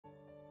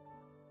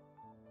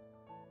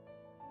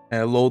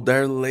Hello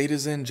there,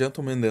 ladies and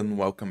gentlemen, and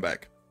welcome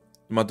back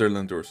to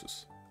Motherland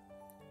Ursus,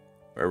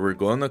 where we're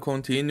gonna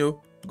continue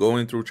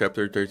going through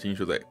chapter 13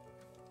 today.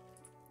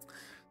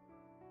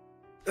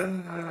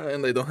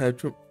 And I don't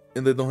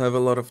have a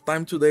lot of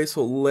time today,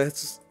 so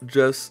let's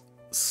just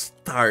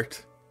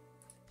start.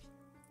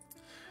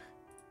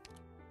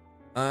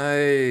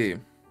 I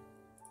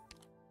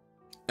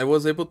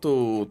was able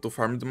to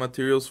farm the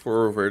materials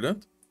for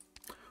Verdant,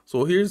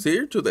 so he's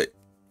here today.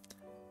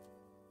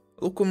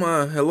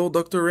 Hello,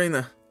 Dr.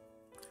 Reina.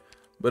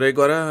 But I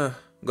gotta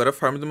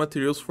farm the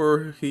materials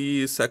for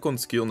his second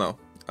skill now.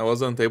 I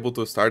wasn't able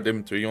to start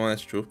them 3 on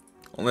S2,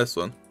 on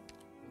S1.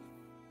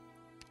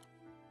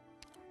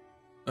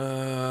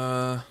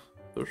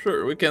 So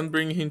sure, we can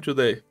bring him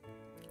today.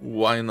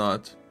 Why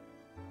not?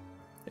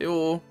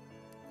 Eu...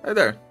 Hi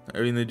there,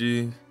 Arena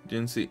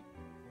GNC.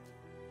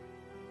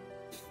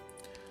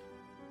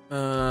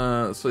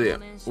 So yeah,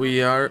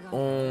 we are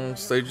on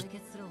stage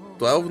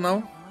 12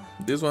 now,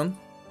 this one.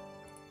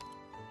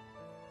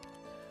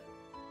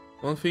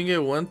 One thing I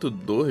want to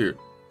do here,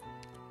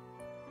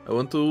 I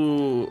want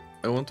to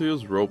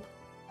use rope.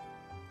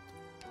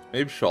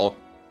 Maybe shawl.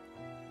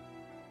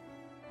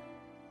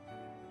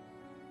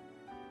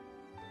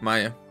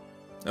 Maya.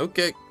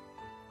 Okay.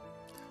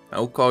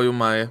 I'll call you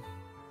Maya.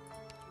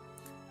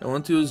 I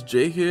want to use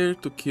Jay here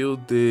to kill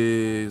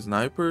the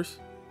snipers.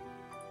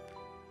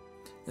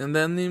 And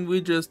then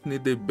we just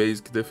need the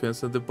basic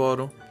defense at the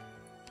bottom.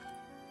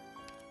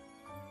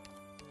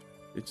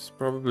 It's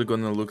probably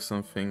gonna look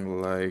something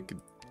like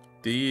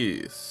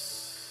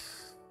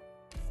this.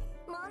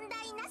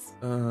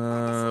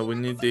 We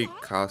need the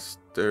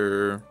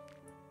caster.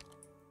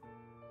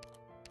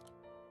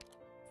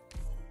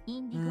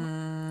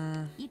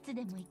 Then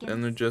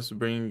we just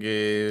bring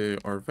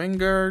our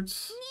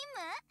vanguards.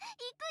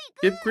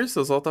 Keep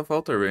crystals out of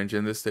outer range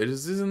and the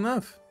stages is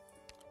enough.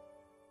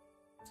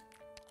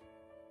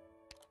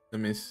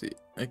 Let me see.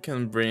 I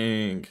can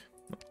bring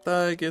a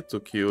target to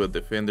kill a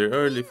defender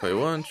early if I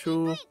want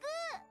to.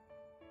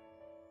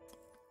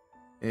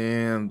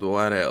 And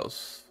what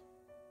else?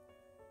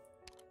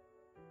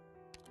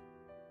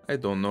 I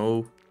don't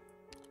know.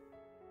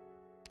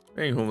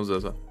 Bring Humus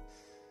as well.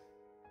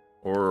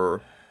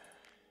 Or...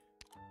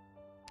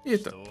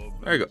 Ethan.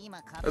 There you go.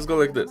 Let's go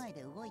like this.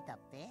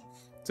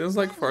 Seems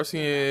like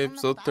forcing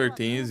episode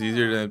 13 is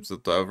easier than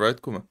episode 12,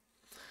 right, Kuma?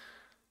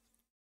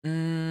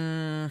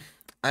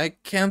 I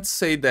can't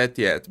say that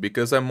yet,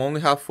 because I'm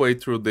only halfway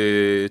through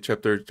the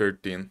chapter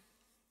 13.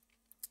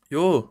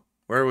 Yo,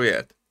 where are we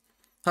at?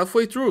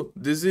 Halfway through.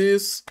 This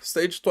is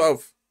stage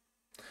 12.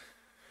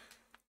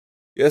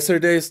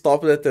 Yesterday I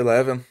stopped at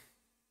 11.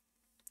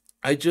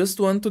 I just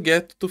want to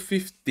get to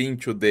 15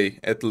 today,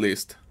 at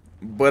least.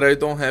 But I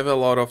don't have a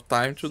lot of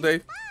time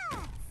today.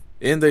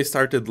 And I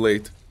started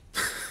late.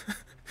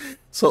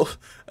 So,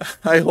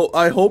 I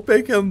hope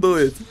I can do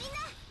it.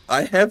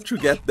 I have to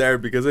get there,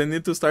 because I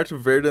need to start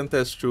Verdant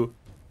S2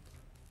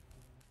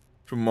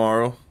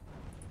 tomorrow.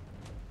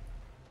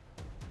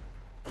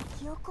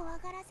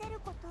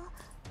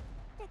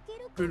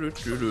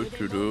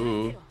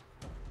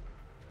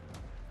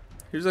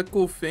 Here's a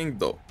cool thing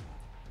though.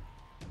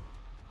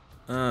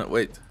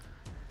 Wait.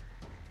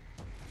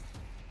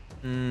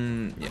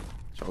 Yeah,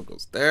 Shaw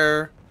goes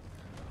there.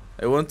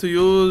 I want to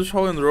use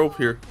Shaw and Rope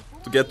here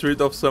to get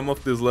rid of some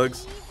of these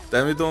lugs.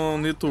 Then we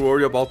don't need to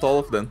worry about all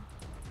of them.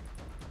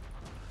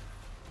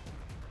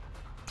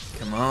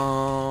 Come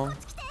on.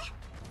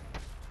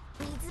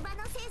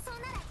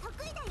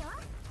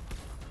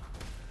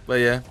 But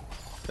yeah,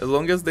 as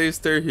long as they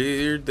stay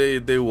here,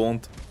 they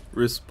won't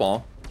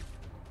respawn.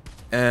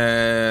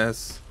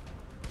 As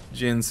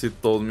GNC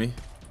told me.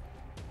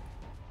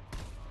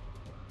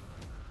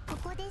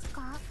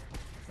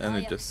 And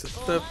we just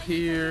set up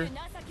here.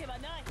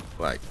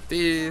 Like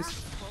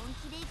this.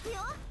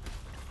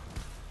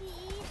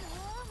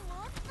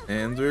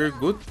 And we're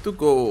good to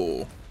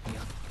go.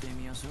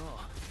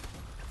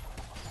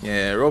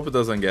 Yeah, Rope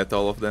doesn't get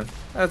all of them.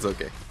 That's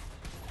okay.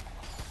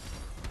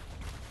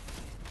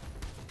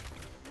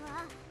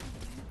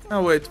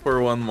 I'll wait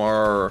for one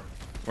more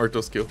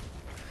Mortal skill.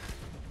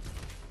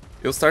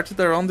 You started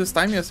around this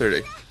time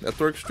yesterday. That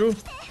works too.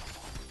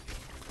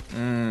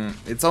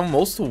 It's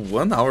almost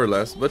 1 hour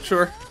less, but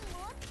sure.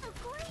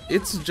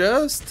 It's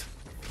just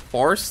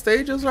 4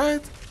 stages,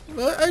 right?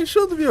 I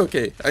should be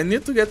okay. I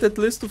need to get at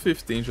least to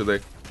 15 today.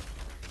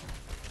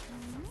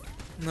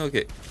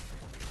 Okay.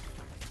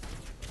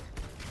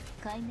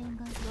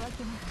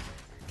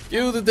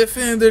 Kill the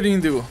defender,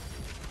 Indu.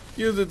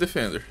 Kill the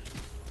defender.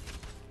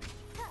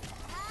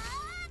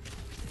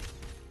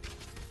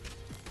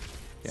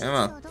 Come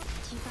on.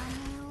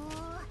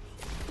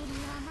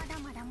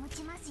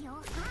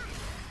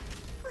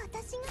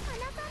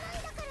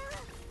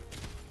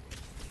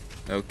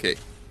 Okay.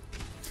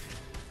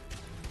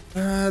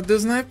 The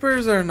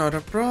snipers are not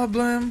a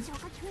problem.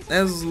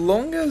 As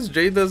long as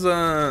Jay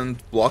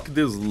doesn't block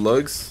these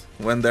lugs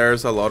when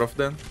there's a lot of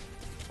them.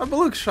 Oh, but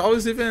look, Shaw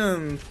is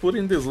even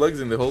putting these lugs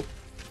in the hole.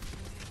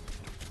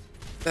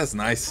 That's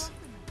nice.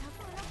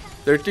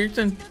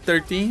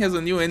 13 has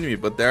a new enemy,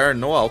 but there are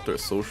no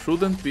altars, so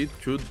shouldn't be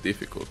too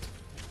difficult.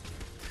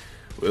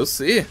 We'll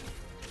see.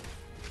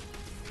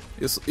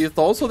 It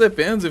also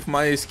depends if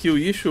my skill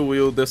issue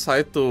will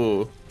decide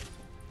to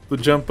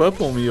jump up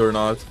on me or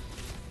not.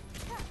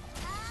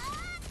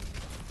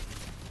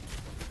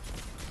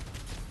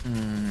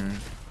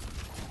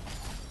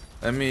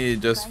 Let me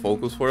just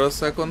focus for a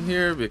second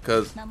here,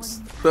 because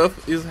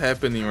stuff is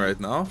happening right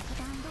now.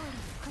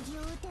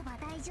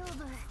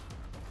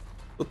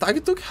 The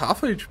Tag took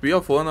half HP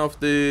of one of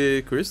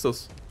the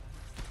crystals.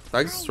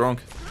 Tag's strong.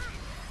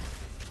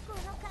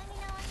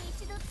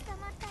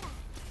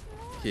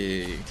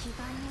 Okay.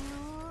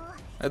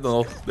 I don't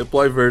know.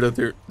 Deploy Verdant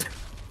here.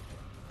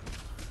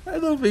 I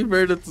don't think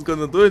Verdant is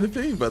gonna do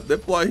anything, but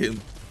deploy him.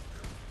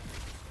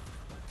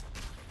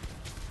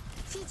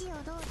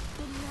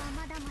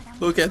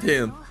 Look at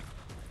him.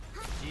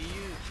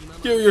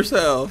 Kill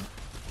yourself.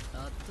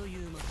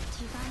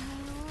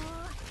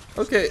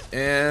 Okay,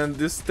 and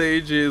this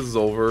stage is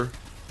over.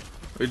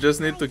 We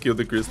just need to kill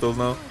the crystals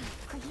now.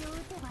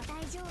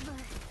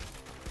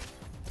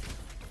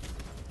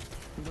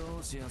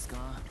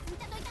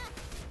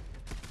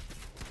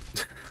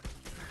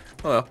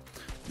 Well,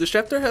 this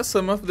chapter has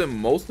some of the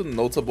most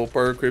notable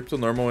power creep to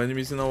normal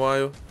enemies in a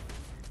while.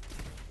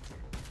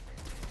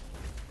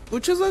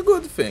 Which is a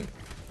good thing.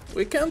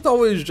 We can't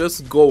always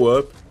just go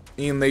up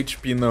in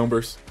HP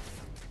numbers.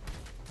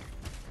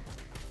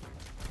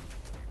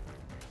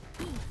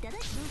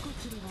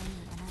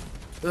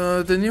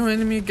 The new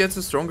enemy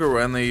gets stronger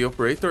when a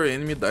operator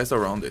enemy dies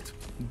around it.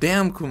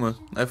 Damn, Kuma,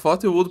 I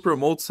thought you would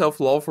promote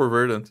self-law for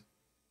Verdant.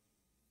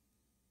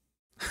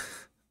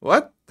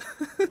 What?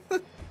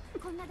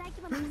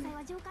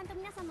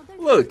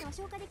 Look,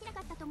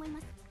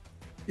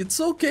 it's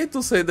okay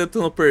to say that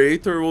an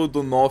operator will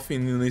do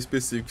nothing in a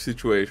specific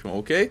situation,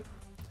 okay?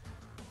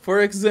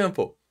 For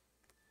example,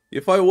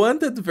 if I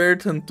wanted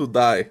Verdant to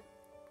die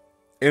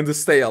and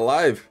stay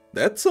alive,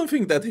 that's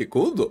something that he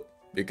could do,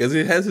 because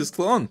he has his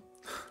clone.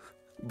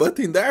 But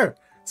in there,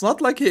 it's not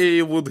like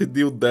he would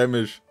deal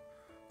damage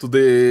to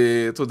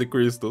the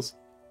crystals.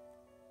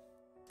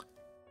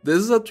 This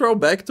is a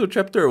throwback to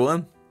chapter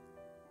 1.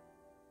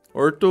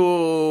 Or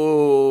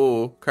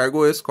to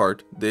Cargo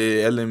Escort,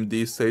 the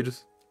LMD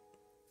stages.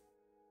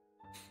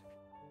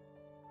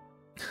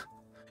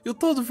 You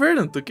told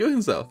Verdant to kill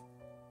himself.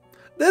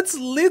 That's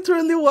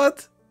literally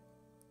what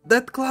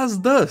that class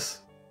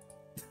does.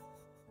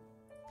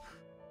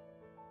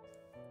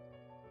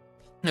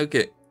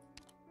 Okay.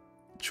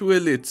 2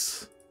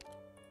 elites.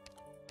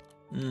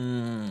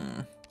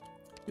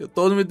 You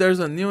told me there's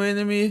a new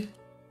enemy,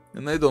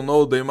 and I don't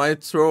know, they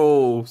might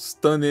throw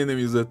stun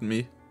enemies at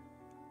me.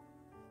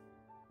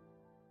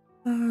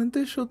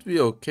 This should be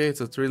okay,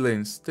 it's a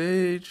 3-lane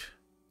stage.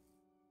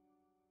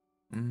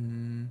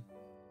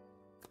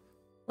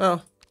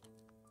 Well,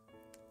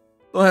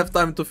 don't have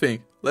time to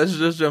think. Let's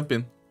just jump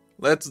in.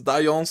 Let's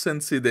die once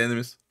and see the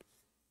enemies.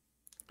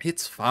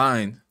 It's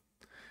fine.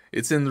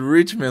 It's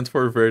enrichment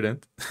for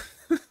Verdant.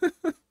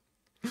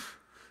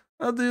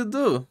 How do you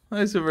do?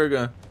 Hi,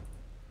 Silvergun.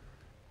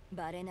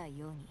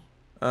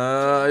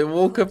 I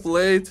woke up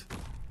late.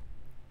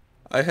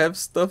 I have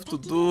stuff to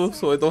do,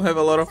 so I don't have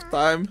a lot of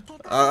time.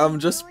 I'm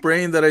just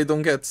praying that I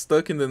don't get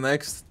stuck in the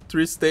next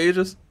 3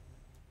 stages,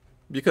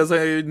 because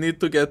I need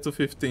to get to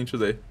 15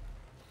 today.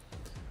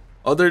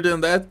 Other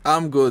than that,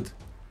 I'm good.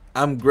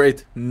 I'm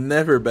great.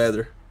 Never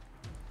better.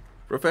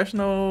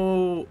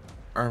 Professional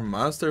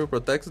Armmaster who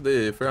protects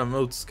the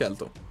Faramute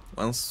skeleton.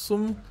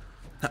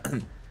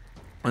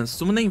 When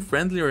summoning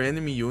friendly or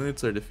enemy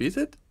units are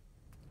defeated,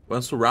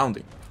 when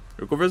surrounding,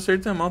 recover a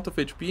certain amount of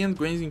HP and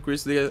gains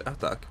increase the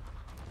attack.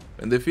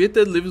 When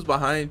defeated, leaves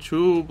behind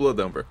 2 Blood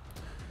Umber.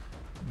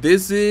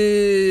 This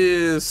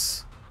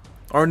is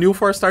our new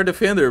 4-star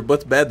defender,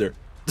 but better.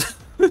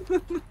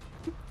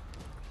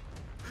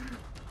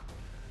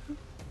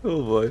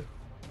 Oh boy.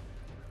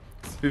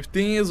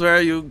 15 is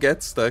where you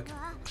get stuck.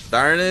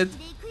 Darn it.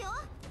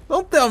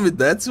 Don't tell me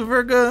that,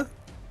 Silvergun.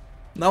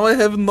 Now I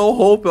have no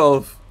hope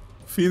of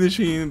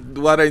finishing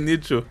what I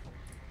need to.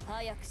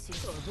 I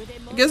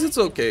guess it's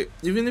okay.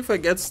 Even if I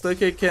get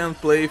stuck, I can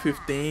play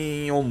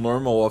 15 on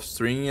normal off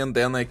stream, and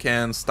then I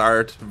can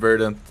start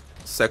Verdant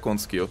second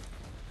skill.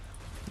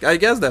 I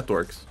guess that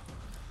works.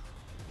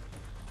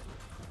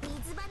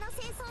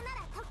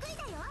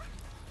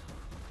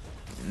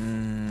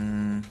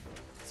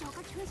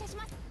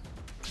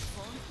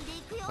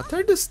 What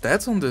are the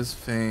stats on this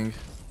thing?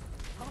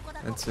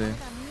 Let's see.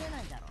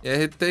 Yeah,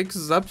 he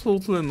takes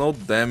absolutely no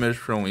damage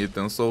from it,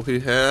 and so he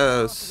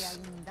has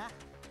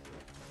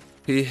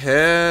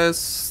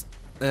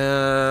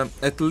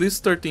at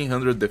least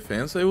 1300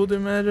 defense, I would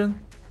imagine.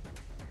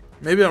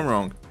 Maybe I'm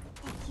wrong,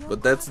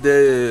 but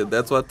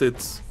that's what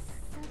it's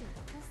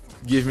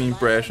give me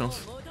impressions.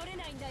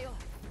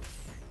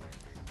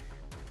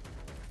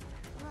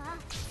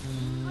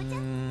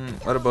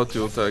 What about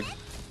you, Tag?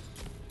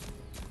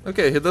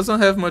 Okay, he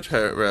doesn't have much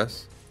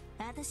harass.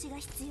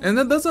 And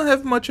it doesn't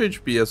have much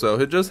HP as well,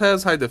 he just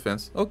has high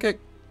defense. Okay,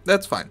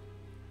 that's fine.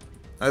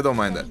 I don't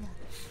mind that.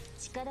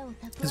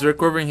 He's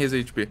recovering his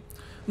HP.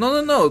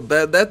 No,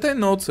 that I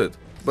noticed.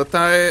 But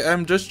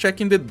I'm just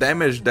checking the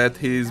damage that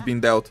he's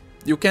been dealt.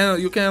 You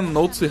can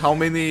notice how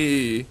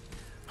many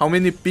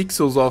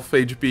pixels of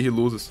HP he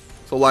loses.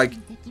 So like,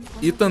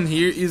 Ethan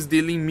here is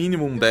dealing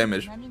minimum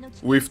damage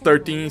with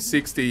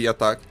 1360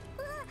 attack.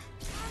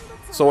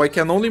 So I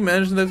can only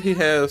imagine that he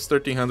has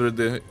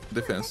 1300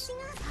 defense.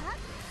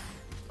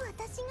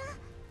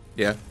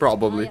 Yeah,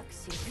 probably.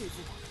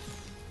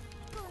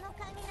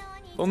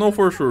 Don't know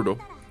for sure though.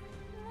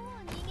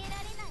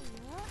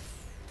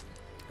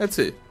 Let's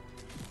see.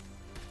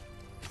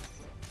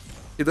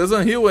 He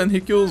doesn't heal when he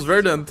kills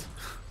Verdant.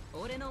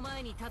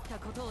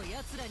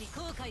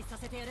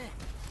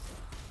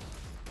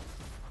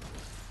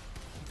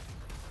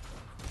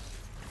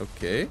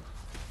 Okay.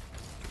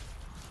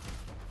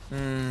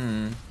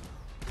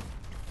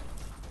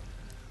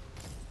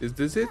 Is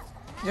this it?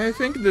 Yeah, I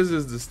think this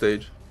is the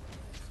stage.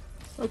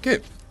 Okay.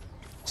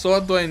 So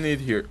what do I need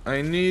here?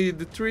 I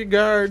need 3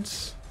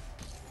 guards.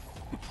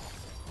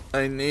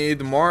 I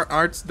need more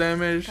arts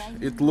damage.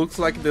 It looks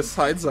like the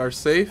sides are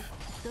safe,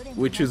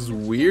 which is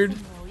weird.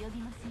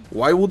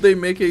 Why would they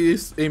make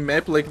a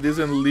map like this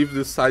and leave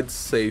the sides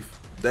safe?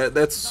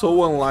 That's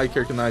so unlike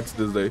Arknights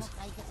these days.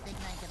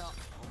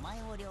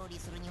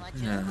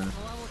 Yeah.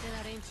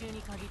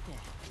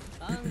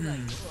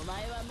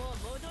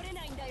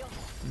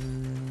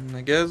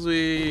 I guess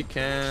we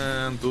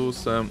can do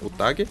some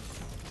Utage.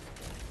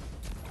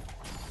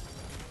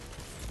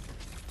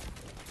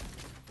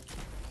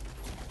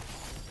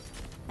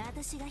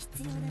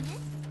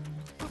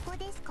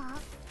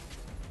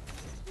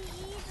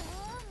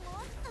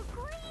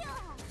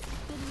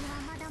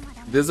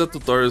 This is a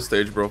tutorial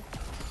stage, bro.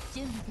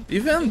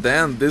 Even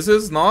then, this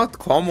is not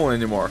common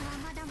anymore.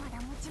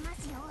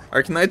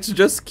 Arknights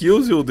just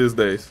kills you these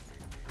days.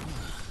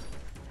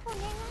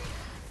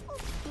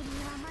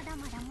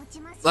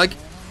 Like,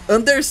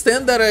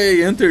 understand that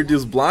I entered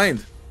this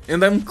blind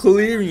and I'm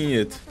clearing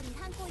it.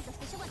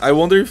 I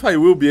wonder if I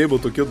will be able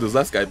to kill this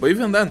last guy, but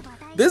even then,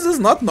 this is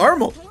not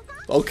normal,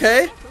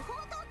 okay?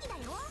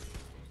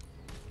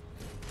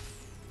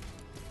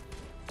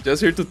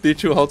 Just here to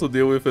teach you how to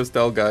deal with a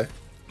stealth guy.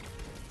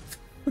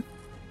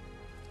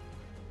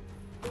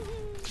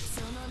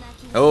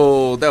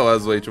 Oh, that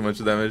was way too much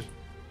damage.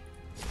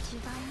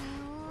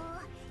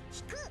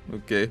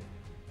 Okay.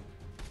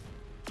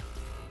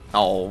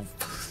 Oh.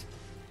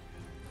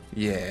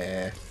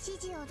 Yeah.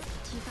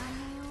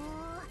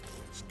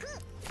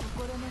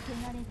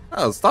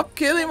 Oh, stop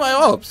killing my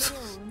ops.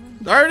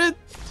 Darn it.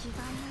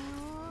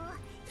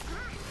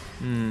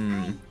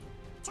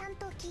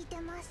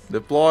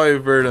 Deploy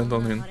Verdant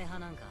on him.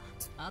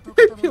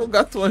 He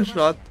got one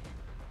shot.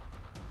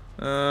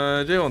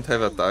 They won't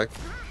have attack.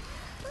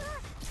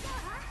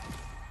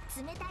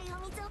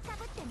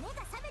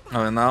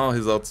 Oh, and now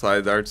he's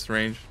outside arts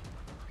range.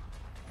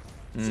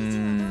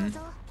 Yeah,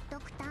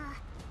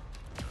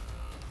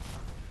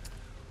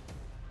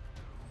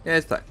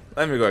 it's time.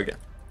 Let me go again.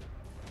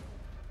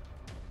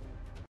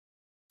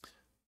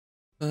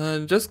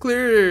 Just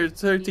clear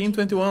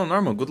 1321 on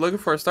normal. Good luck at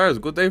 4 stars.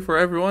 Good day for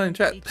everyone in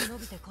chat.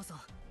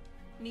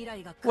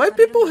 Why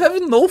people have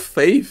no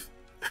faith?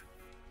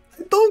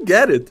 I don't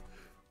get it.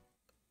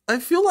 I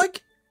feel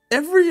like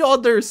every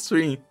other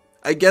stream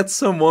I get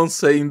someone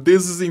saying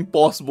this is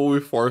impossible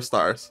with 4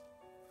 stars.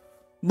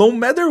 No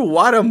matter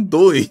what I'm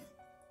doing.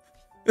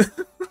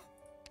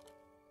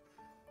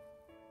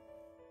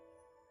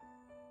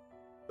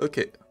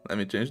 Okay, let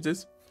me change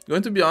this.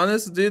 Going to be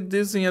honest, did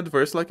this in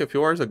adverse like a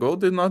few hours ago.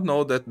 Did not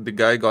know that the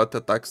guy got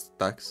attacks.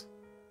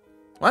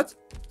 What?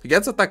 He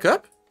gets attack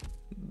up?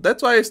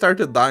 That's why I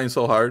started dying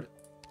so hard.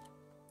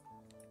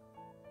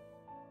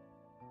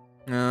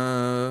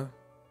 Oh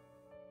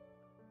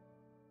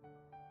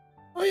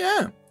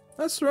yeah,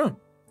 that's true.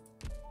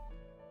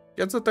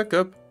 Gets attack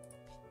up.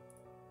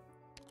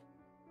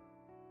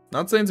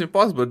 Not saying it's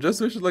impossible, just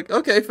wish like,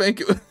 okay,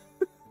 thank you.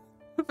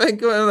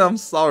 Thank you and I'm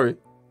sorry.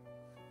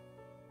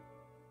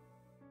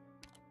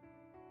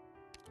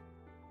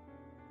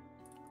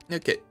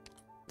 Okay,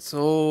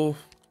 so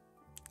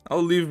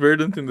I'll leave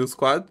Verdant in the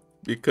squad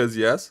because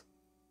yes.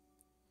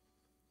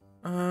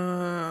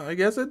 I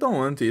guess I don't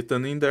want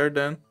Ethan in there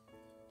then,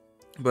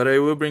 but I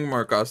will bring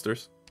more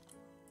casters.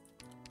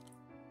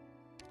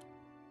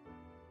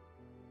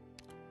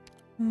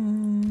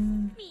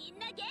 And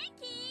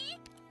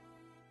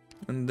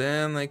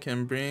then I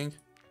can bring.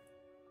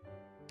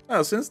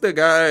 Oh, since the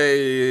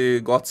guy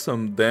got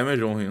some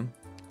damage on him,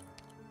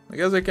 I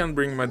guess I can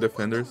bring my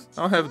defenders.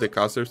 I'll have the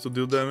casters to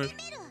do damage.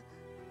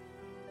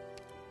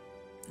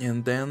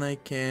 And then I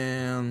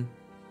can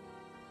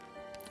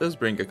just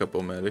bring a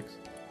couple medics.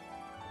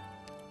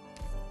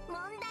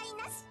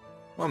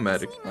 One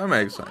medic. One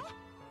medic's fine.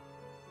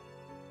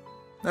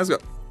 Let's go.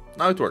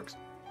 Now it works.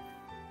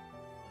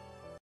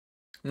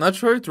 Not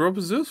sure if rope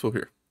is useful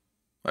here.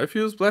 I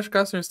use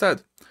Splashcaster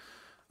instead.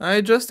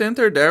 I just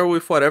entered there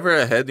with whatever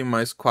I had in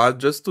my squad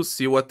just to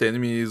see what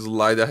enemies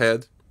lied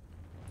ahead.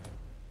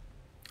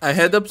 I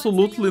had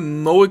absolutely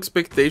no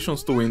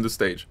expectations to win the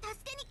stage.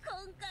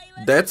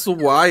 That's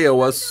why I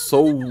was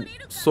so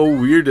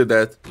weirded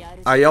that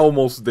I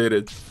almost did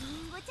it.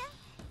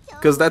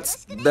 Because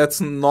that's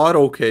not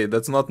okay.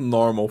 That's not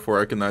normal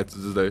for Arcanines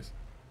these days.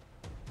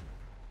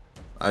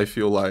 I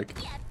feel like.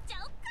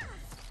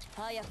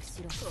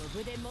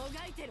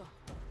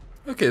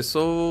 Okay,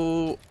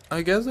 so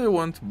I guess I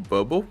want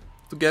Bubble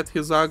to get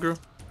his aggro.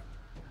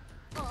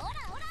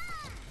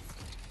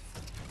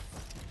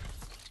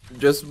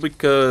 Just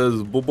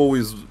because Bubble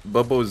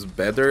is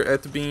better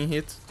at being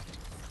hit.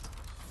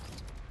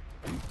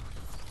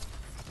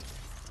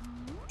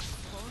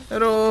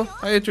 Hello,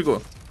 aí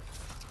Ichigo.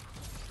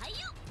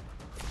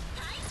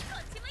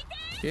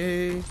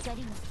 Okay.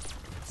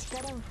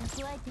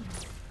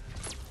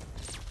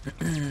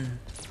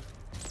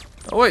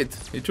 Oh wait,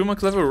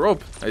 Ichuma level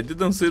rope. I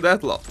didn't see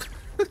that lot.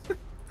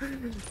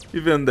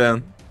 Even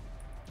then.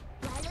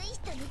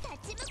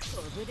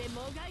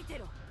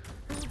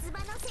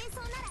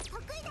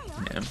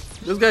 Yeah,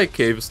 this guy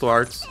caves to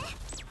arts.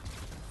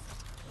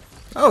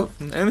 Oh,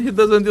 and he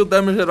doesn't deal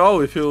damage at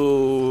all if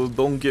you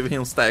don't give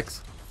him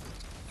stacks.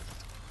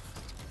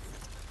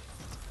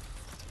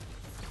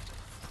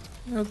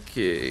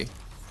 Okay.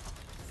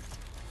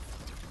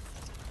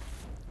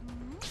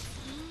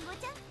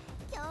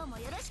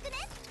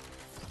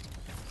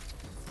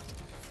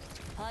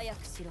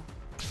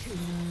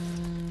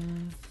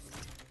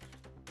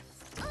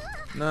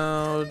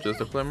 No, just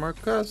apply more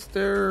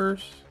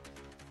casters.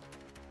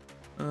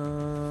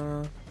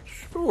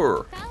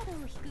 Sure.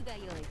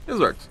 This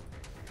works.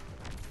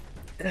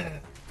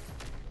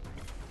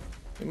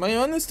 In my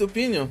honest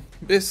opinion,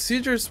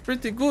 Besieger is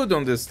pretty good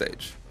on this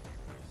stage.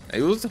 I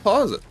used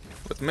Rosa,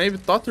 but maybe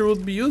Totter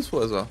would be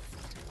useful as well.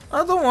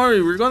 Oh, don't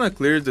worry, we're gonna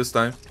clear it this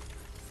time.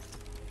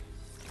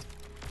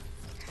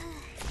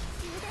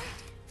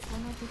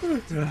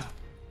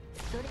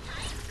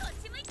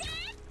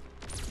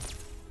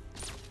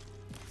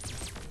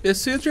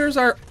 Besiegers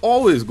are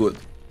always good.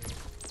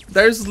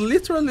 There's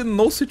literally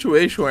no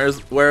situation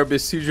where a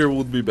Besieger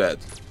would be bad.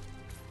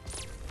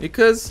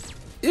 Because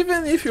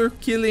even if you're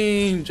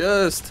killing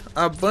just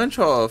a bunch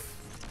of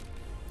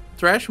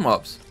trash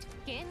mobs,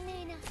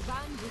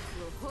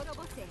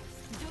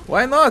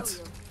 why not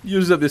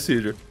use a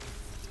Besieger?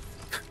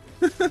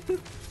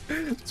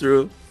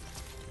 True.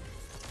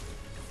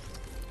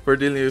 For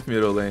dealing with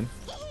middle lane.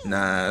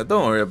 Nah,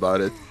 don't worry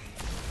about it.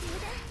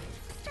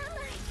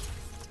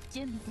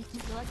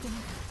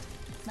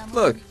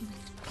 Look,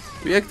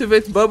 we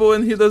activate Bubble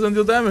and he doesn't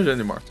do damage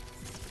anymore.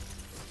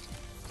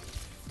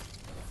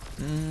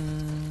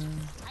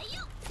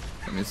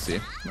 Let me see.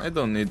 I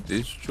don't need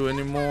these two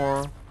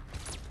anymore.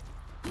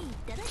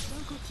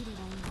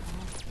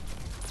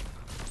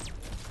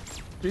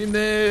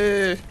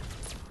 Rine!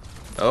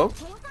 Oh.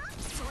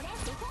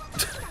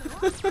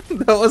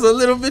 That was a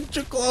little bit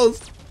too close.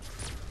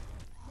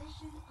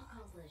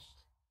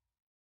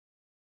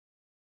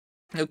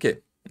 Okay,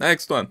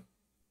 next one.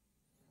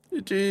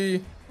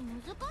 GG.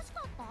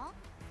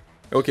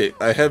 Okay,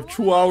 I have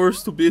 2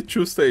 hours to beat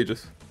 2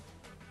 stages.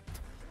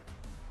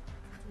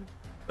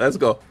 Let's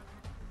go.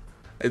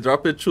 I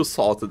dropped it too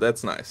salty,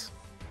 that's nice.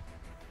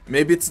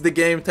 Maybe it's the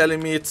game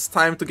telling me it's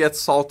time to get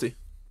salty.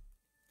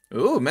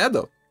 Ooh,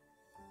 medal.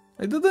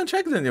 I didn't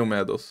check the new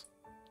medals.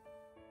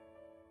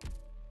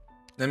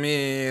 Let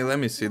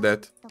me see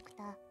that.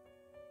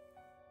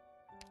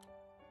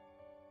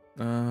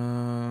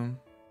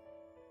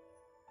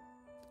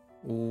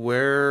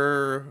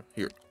 Where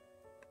here?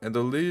 At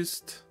the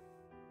list.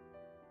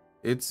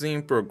 It's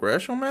in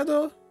progression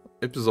medal?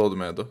 Episode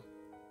medal.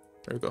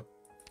 There you go.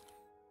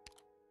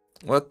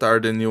 What are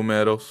the new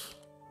medals?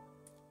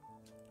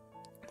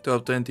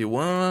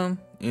 1221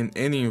 in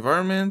any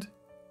environment.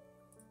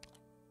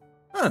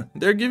 Huh,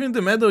 they're giving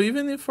the medal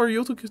even if for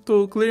you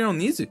to clear on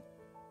easy.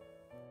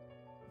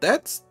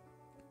 That's...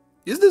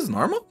 Is this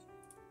normal?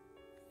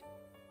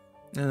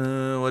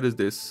 What is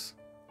this?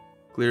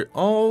 Clear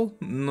all,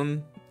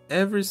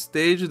 every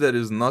stage that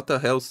is not a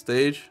hell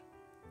stage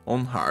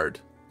on hard.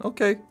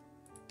 Okay.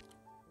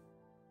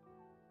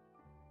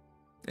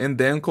 And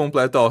then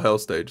complete all hell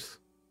stages.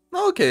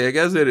 Okay, I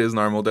guess it is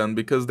normal then,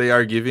 because they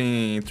are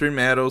giving 3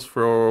 medals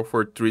for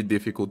 3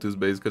 difficulties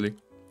basically.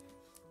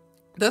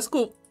 That's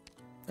cool.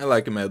 I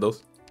like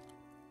medals.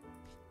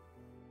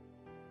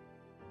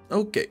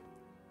 Okay.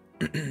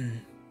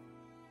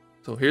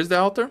 So here's the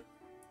altar.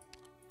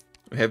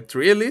 We have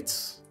 3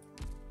 elites.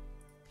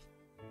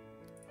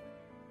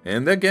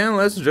 And again,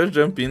 let's just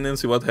jump in and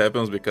see what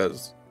happens,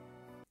 because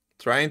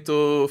trying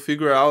to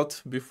figure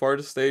out before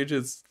the stage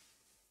it's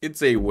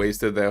a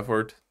wasted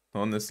effort,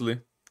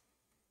 honestly.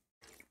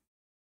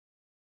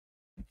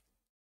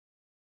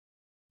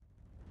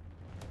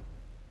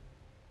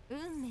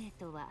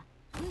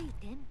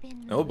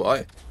 Oh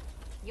boy.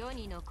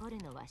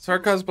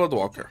 Sarkaz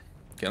Bloodwalker.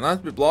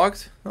 Cannot be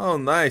blocked. Oh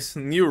nice,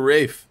 new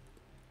Wraith.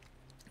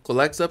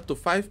 Collects up to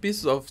 5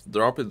 pieces of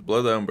dropped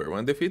Blood Umber.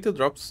 When defeated,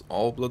 drops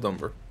all Blood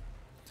Umber.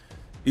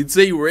 It's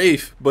a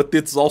Wraith, but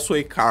it's also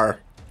a car.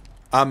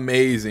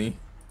 Amazing.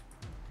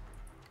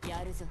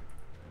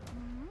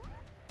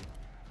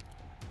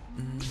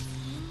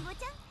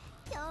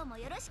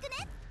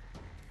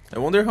 I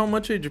wonder how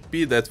much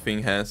HP that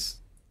thing has.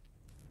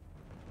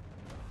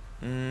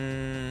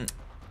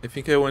 I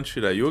think I want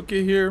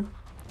Shirayuki here.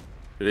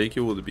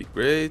 Reiki would be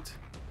great.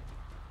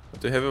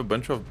 But we have a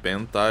bunch of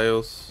band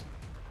tiles.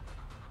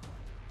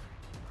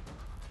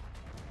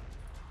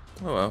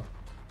 Oh well.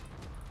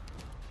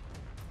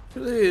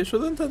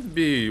 Shouldn't I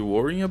be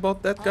worrying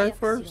about that guy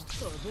first?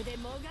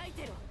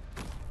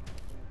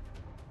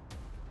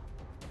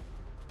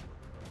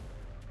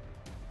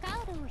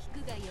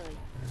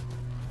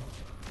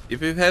 If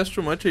he has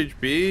too much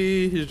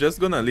HP, he's just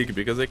gonna leak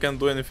because I can't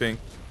do anything.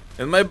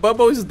 And my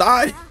bubble is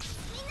dying!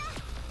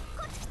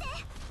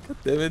 God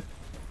damn it.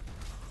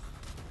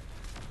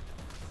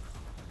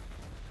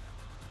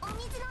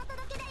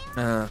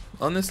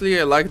 Honestly,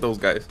 I like those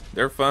guys.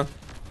 They're fun.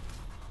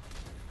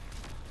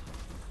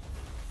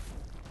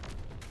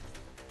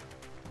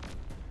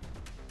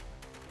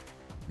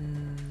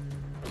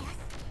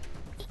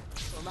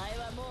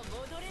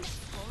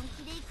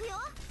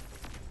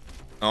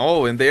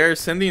 Oh, and they are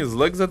sending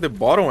slugs at the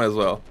bottom as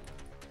well.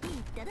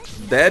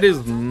 That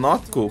is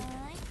not cool.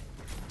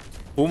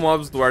 Full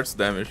mobs towards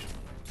damage.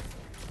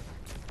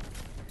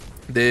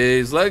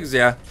 The slugs,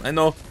 yeah, I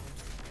know.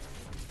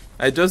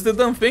 I just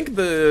didn't think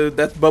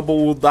that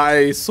bubble would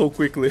die so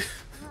quickly.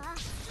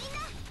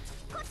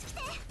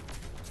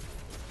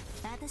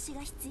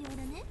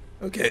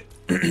 Okay,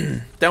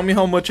 tell me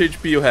how much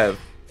HP you have.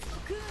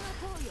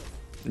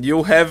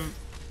 You have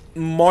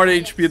more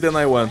HP than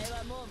I want.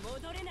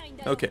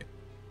 Okay,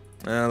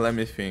 let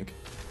me think.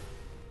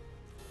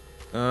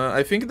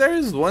 I think there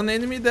is one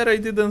enemy that I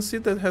didn't see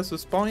that has a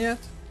spawn yet.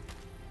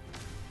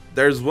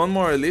 There's one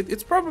more elite.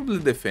 It's probably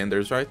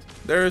defenders, right?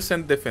 There are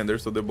sent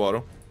defenders to the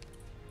bottom.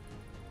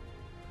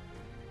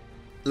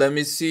 Let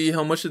me see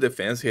how much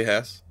defense he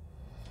has.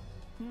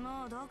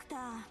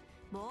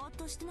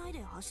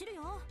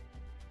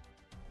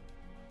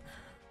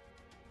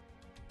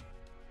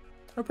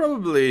 I'll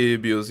probably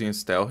be using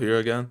stealth here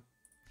again.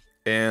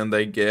 And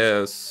I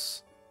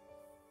guess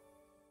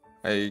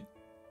I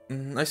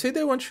say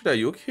they want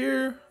Shirayuki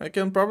here. I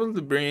can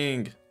probably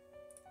bring...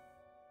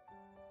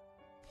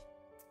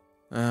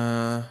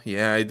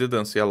 yeah, I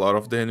didn't see a lot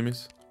of the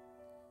enemies.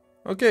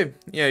 Okay,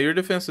 yeah, your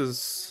defense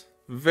is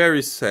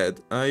very sad.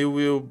 I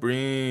will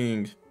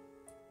bring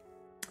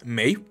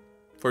Mei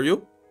for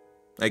you.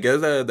 I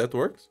guess that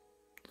works.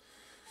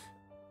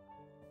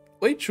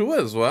 Wait, Chu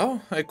as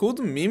well? I could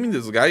meme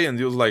this guy and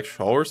use like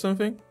Shaw or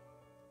something.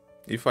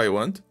 If I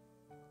want.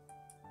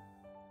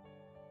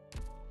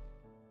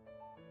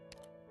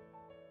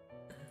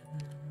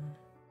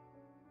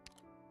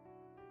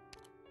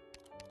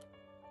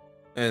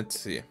 Let's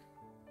see.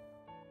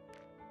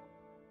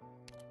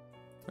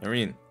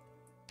 Irene.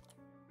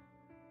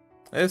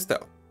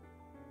 Estelle.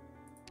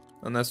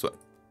 And that's what.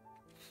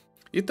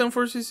 Ethan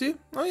for CC?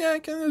 Oh yeah, I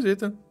can use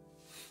Ethan.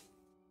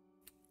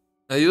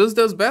 I used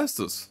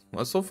Asbestos.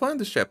 Was so fun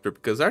this chapter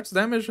because arts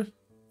damage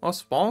of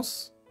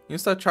spawns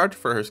insta charge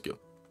for her skill.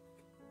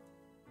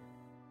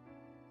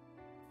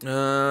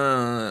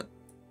 How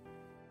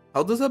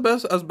does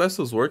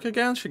Asbestos work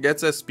again? She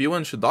gets SP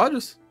when she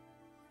dodges?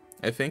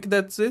 I think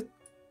that's it.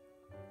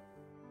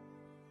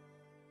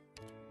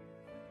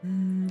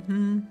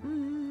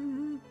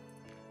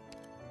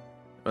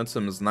 Want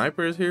some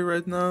snipers here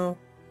right now.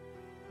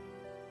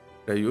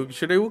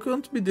 Should I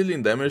want to be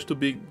dealing damage to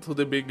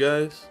the big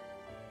guys?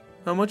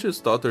 How much is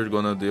Totter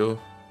gonna do?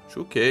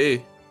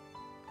 2k.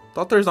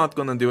 Totter's not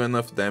gonna do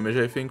enough damage,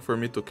 I think, for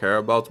me to care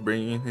about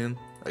bringing him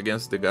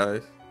against the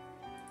guys.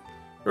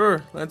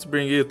 Sure, let's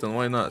bring Ethan,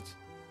 why not?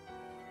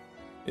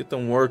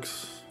 Ethan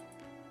works.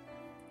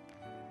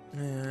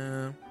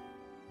 Yeah.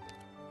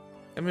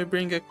 Let me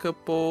bring a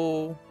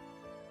couple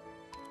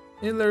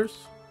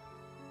healers.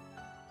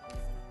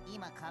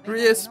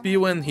 3 SP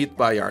when hit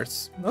by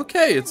arts.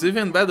 Okay, it's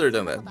even better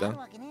than that then.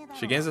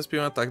 She gains SP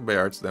when attacked by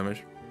arts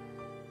damage.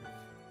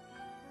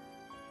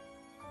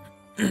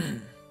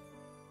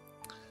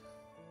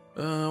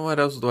 What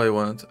else do I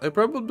want? I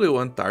probably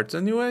want arts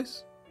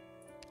anyways.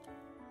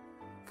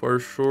 For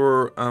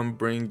sure, I'm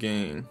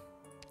bringing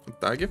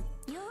Tag.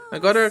 I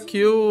gotta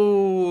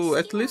kill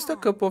at least a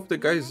couple of the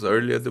guys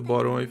early at the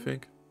bottom, I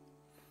think.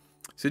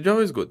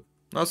 Sijao is good.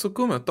 Now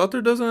Sukuma,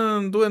 Totter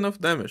doesn't do enough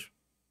damage.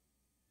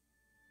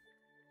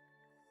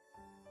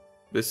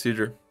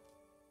 Besieger.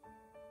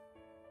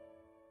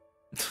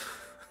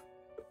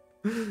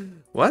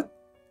 What?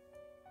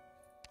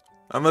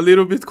 I'm a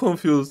little bit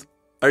confused.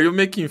 Are you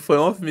making fun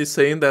of me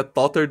saying that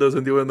Totter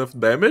doesn't do enough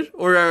damage?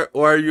 Or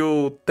are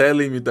you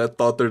telling me that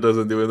Totter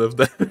doesn't do enough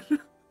damage?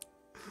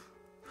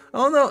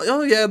 Oh no,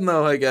 oh yeah,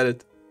 no, I get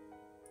it.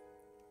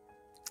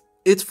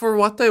 It's for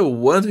what I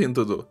want him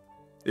to do.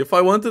 If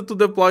I wanted to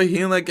deploy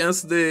him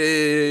against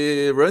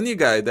the runny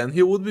guy, then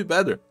he would be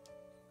better.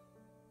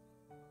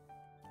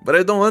 But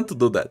I don't want to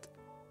do that.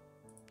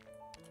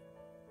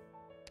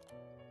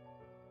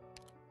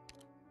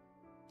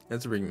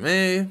 Let's bring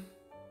Mei.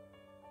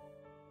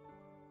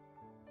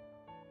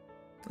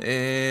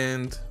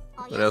 And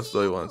what else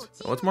do I want?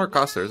 I want more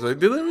casters. I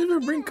didn't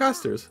even bring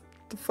casters.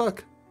 What the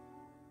fuck?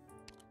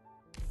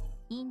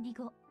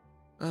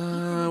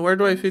 Where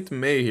do I fit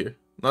May here?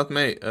 Not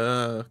May,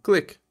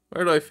 Click.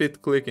 Where do I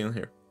fit Click in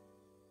here?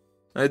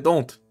 I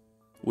don't.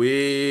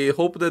 We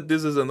hope that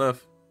this is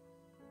enough.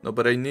 No,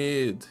 but I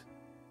need...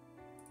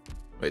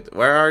 Wait,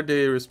 where are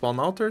the respawn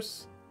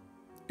altars?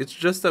 It's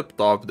just up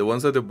top. The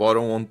ones at the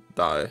bottom won't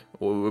die.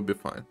 We'll be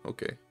fine.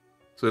 Okay.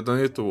 So I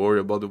don't need to worry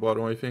about the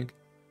bottom, I think.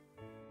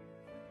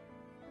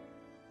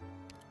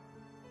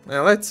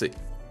 Now, let's see.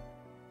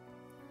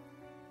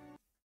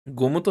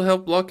 Gumo to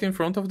help block in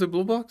front of the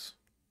blue box?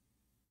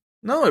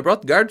 No, I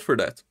brought guard for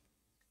that.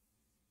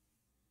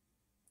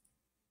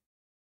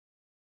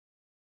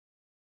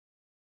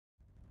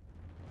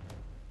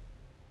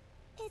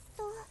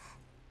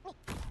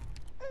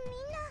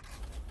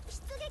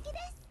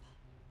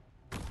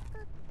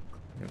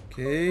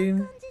 Okay.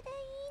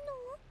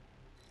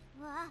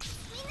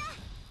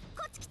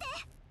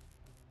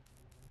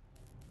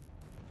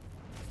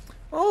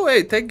 Oh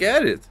wait, I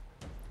get it.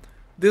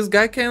 This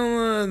guy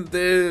can...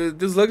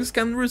 the slugs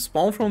can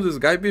respawn from this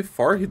guy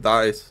before he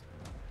dies.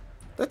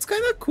 That's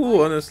kinda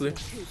cool, honestly.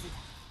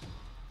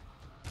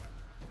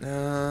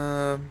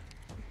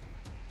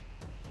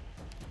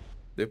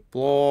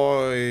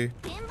 Deploy...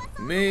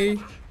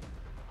 me...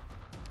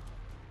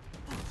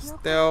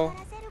 Stel...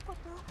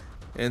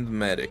 and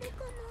medic.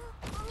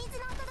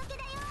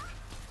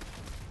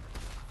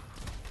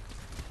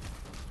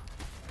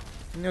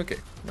 Okay,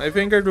 I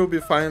think I will be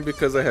fine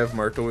because I have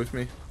Myrtle with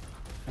me.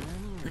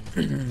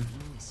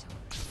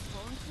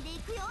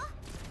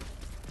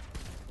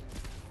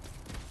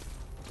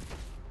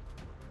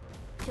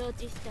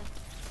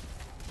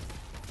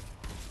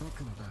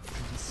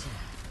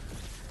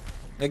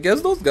 I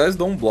guess those guys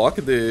don't block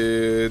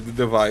the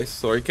device,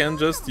 so I can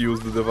just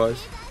use the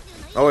device.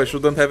 Oh, I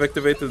shouldn't have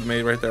activated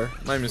May right there.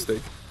 My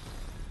mistake.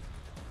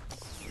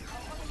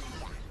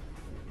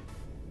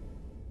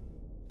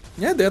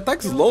 Yeah, they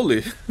attack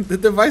slowly. The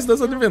device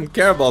doesn't even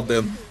care about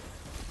them.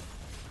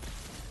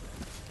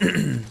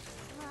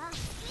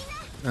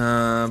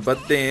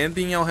 But the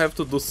ending, I'll have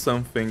to do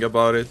something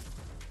about it.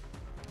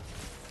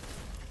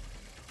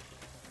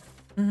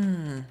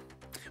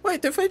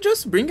 Wait, if I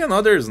just bring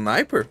another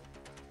sniper,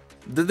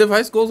 the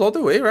device goes all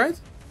the way, right?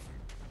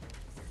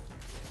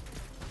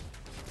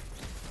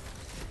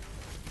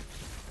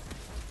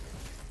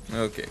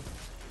 Okay.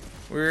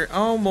 We're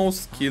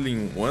almost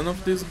killing one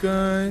of these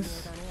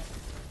guys.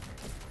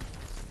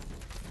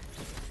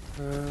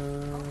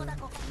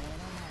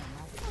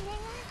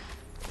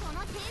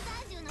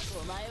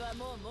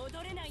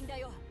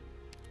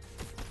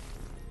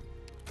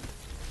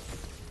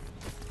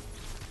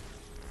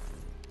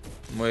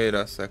 Wait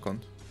a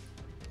second.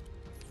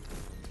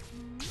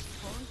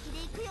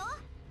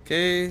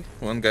 Okay,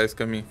 one guy's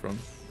coming from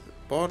the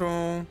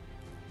bottom.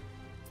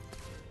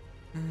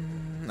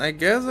 I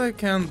guess I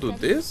can do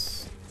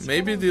this.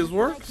 Maybe this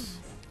works.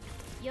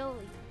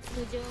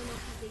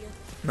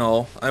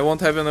 No, I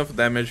won't have enough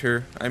damage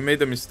here. I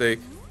made a mistake.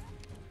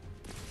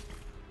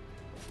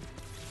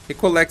 He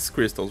collects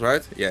crystals,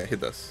 right? Yeah, he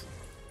does.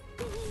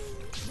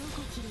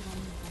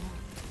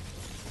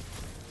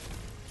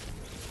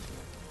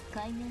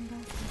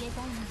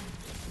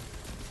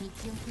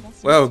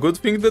 Well, good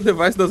thing the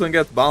device doesn't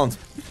get bound.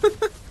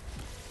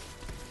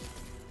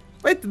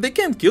 Wait, they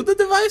can't kill the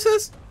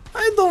devices?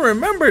 I don't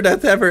remember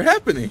that ever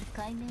happening.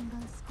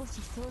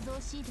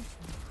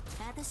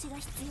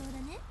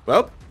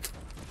 Well.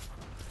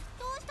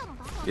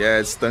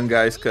 Yeah, stun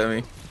guy's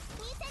coming.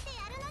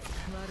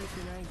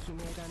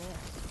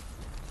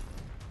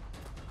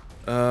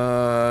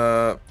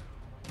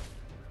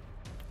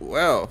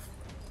 Well.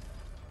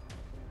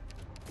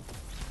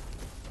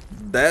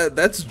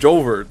 That's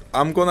Jovert.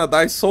 I'm gonna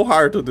die so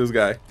hard to this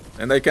guy.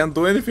 And I can't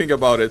do anything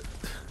about it.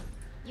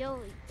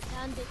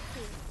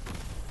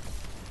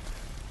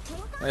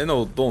 I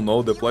don't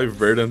know, deploy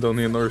Verdant on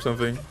him or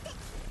something.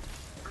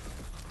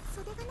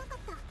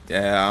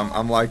 Yeah,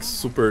 I'm like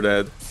super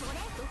dead.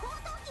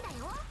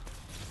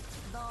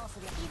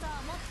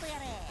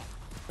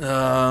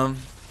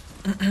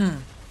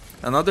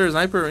 Another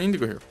sniper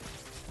Indigo here.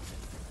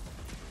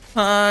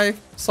 Hi,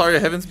 sorry I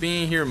haven't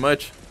been here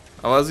much.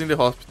 I was in the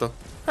hospital.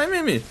 Hi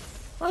Mimi,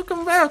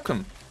 welcome,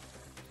 welcome.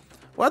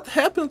 What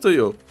happened to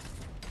you?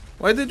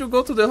 Why did you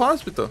go to the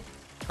hospital?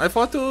 I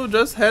thought you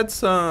just had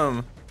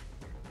some...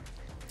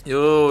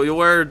 You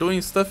were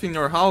doing stuff in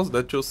your house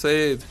that you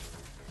said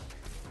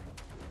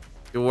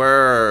you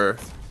were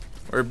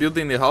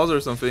building the house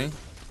or something.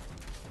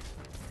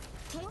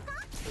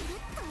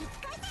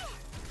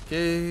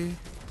 Okay.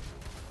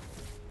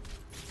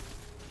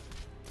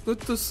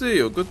 Good to see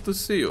you, good to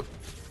see you.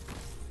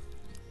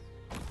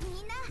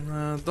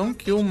 Don't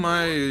kill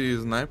my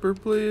sniper,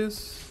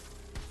 please.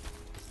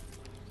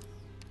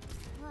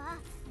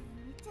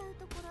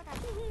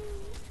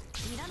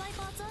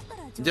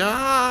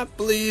 Yeah,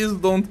 please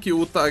don't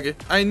kill Utage.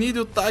 I need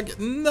Utage.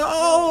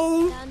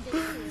 No!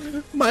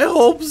 My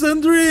hopes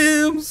and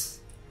dreams!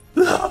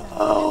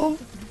 No!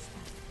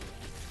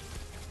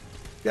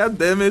 God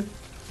damn it.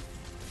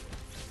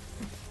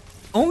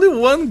 Only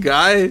one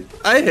guy.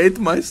 I hate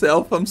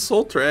myself. I'm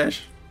so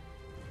trash.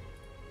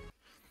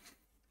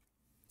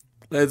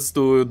 Let's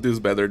do this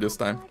better this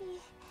time.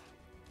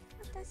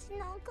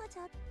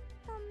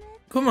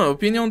 Kuma,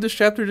 opinion on this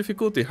chapter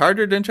difficulty.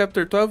 Harder than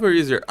chapter 12 or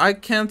easier? I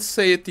can't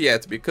say it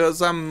yet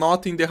because I'm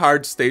not in the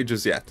hard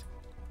stages yet.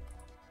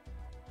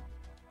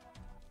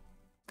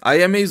 I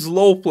am a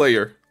slow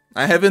player.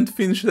 I haven't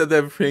finished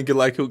everything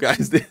like you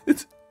guys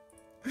did.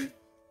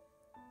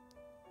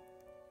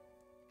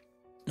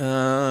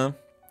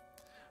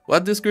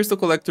 What does Crystal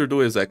Collector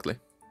do exactly?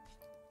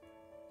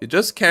 It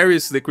just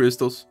carries the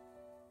crystals.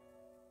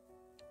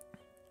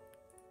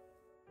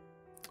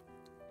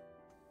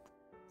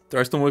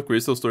 Tries to move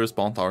crystals to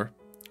respawn tower.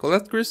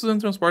 Collect crystals and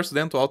transports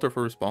them to altar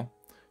for respawn.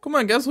 Come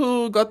on, guess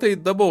who got a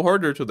double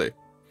hoarder today?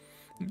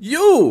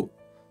 You!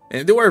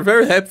 And they were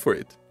very happy for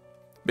it.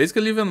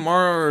 Basically even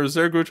more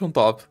Zergruch on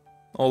top.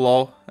 Oh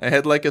lol, I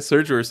had like a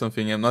surgery or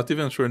something, I'm not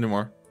even sure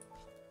anymore.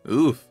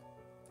 Oof.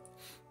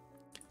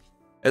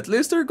 At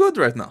least they're good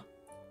right now.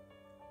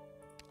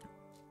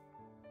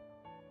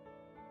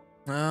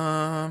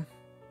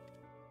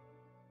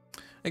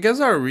 I guess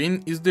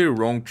Arene is the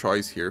wrong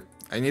choice here.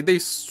 I need a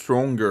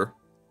stronger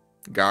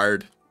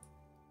guard.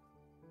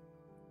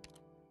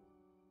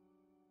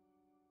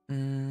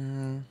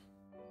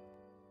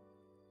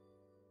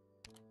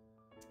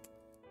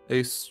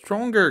 A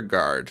stronger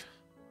guard.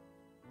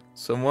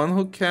 Someone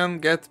who can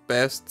get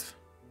past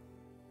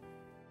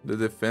the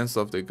defense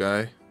of the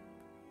guy.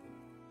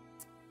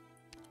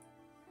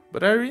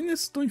 But Irene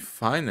is doing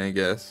fine, I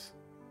guess.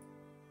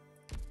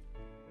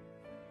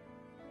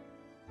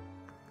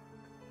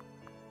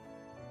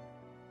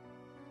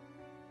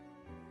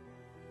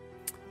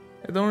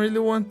 I don't really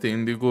want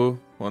Indigo,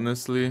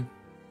 honestly.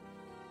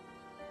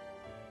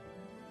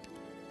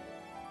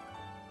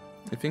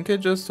 I think I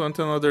just want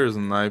another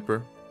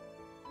sniper.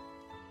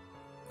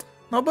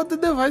 No, but the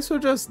device will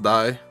just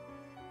die.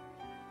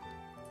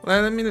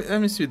 Well,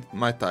 let me see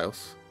my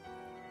tiles.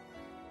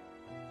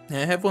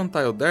 I have one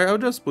tile there, I'll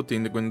just put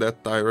Indigo in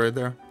that tile right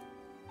there.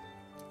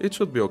 It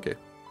should be okay.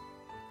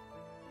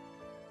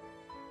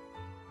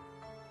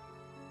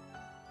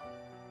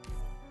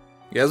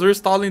 Guess we're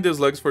stalling the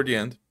slugs for the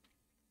end.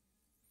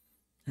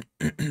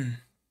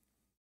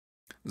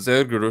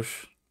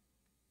 Zergrush.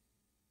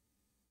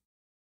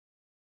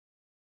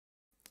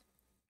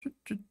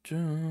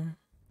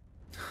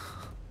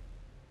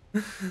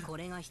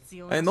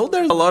 I know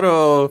there's a lot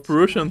of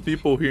Russian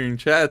people here in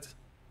chat,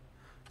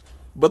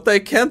 but I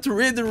can't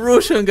read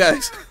Russian,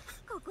 guys.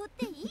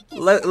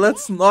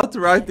 Let's not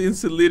write in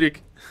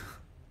Cyrillic.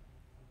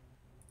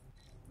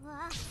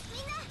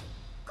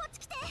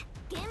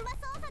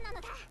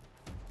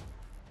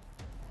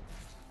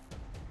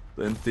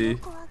 20,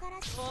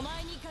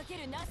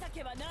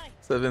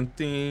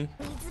 17.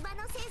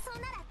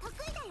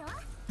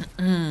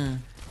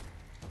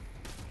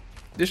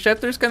 This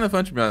chapter is kind of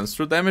fun, to be honest.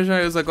 True damage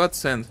is a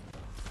godsend.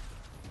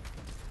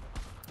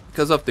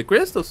 Because of the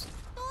crystals?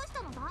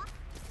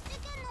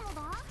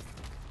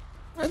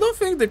 I don't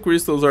think the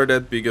crystals are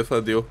that big of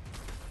a deal.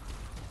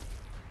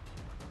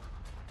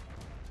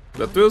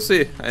 But we'll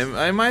see.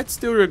 I might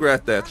still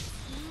regret that.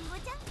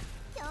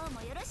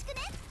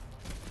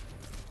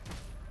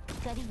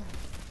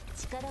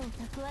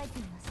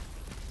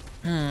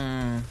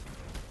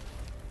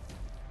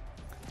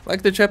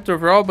 Like the chapter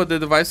overall, but the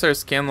devices are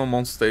scanned on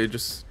most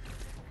stages.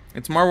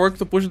 It's more work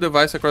to push the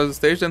device across the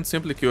stage than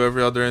simply kill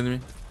every other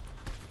enemy.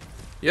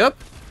 Yep.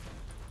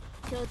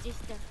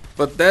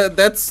 But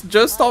that's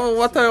just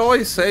what I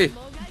always say.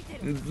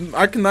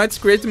 Arknights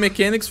create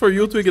mechanics for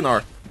you to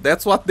ignore.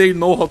 That's what they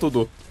know how to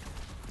do.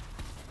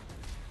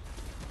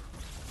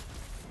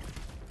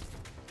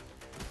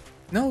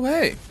 No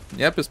way.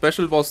 Yep,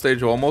 especially boss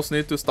stage. You almost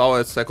need to stall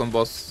at second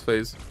boss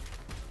phase.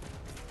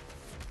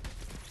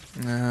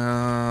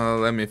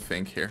 Let me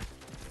think here.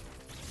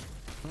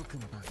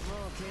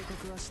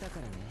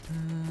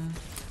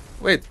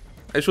 Wait,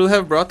 I should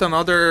have brought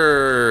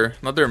another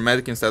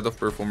medic instead of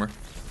perfumer.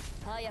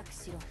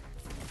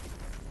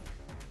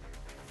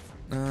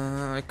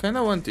 I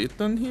kinda want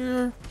Ethan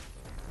here.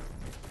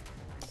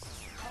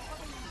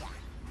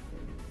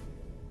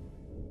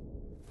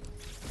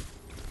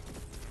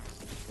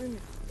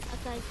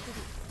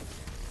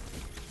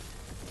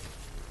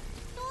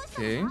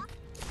 Okay.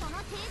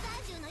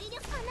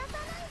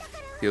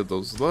 Heal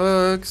those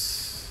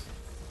slugs.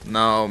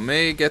 Now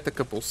May get a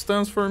couple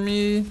stuns for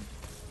me.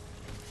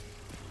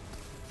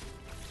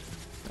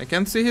 I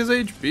can't see his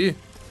HP.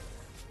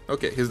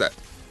 Okay, he's dead.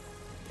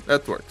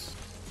 That works.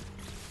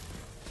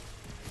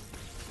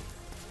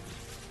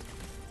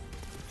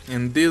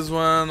 In this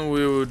one,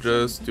 we will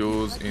just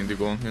use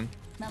Indigo on him.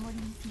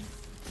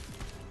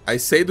 I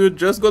said we're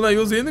just gonna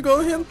use Indigo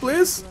on him,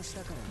 please.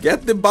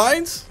 Get the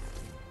binds.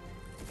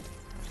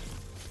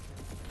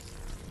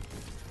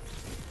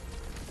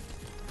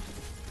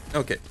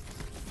 Okay.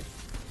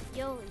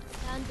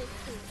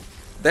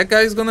 That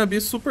guy is gonna be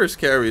super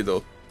scary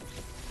though.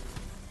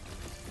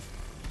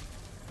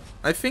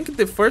 I think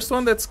the first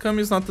one that's come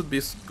is not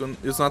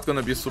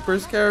gonna be super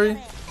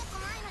scary.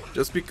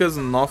 Just because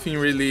nothing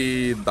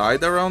really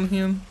died around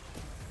him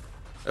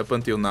up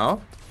until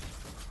now.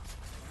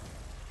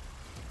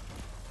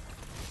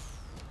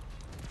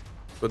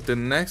 But the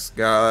next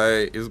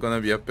guy is gonna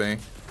be a pain.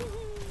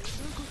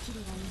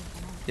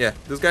 Yeah,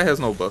 this guy has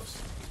no buffs.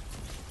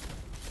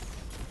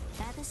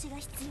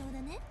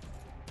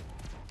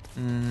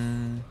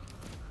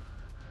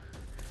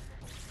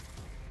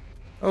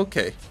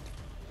 Okay.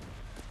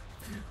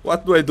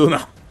 What do I do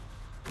now?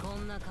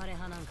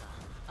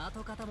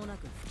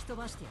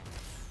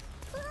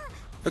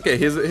 Okay,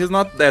 he's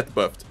not that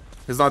buffed.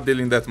 He's not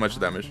dealing that much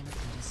damage.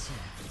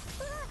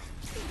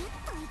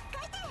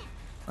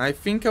 I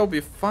think I'll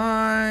be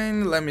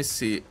fine. Let me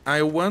see.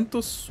 I want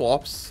to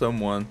swap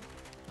someone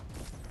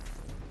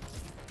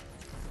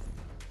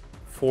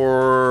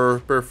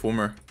for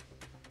Perfumer.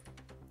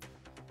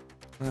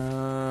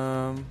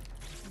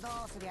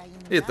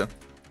 Ethan,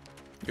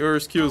 your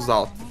skill's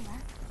out.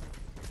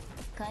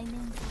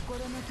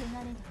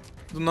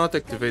 Do not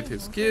activate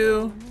his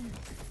skill.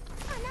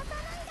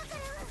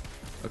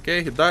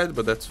 Okay, he died,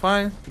 but that's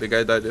fine. The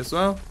guy died as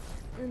well.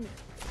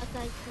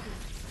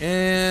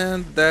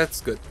 And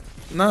that's good.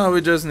 Now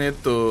we just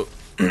need to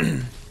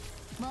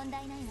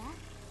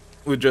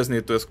we just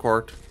need to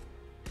escort.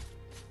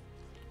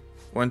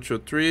 1, 2,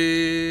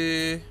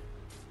 3.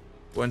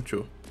 1,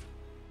 2.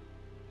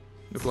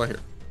 Deploy here.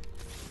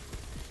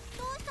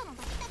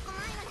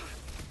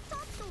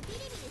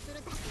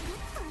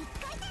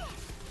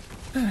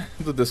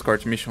 Do the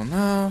escort mission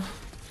now.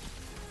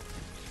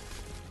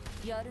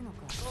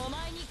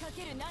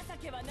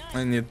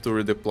 I need to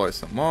redeploy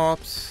some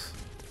mobs.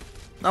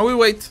 Now we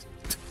wait.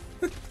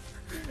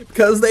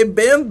 Because they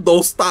banned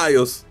those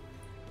tiles.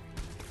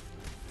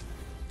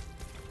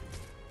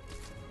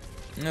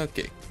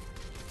 Okay.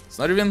 It's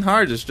not even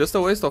hard, it's just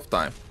a waste of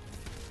time.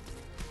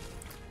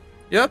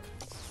 Yep.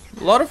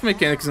 A lot of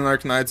mechanics in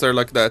Arknights are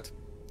like that.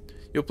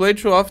 You play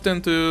too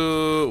often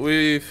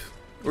with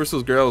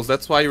Ursus girls,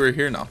 that's why we're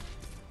here now.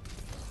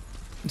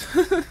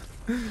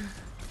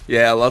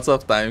 Yeah, lots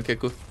of time,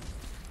 Keku.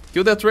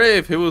 Kill that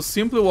Wraith, he will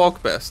simply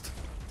walk past.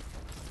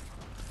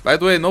 By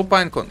the way, no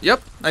Pinecone.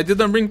 Yep, I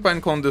didn't bring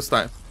Pinecone this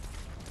time.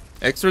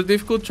 Extra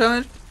difficult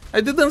challenge?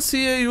 I didn't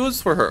see a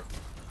use for her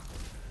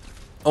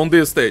on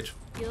this stage.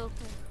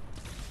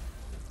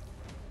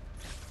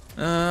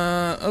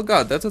 Oh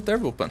god, that's a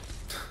terrible pun.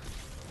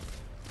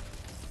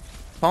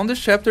 Found this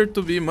chapter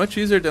to be much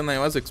easier than I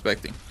was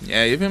expecting.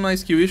 Yeah, even my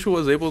skill issue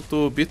was able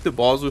to beat the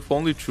boss with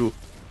only 2.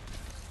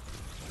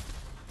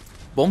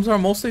 Bombs are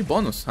mostly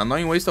bonus,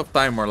 annoying waste of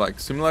time more like,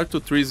 similar to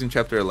trees in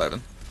chapter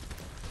 11.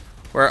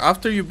 Where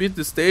after you beat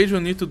the stage you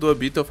need to do a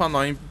bit of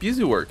annoying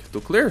busy work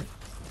to clear.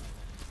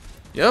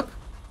 Yep.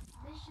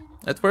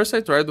 At first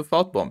I tried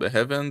without bomb, I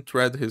haven't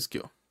read his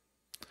skill.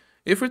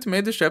 Ifrit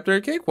made this chapter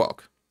a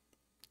cakewalk.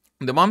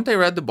 The moment I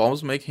read the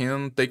bombs make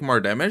him take more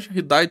damage,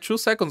 he died 2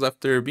 seconds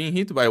after being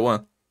hit by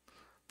one.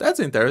 That's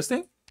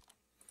interesting.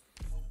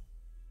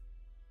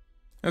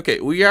 Okay,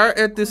 we are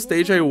at the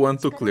stage I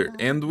want to clear,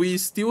 and we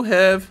still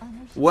have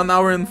 1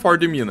 hour and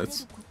 40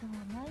 minutes.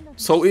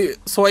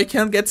 So I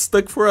can get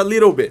stuck for a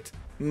little bit,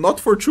 not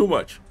for too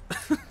much.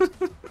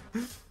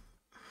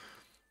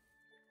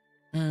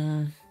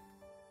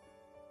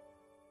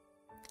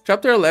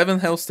 Chapter 11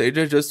 Hell Stage,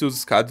 I just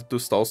use Skadi to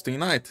stall Sting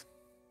Knight.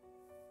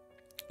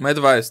 My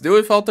advice, deal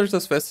with altars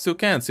as fast as you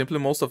can, simply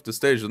most of the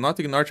stage, do not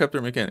ignore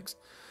chapter mechanics.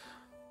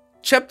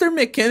 Chapter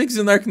mechanics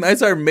in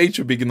Arknights are made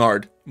to be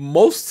ignored.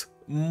 Most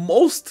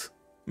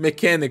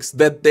mechanics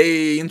that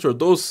they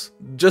introduce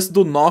just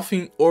do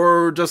nothing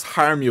or just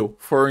harm you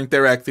for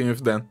interacting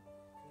with them.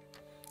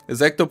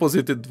 Exact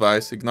opposite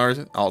advice, ignore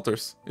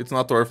altars, it's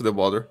not worth the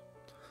bother.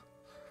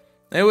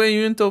 Anyway,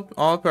 unit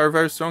op are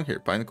very strong here,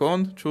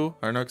 Pinecone 2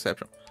 are no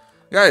exception.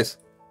 Guys,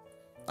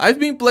 I've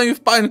been playing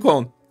with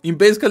Pinecone in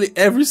basically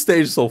every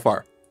stage so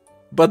far,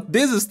 but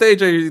this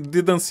stage I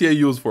didn't see a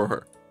use for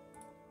her.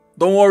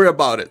 Don't worry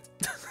about it.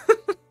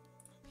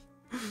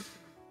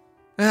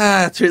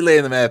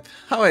 3-lane map.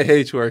 How I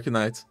hate you,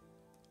 Arknights.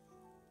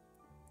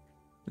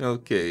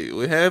 Okay,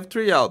 we have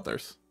 3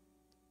 altars.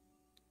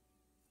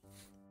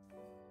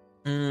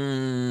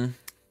 I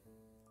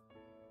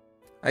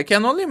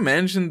can only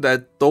mention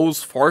that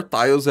those 4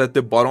 tiles at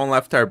the bottom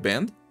left are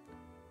banned,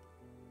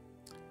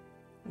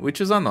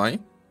 which is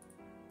annoying.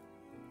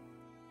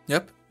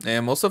 Yep,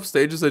 and most of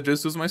stages I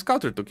just use my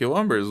scouter to kill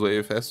umbers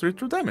with faster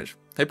true damage.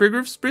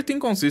 Hyperglyph's pretty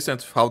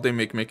inconsistent with how they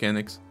make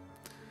mechanics.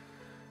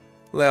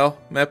 Lel,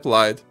 map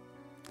lied.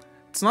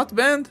 It's not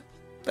banned?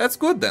 That's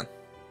good then.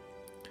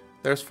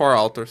 There's 4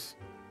 altars.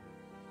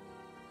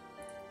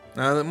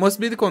 That must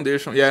be the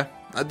condition, yeah,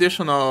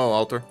 additional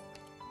altar.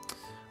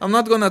 I'm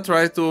not gonna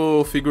try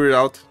to figure it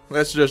out,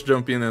 let's just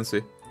jump in and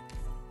see.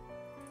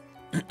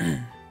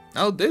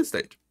 Oh, this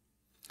stage.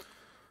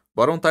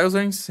 Bottom tiles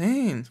are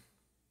insane.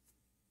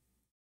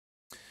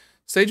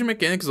 Stage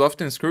mechanics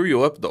often screw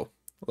you up though,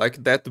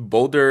 like that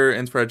boulder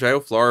and fragile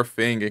floor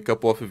thing a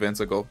couple of events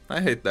ago.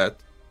 I hate that.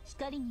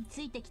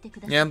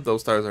 Yeah,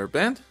 those tiles are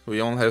banned.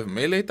 We only have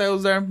melee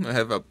tiles there. We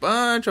have a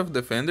bunch of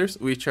defenders,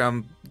 which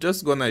I'm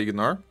just gonna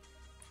ignore.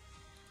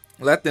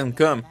 Let them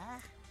come.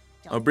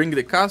 I'll bring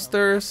the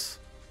casters.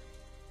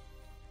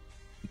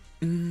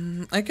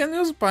 I can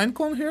use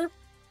Pinecone here.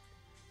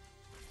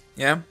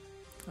 Yeah,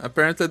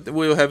 Apparently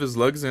we'll have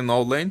slugs in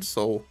all lanes,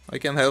 so I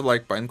can have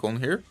like Pinecone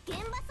here.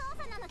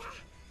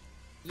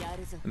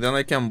 And then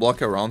I can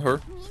block around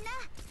her.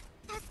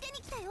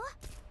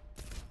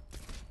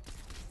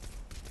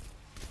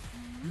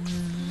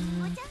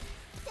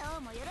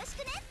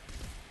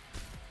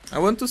 I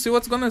want to see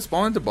what's gonna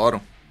spawn at the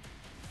bottom.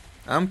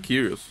 I'm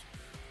curious.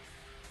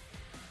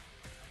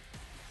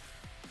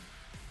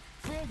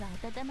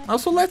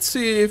 Also, let's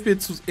see if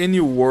it's any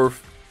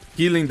worth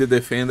healing the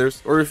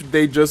defenders or if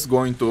they just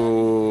going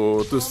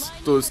to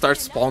start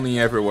spawning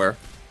everywhere.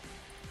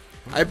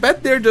 I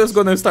bet they're just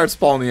gonna start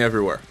spawning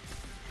everywhere.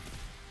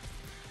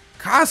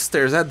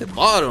 Casters at the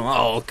bottom?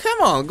 Oh,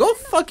 come on, go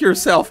fuck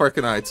yourself,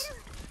 Arcanites.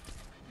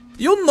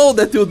 You know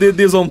that you did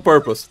this on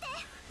purpose.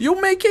 You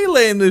make a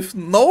lane with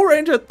no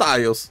ranged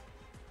tiles,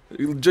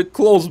 just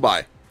close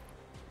by.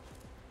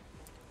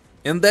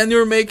 And then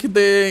you make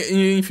the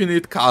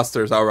infinite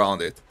casters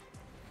around it.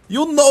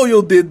 You know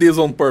you did this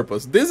on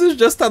purpose. This is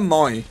just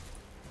annoying.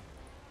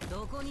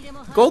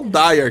 Go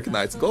die,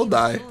 Arcanites, go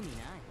die.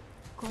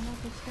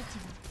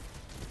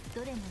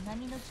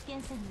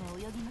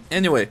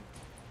 Anyway,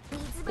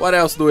 what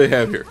else do we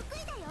have here?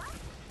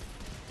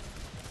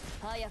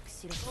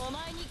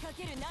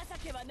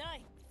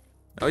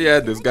 Oh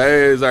yeah, these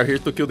guys are here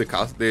to kill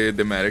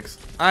the medics.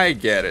 I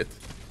get it.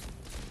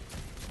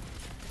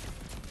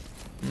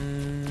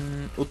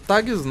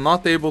 Utagi is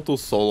not able to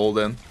solo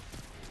then.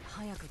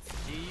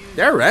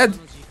 They're red.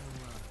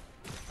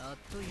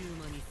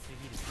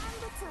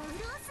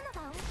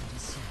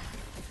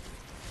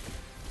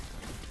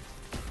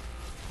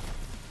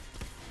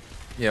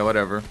 Yeah,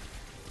 whatever.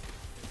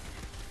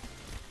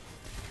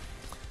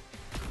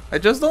 I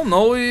just don't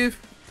know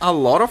if a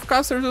lot of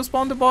casters will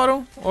spawn the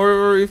bottom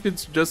or if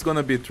it's just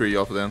gonna be 3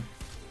 of them.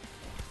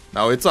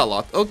 No, it's a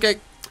lot. Okay.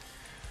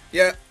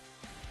 Yeah.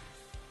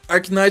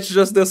 Arcanites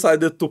just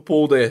decided to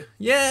pull the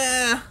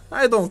yeah,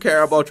 I don't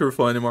care about your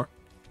fun anymore.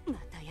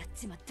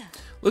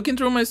 Looking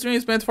through my stream, I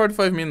spent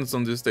 45 minutes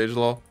on this stage,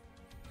 lol.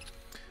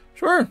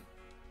 Sure.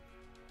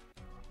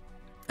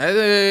 I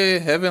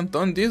haven't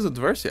done this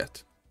adverse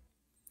yet.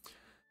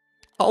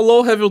 How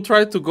low have you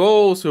tried to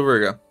go,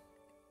 Silverga?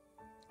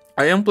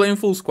 I am playing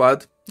full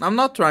squad. I'm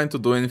not trying to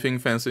do anything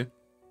fancy.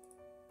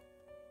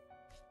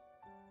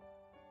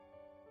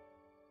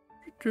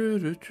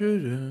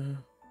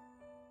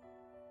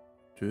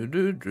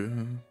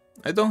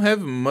 I don't have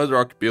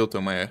Mudrock built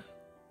on my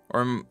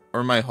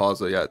or my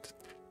Hosa yet.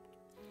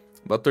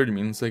 About 30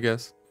 minutes, I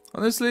guess.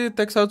 Honestly, it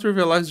takes out to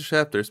realize the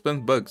chapter,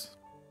 spent bugs.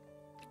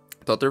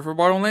 Tutter for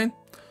bottom lane?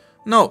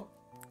 No.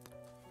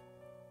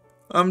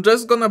 I'm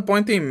just gonna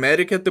point a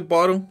medic at the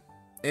bottom,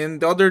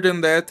 and other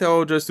than that,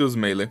 I'll just use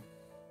melee.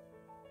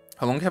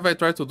 How long have I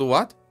tried to do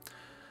what?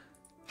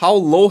 How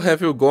low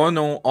have you gone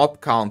on op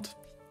count?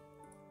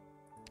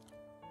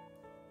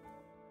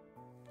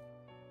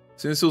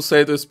 Since you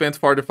said you spent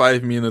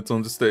 45 minutes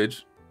on the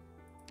stage.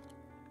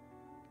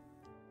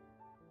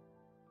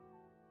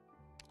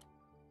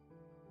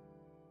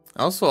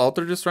 Also,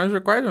 Alter Destroy is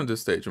required on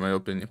this stage, in my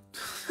opinion.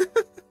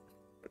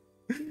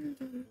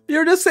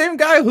 You're the same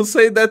guy who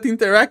said that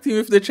interacting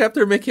with the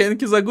chapter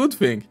mechanic is a good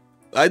thing.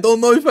 I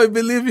don't know if I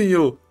believe in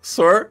you,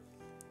 sir.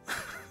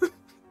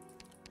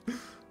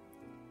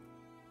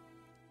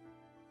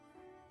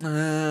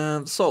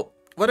 So,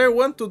 what I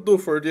want to do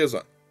for this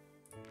one.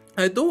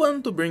 I do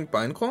want to bring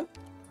Pinecone,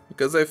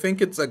 because I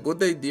think it's a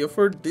good idea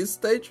for this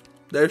stage.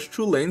 There's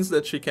 2 lanes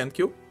that she can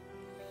kill.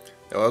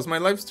 That was my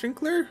live stream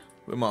clear?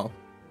 Vimal.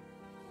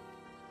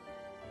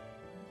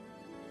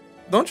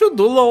 Don't you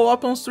do low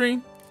up on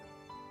stream?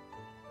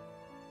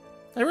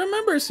 I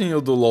remember seeing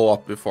you do low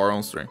up before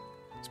on stream.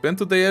 Spent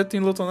today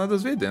editing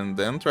Lutonada's video and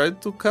then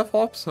tried to cough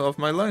ops of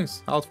my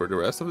lungs out for the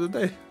rest of the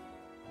day.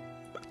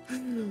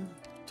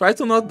 Try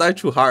to not die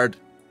too hard.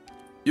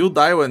 You'll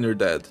die when you're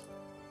dead.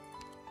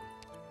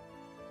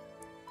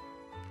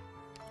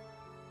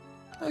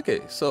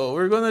 Okay, so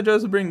we're gonna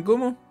just bring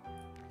Gumo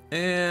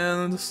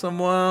and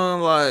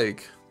someone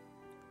like...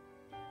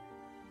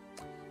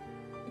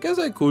 I guess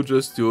I could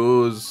just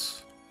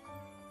use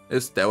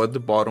Estelle at the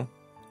bottom.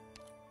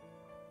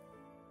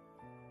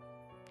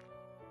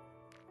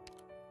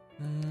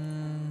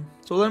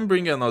 So let me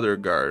bring another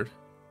guard.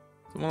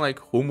 Someone like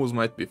Hummus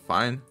might be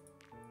fine.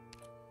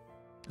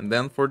 And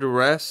then for the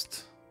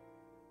rest,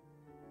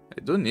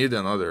 I do need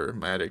another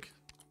medic.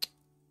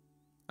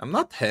 I'm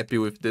not happy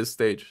with this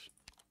stage.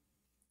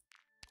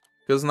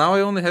 Because now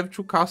I only have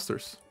 2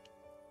 casters.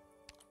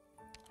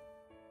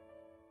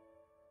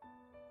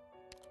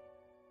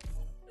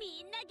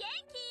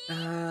 Do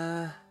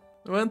I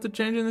want to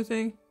change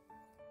anything?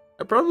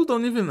 I probably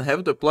don't even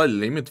have the apply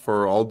limit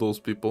for all those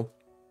people.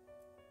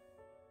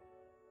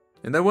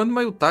 And I want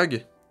my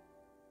Utagi.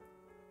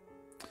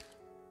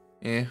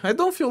 I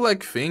don't feel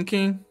like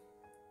thinking.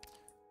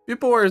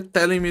 People are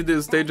telling me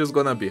this stage is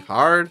gonna be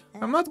hard.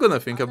 I'm not gonna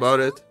think about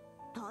it.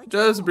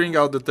 Just bring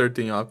out the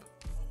 13 up.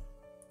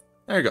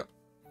 There you go.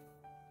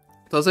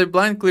 It was a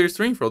blind clear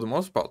string for the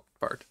most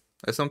part.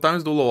 I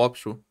sometimes do low up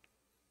too.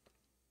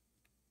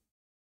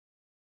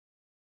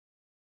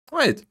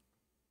 Wait.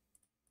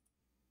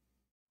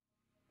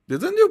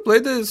 Didn't you play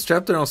this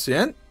chapter on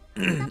CN?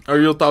 Or are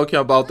you talking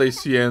about a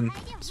CN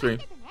stream?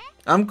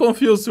 I'm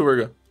confused,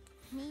 Silverga.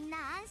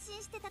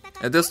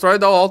 I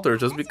destroyed all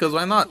altars just because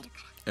why not?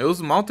 I was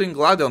mounting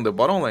Gladion on the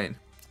bottom lane,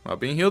 while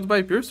being healed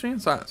by Pure Stream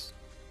and Silence.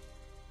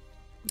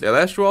 The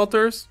last two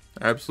altars,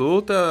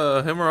 absolute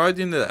hemorrhoid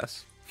in the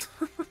ass.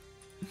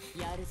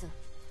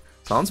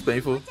 Sounds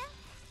painful.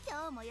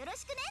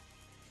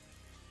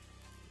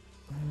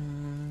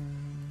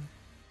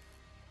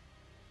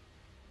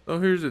 So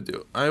here's the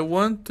deal. I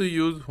want to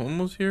use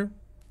Hummus here.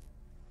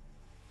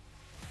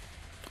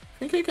 I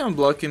think I can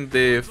block in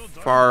the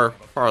far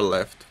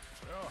left.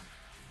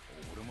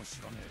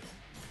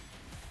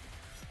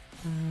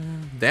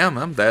 Damn,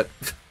 I'm dead.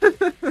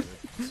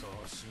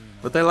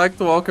 But I like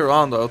to walk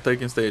around while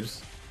taking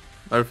stages.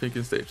 Or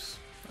thinking stages.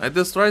 I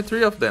destroyed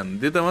 3 of them.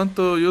 Didn't want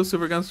to use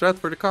Silvergun strat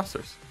for the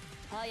casters.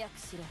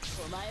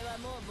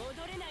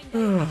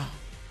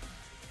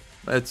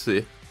 Let's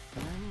see.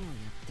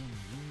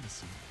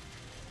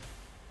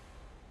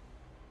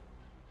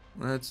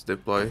 Let's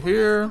deploy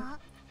here.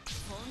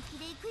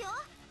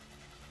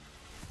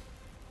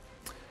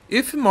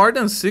 If more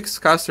than 6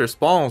 caster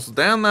spawns,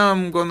 then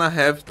I'm gonna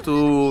have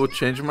to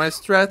change my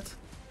strat.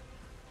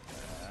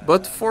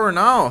 But for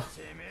now,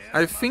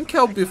 I think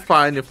I'll be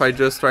fine if I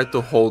just try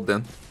to hold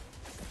them.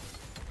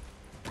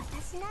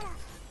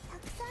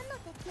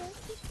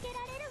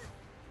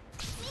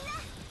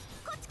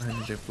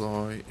 And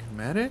deploy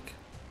medic.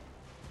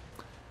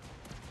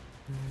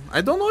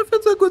 I don't know if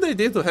it's a good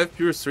idea to have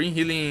Pure Stream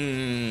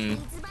healing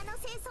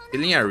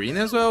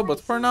arena as well,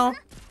 but for now,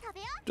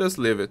 just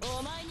leave it.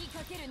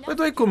 By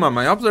the way, Kuma,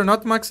 my ops are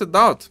not maxed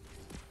out,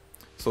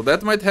 so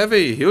that might have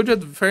a huge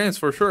difference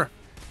for sure.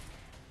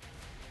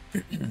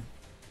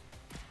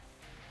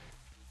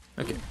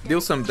 Okay,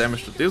 deal some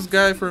damage to this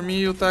guy for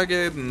me,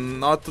 Utage,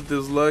 not to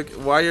this lug.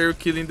 Why are you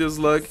killing this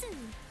lug?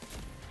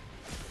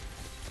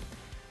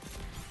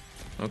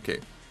 Okay.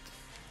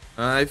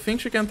 I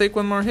think she can take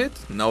one more hit.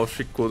 No,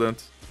 she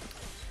couldn't.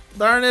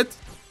 Darn it!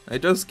 I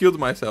just killed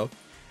myself.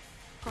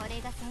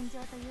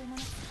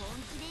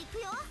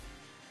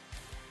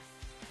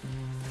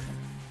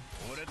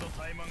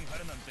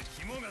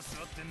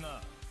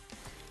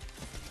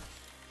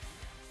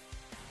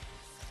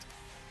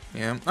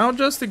 Yeah, I'll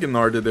just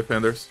ignore the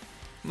defenders.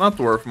 Not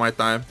worth my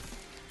time.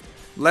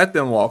 Let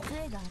them walk.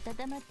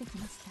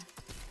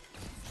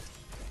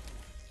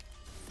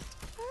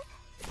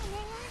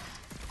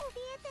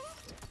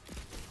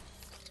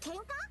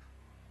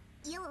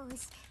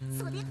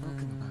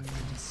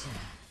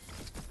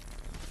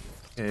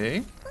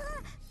 Okay.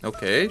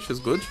 Okay, she's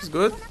good, she's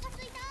good.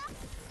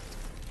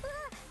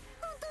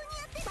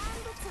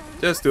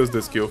 Just use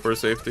the skill for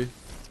safety.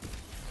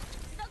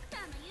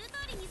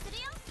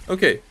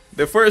 Okay,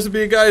 the first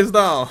big guy is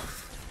down.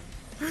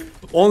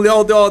 Only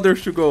all the others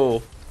should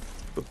go.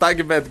 The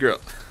Tag bad girl.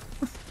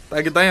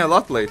 Tag dying a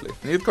lot lately.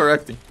 Need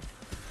correcting.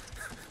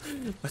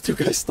 What you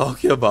guys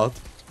talking about?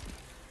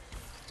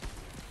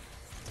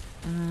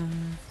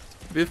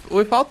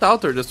 Without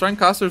Alter, destroying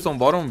casters on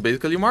bottom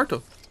basically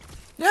immortal.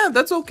 Yeah,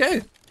 that's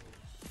okay.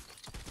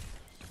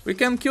 We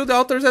can kill the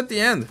altars at the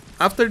end,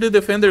 after the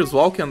defenders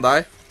walk and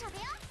die.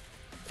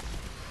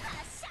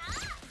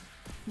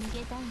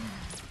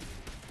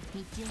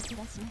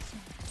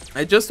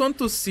 I just want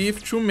to see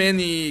if too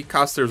many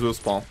casters will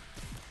spawn.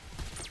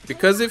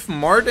 Because if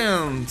more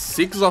than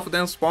 6 of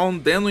them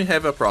spawn, then we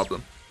have a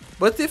problem.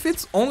 But if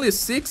it's only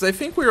 6, I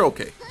think we're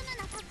okay.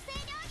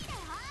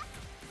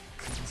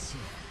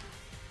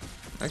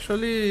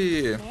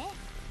 Actually,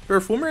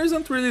 Perfumer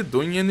isn't really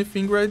doing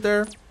anything right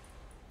there.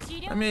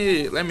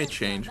 Let me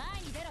change.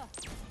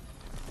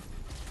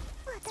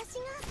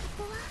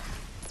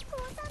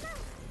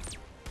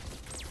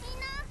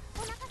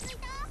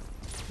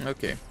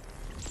 Okay.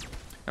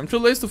 I'm too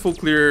lazy to full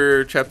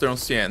clear chapter on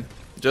CN.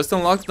 Just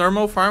unlocked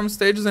normal farm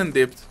stages and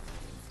dipped.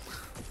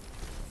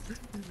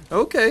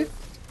 Okay.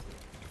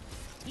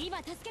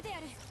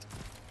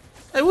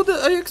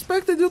 I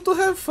expected you to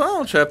have fun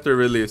on chapter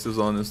releases,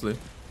 honestly.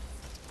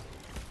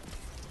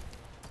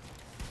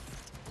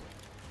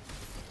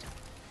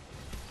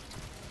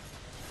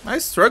 I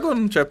struggle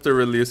on chapter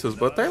releases,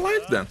 but I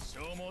like them.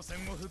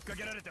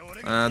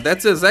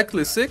 That's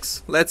exactly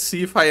 6. Let's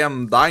see if I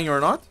am dying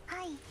or not.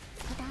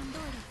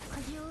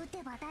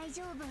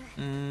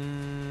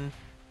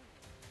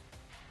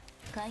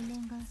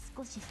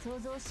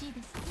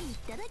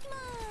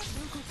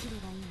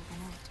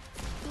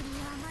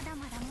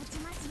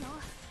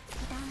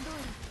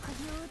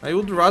 I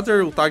would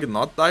rather Utage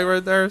not die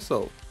right there,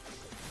 so...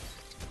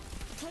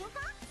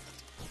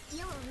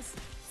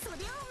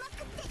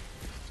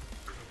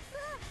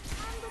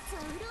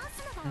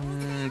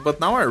 But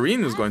now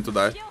Irene is going to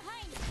die.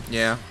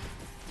 Yeah.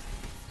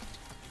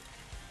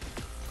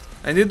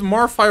 I need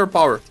more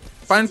firepower.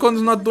 Pinecone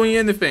is not doing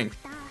anything.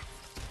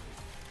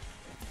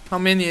 How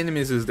many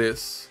enemies is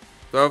this?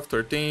 12,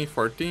 13,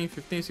 14,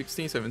 15,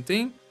 16,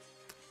 17?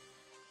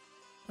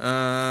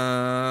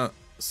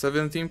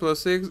 17 plus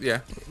 6?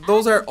 Yeah.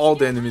 Those are all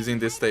the enemies in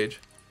this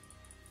stage.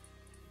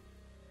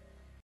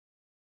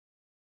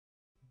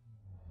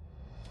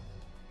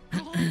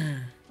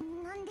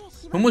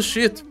 Humus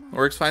shit.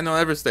 Works fine on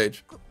every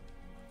stage.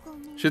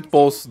 Shit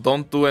pulse,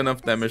 don't do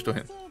enough damage to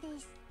him.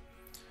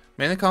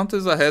 Main account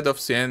is ahead of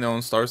Cien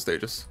on star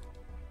stages.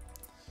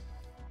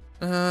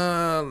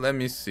 Let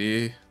me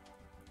see.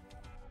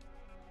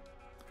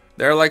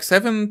 There are like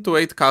 7 to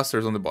 8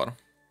 casters on the bottom.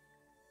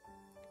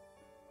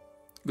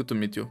 Good to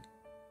meet you.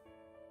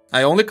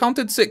 I only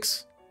counted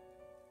 6.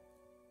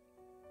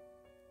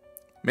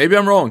 Maybe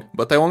I'm wrong,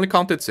 but I only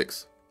counted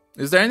 6.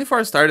 Is there any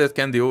 4-star that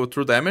can deal with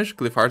true damage?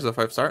 Cliffheart is a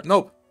 5-star?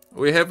 Nope.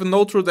 We have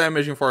no true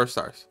damage in 4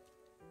 stars.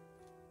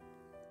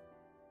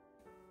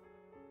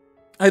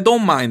 I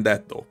don't mind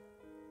that though.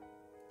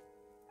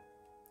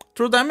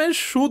 True damage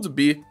should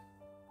be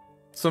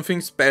something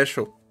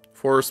special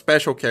for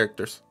special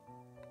characters.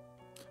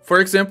 For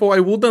example, I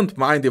wouldn't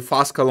mind if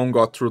Ascalon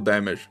got true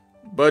damage,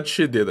 but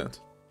she didn't.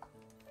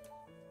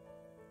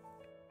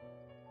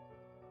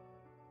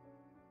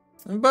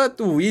 But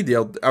Weedy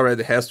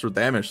already has true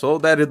damage, so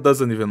that it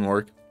doesn't even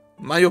work.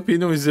 My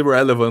opinion is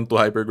irrelevant to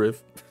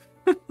Hyperglyph.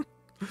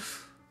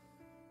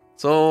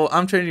 So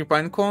I'm changing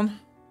Pinecone.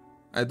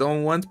 I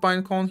don't want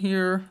Pinecone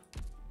here.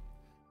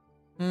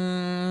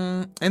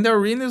 And the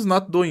Arena is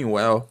not doing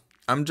well.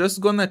 I'm just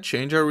gonna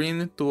change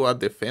Arena to a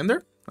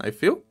defender, I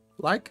feel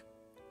like.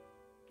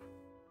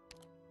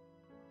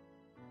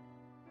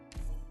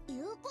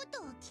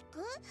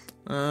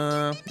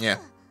 Yeah.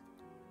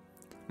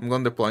 I'm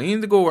gonna deploy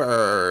Indigo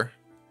where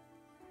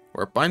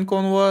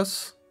Pinecone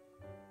was.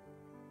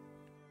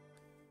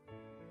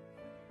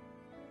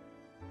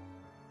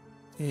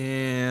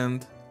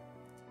 And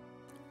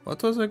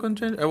what was I gonna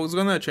change? I was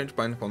gonna change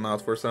Pinecone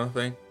out for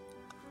something.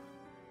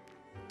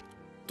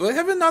 Do I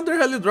have another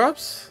heli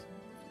drops?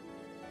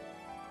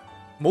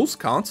 Most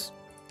counts.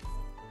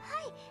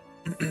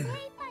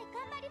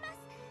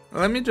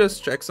 Let me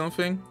just check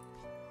something.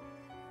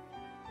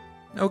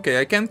 Okay,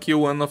 I can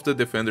kill one of the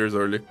defenders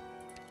early.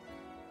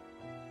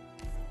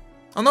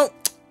 Oh no!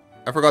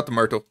 I forgot the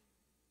Myrtle.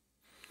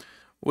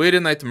 Weedy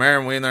Nightmare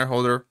and Winner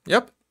Holder.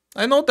 Yep,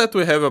 I know that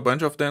we have a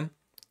bunch of them.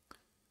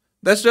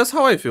 That's just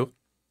how I feel.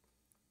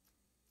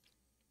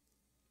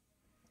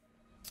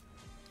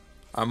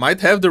 I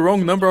might have the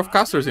wrong number of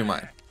casters in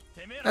mind.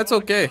 That's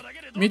okay.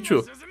 Me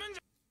too.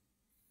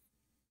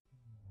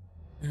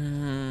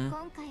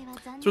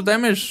 True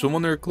damage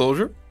summoner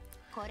Closure.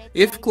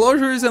 If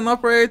Closure is an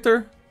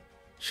operator,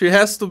 she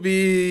has to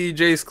be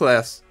Jace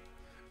class.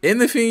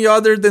 Anything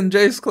other than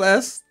Jace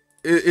class,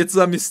 it's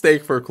a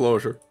mistake for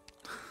Closure.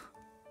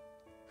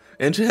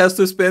 And she has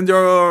to spend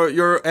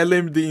your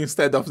LMD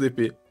instead of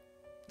DP.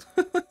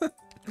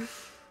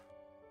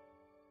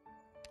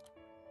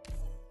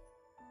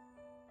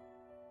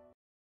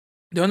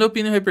 The only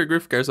opinion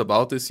Hyperglyph cares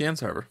about is CN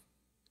server.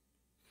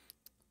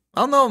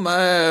 Oh no,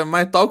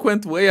 my talk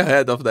went way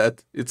ahead of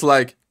that. It's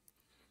like,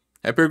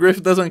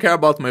 Hyperglyph doesn't care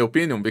about my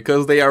opinion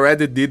because they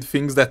already did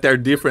things that are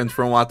different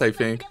from what I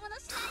think.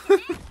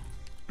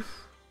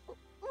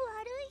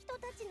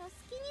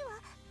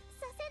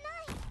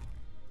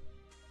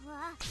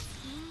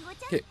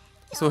 Okay,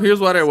 so here's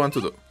what I want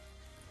to do.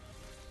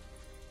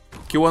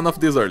 Kill one of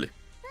these early.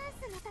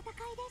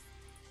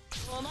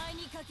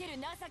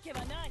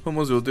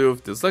 Humus will deal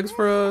with these slugs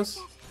for us.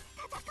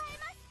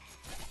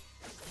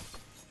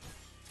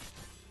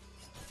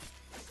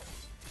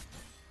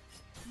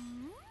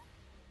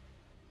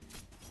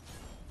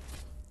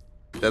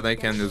 Then I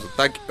can use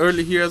attack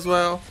early here as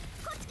well.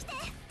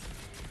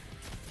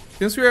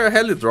 Since we are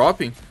heli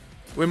dropping,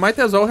 we might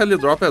as well heli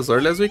drop as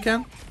early as we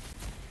can.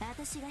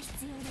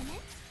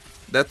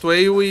 That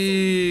way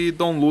we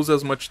don't lose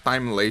as much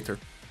time later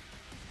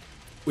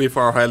with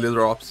our heli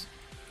drops.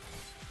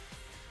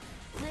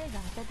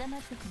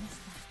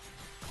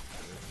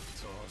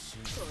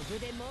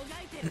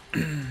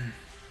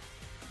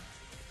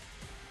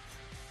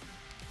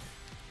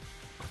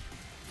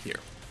 Here.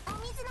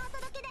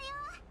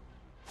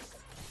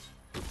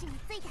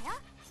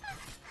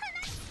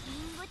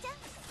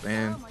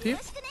 Plenty.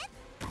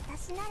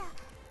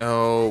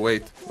 Oh,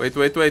 wait.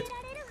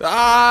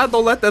 Ah,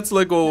 don't let that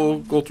slug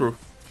go through.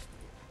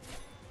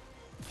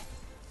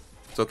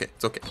 It's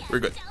okay, we're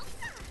good.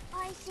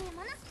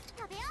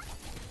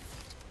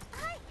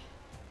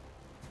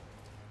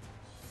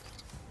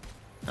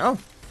 Oh,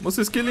 Moose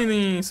is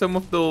killing some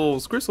of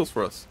those crystals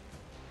for us.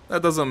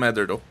 That doesn't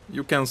matter though,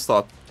 you can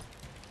stop.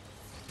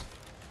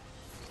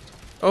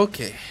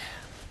 Okay.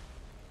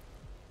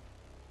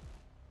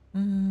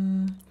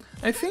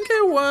 I think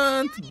I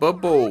want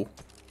Bubble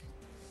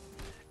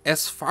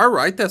as far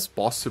right as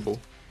possible.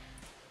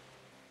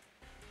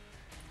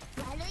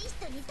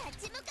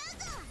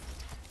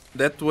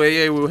 That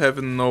way I will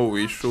have no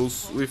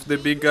issues with the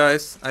big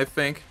guys, I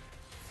think.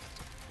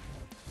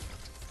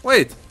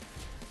 Wait!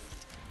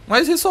 Why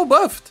is he so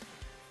buffed?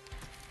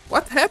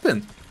 What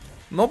happened?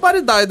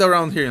 Nobody died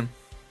around here.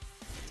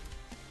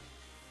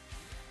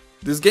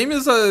 This game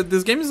is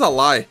a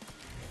lie.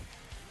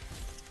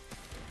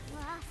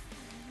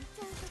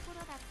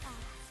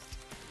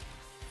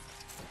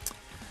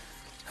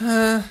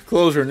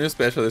 Closure, new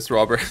specialist,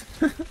 Robert.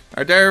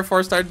 Are there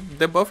 4-star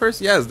debuffers?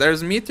 Yes,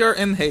 there's Meteor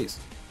and Haze.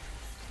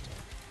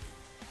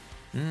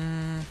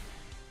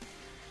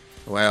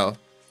 Well,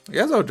 I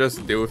guess I'll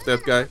just deal with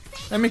that guy.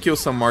 Let me kill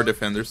some more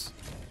defenders.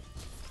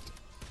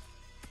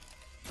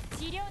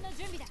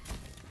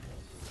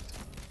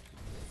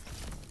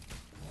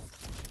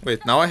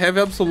 Wait, now I have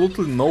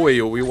absolutely no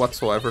AoE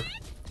whatsoever.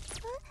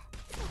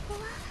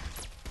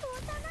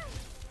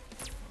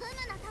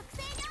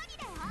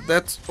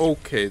 That's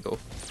okay though.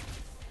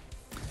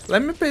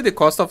 Let me pay the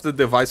cost of the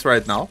device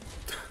right now.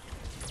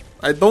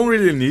 I don't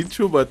really need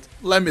to, but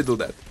let me do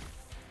that.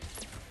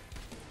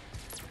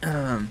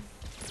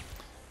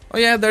 Oh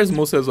yeah, there's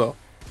Moose as well.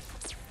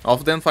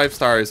 Of them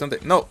 5-star, isn't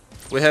it? No,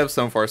 we have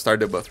some 4-star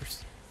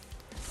debuffers.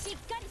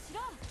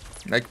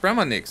 Like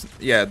Pramanix.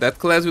 Yeah, that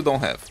class we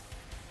don't have.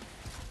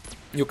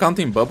 You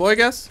counting Bubble, I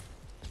guess?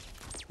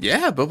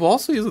 Yeah, Bubble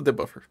also is a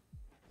debuffer.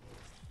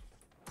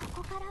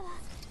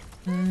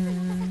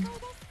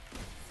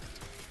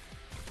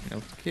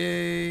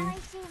 Okay.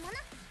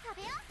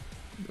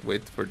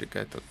 Wait for the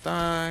guy to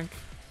attack.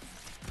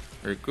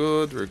 We're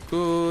good, we're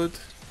good.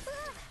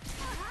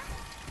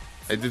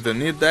 I didn't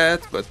need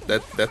that, but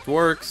that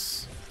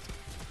works.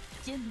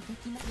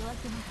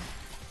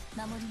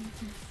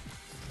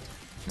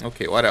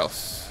 Okay, what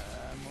else?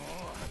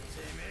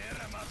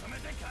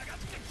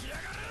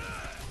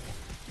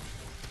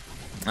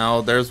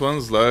 Now there's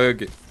one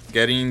slug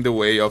getting in the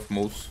way of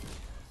Moose.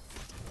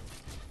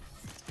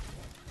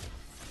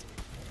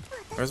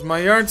 Where's my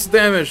Yard's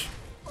damage?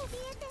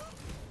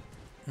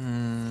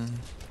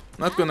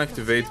 Not gonna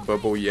activate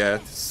Bubble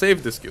yet.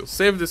 Save the skill.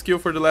 Save the skill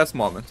for the last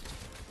moment.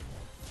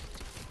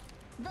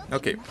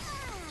 Okay.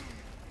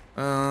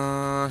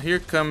 Here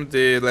come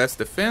the last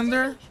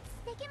defender.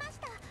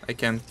 I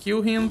can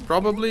kill him,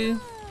 probably.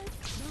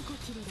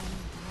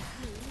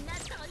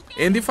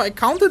 And if I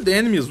counted the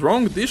enemies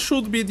wrong, this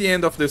should be the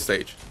end of the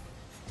stage.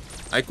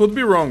 I could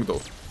be wrong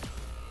though.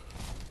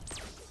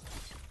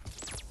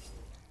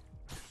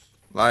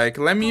 Like,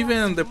 let me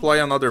even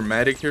deploy another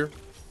medic here.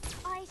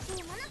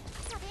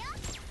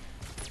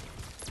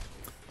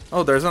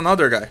 Oh, there's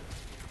another guy.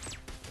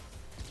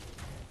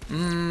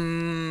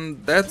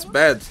 That's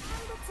bad.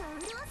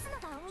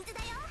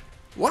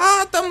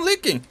 What? I'm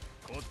leaking.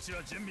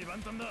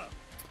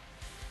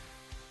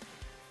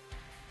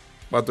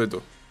 What do I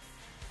do?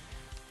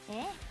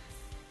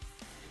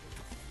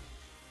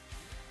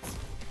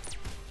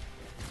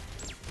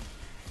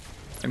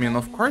 I mean,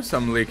 of course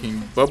I'm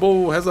leaking.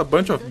 Bubble has a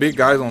bunch of big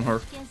guys on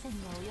her.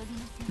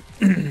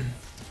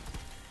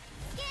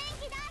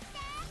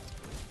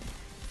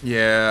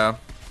 Yeah.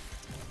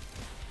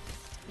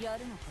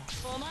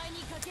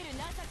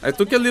 I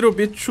took a little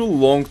bit too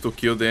long to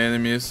kill the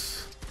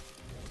enemies.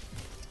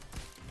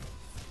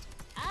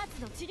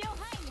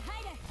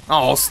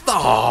 Oh,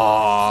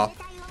 stop!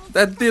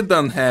 That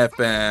didn't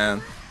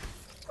happen.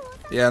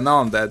 Yeah, now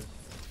I'm dead.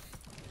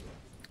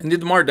 I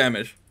need more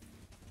damage.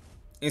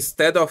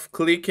 Instead of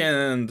click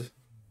and...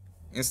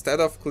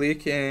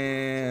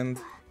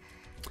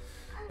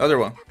 Other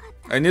one.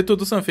 I need to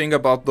do something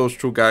about those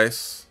two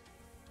guys.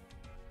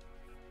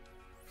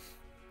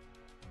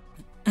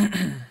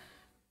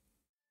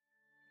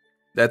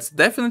 That's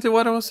definitely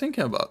what I was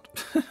thinking about.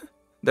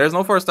 There's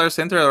no 4-star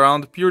center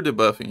around pure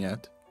debuffing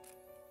yet.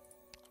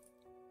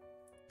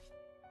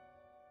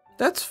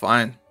 That's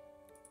fine.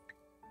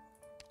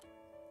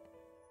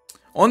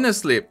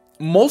 Honestly,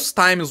 most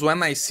times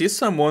when I see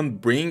someone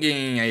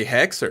bringing a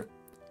Hexer,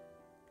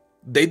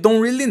 they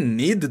don't really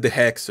need the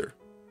Hexer.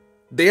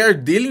 They are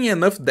dealing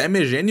enough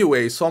damage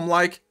anyway, so I'm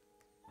like,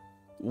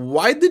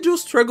 why did you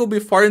struggle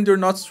before and you're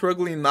not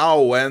struggling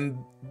now? And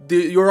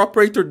your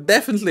operator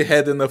definitely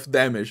had enough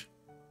damage.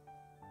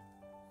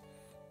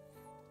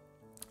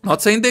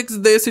 Not saying that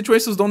the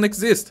situations don't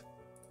exist.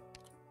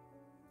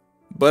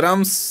 But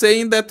I'm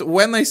saying that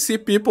when I see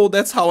people,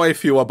 that's how I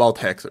feel about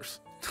Hexers.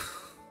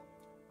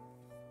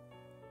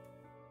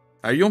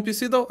 Are you on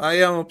PC though? I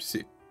am on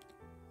PC.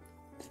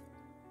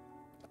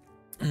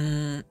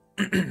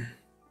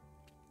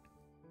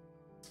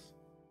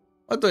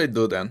 What do I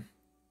do then?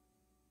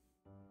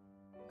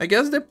 I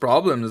guess the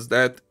problem is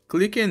that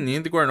Click and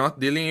Indigo are not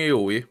dealing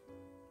AoE.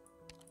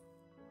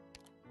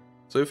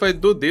 So if I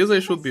do this, I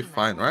should be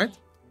fine, right?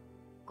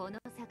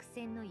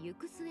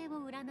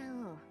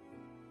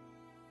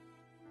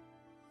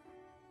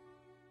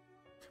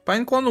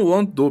 Pinecone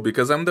won't do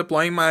because I'm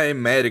deploying my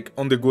medic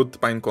on the good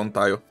Pinecone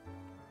tile.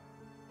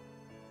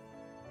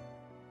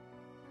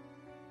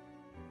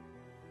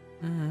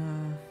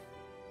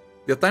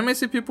 The time I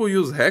see people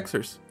use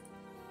Hexers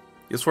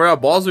is for a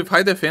boss with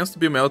high defense to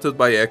be melted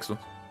by Exo.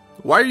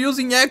 Why are you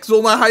using Exo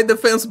on a high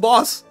defense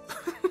boss?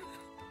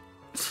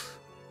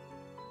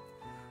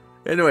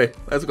 Anyway,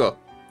 let's go.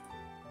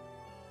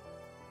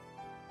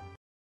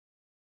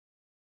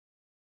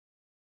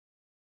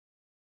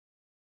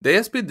 The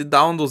SPD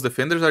down those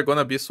defenders are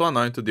gonna be so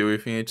annoying to deal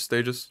with in each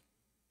stages.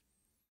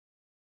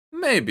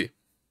 Maybe.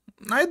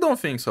 I don't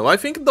think so. I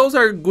think those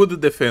are good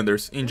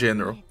defenders in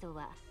general.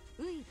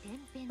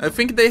 I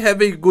think they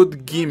have a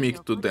good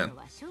gimmick to them.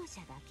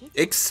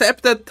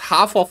 Except that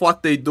half of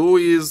what they do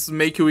is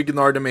make you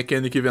ignore the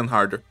mechanic even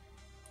harder.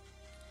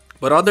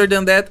 But other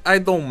than that, I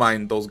don't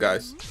mind those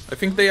guys. I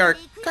think they are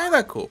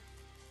kinda cool.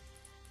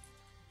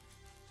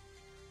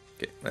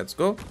 Okay, let's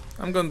go.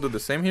 I'm gonna do the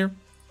same here.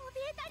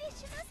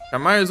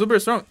 Kamaria is super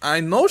strong.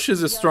 I know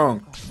she's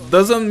strong.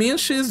 Doesn't mean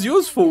she's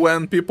useful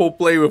when people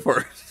play with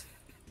her.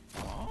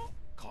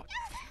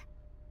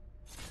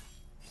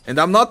 And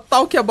I'm not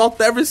talking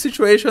about every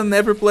situation,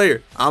 every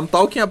player. I'm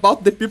talking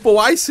about the people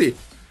I see.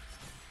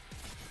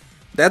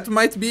 That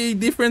might be a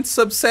different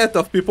subset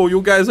of people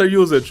you guys are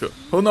used to.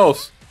 Who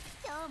knows?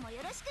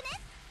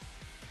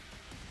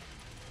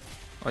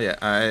 Oh yeah,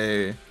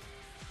 I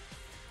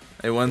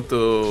want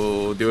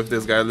to deal with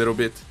this guy a little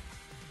bit.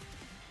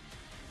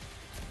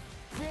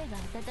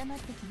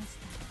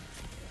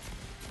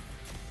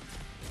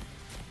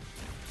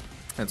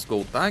 Let's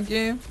go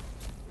Tagi.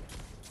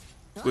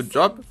 Good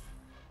job.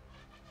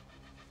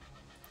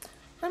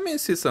 Let me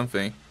see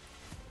something.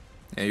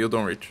 Yeah, you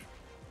don't reach.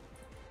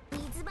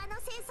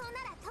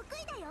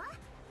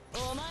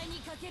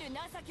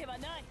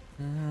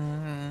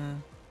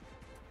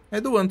 I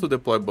do want to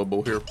deploy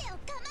bubble here.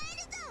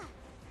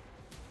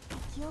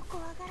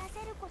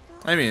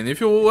 I mean, if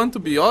you want to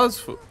be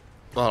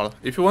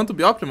if you want to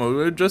be optimal,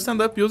 we'll just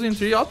end up using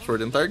 3 ops for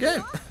the entire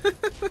game.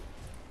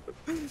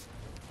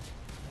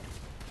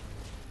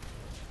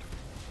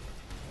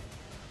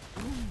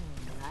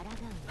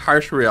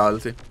 Harsh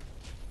reality.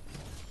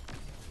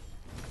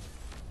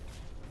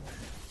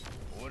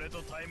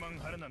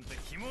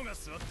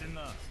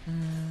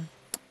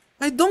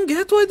 I don't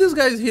get why this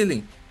guy is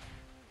healing.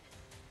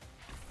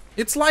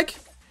 It's like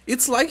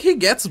he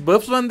gets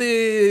buffs when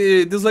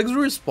these legs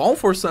respawn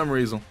for some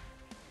reason.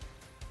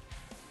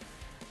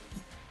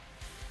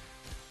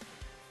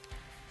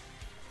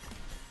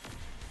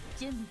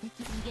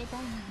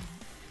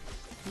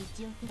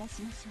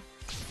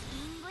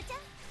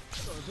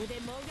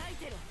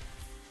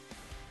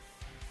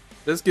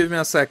 Just give me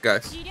a sec,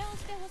 guys.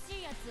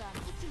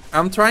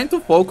 I'm trying to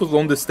focus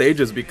on the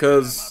stages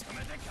because,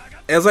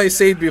 as I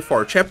said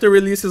before, chapter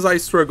releases I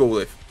struggle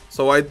with,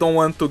 so I don't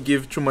want to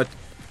give too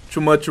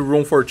much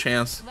room for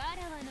chance.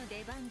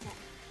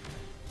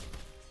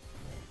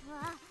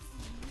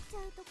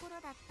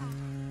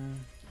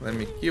 Let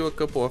me kill a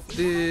couple of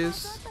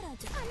these.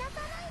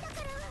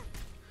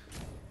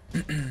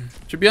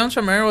 To be honest,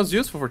 Kamaria was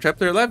useful for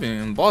chapter 11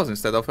 in boss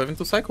instead of having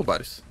to cycle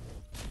bodies.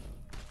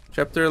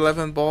 Chapter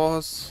 11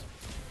 boss.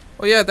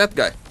 Oh yeah, that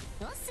guy.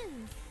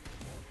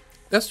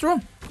 That's true.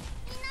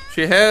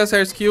 She has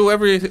her skill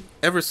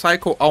every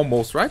cycle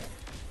almost, right?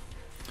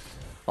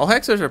 All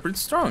hexers are pretty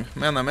strong.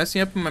 Man, I'm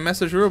messing up my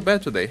message real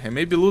bad today. I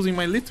may be losing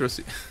my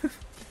literacy.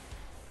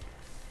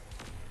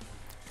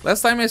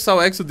 Last time I saw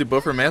Exo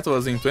debuffer meta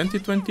was in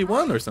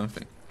 2021 or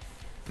something.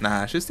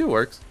 Nah, she still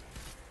works.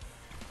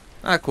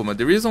 Ah, Kuma,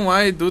 the reason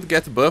why dude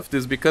gets buffed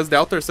is because the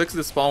altar sucks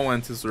the spawn when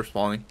it's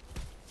respawning.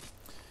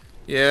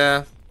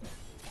 Yeah,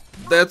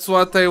 that's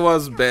what I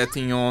was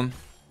betting on.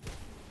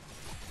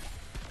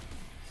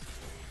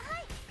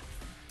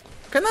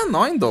 Kinda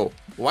annoying though.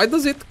 Why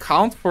does it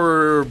count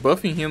for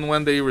buffing him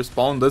when they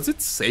respawn? Does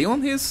it say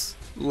on his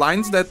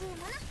lines that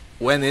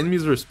when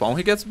enemies respawn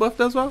he gets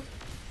buffed as well?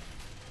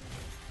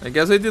 I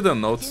guess I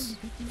didn't notice.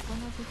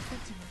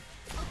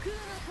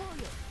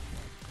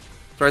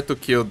 Try to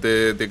kill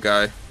the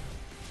guy.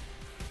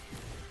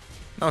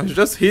 No, he's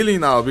just healing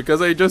now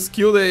because I just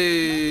killed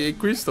a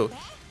crystal.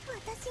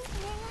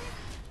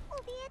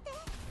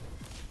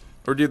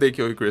 Or did they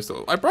kill a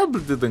crystal? I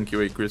probably didn't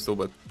kill a crystal,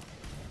 but...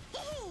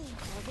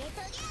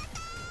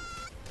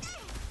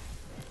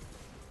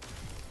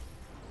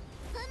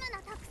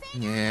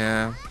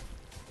 yeah.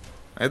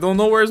 I don't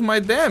know where's my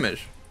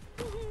damage.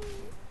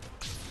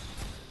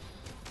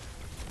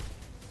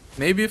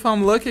 Maybe if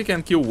I'm lucky I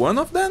can kill one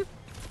of them?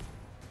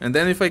 And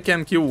then if I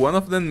can kill one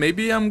of them,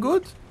 maybe I'm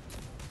good?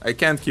 I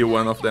can't kill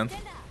one of them.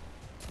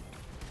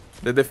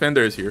 The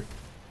defender is here.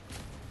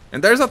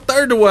 And there's a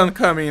third one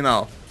coming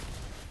now.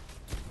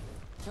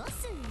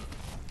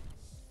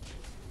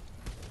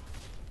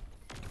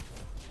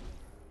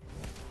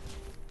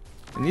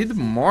 I need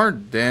more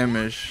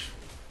damage.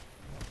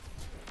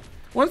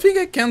 One thing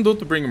I can do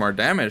to bring more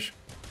damage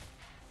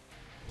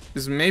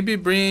is maybe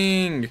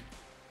bring...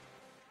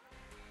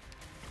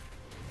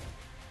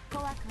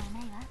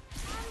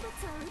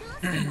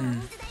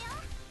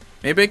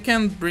 maybe I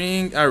can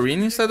bring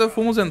Arena instead of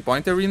Humus and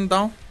point Arena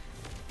down.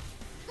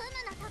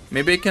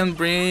 Maybe I can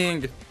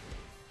bring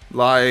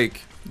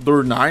like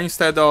Durnar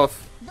instead of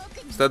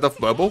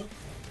Bubble.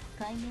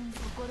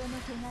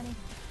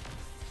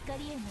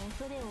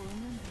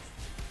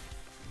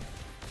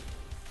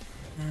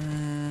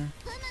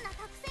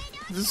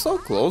 This is so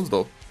close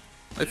though.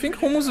 I think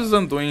Humus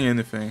isn't doing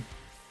anything.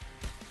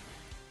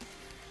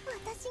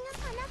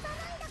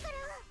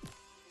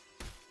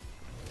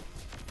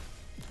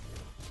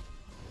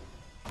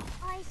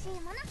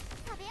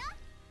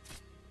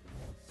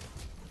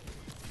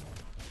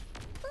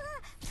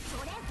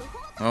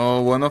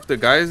 Oh, one of the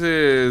guys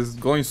is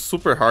going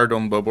super hard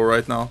on Bubble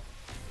right now.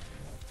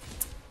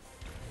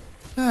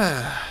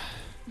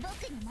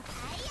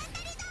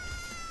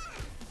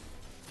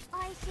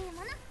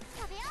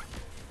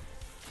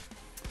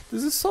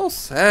 This is so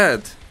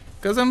sad.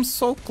 Because I'm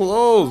so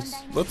close,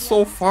 but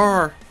so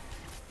far.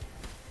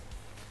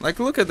 Like,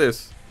 look at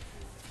this.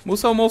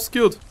 Musa almost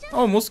killed.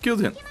 Almost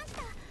killed him.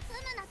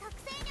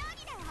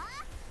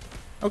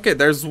 Okay,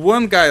 there's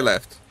one guy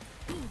left.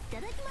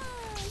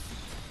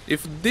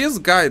 If this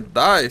guy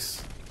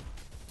dies,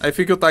 I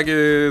think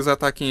Utagi is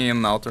attacking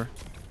in altar.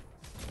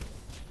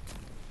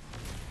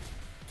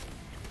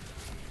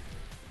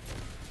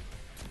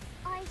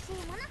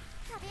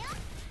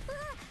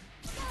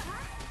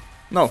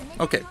 No,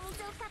 okay.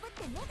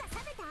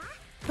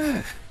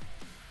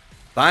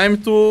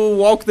 Time to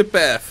walk the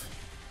path.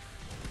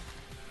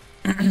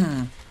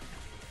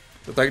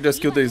 Utagi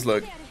just killed the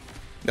slug.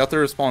 The altar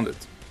responded.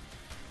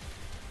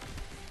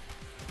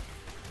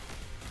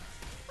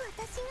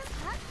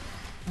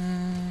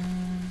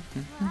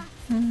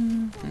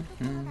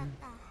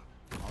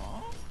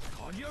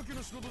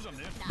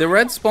 The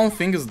red spawn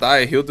things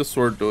die, heal the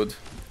sword dude.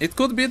 It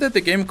could be that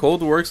the game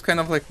code works kind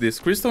of like this.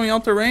 Crystal in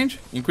outer range,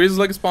 increase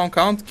slug spawn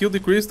count, kill the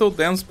crystal,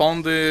 then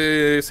spawn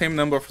the same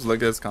number of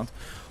slug as count.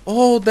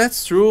 Oh,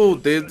 that's true.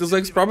 The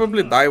slugs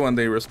probably die when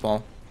they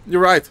respawn.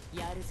 You're right.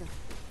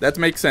 That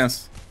makes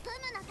sense.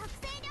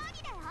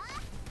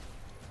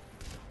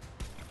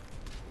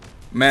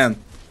 Man,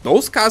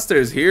 those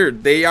casters here,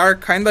 they are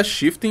kinda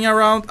shifting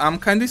around. I'm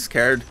kinda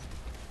scared.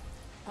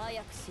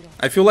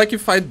 I feel like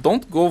if I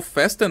don't go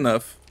fast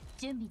enough,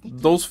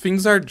 those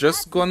things are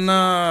just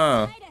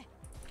gonna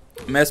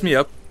mess me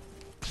up.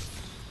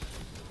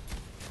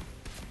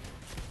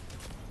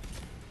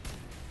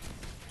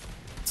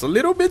 It's a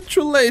little bit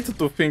too late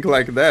to think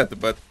like that,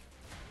 but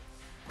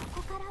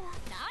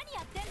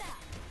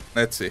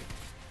let's see.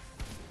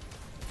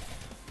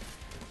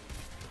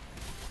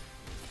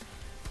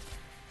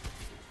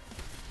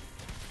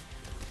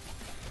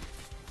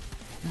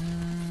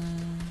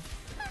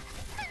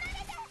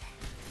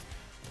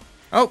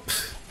 Oh,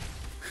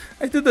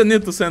 I didn't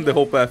need to send the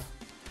whole path.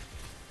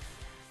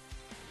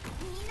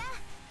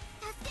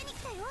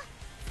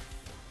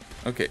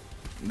 Okay,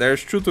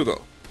 there's 2 to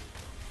go.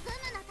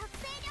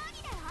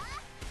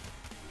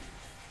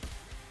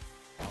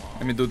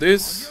 Let me do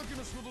this.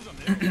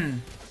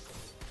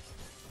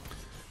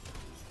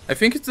 I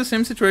think it's the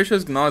same situation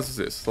as Gnosis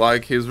is.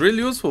 Like, he's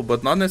really useful,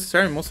 but not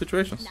necessary in most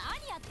situations.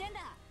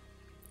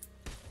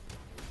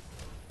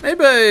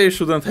 Maybe I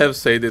shouldn't have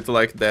said it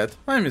like that.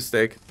 My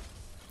mistake.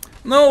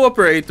 No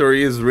operator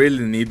is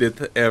really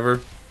needed ever.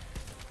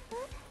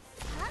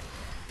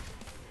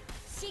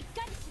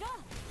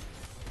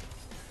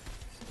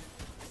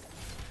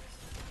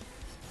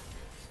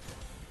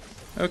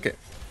 Okay,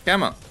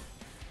 come on.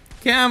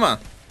 Come on.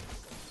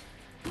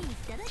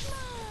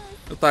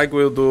 Utagi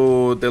will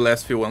do the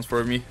last few ones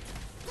for me.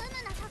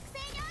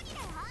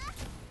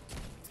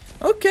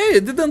 Okay,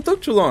 it didn't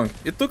take too long.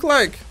 It took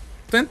like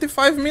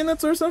 25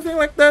 minutes or something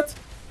like that.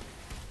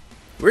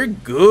 We're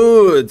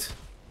good.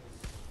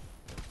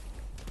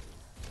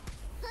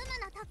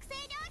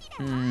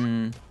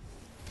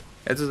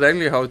 That's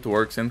exactly how it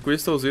works, and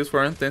crystals used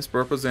for intense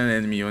purpose in an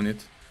enemy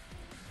unit.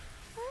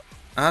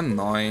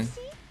 Annoying.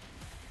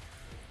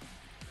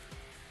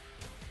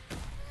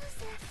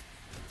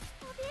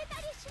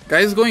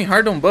 Guys going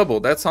hard on bubble,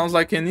 that sounds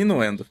like an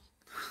innuendo.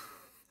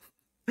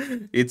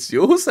 It's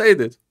you who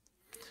said it.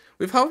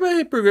 With how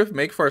many Hypergriff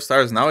make 4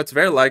 stars now, it's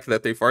very likely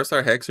that a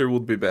 4-star Hexer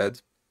would be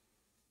bad.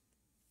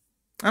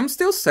 I'm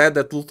still sad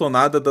that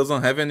Lutonada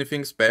doesn't have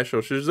anything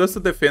special, she's just a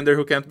defender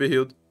who can't be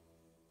healed.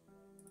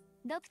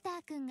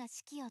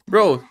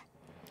 Bro,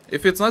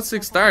 if it's not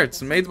 6 stars,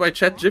 it's made by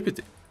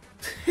ChatGPT.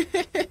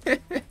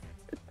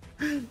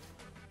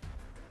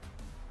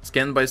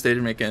 Scanned by stage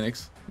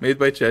mechanics, made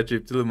by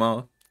ChatGPT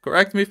Lumal.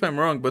 Correct me if I'm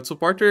wrong, but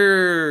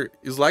supporter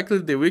is likely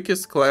the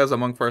weakest class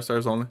among 4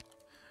 stars only.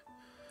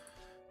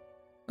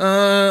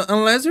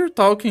 Unless you're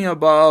talking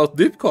about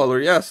Deep Color,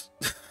 yes.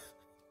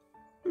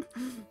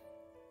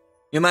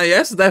 In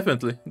IS,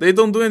 definitely. They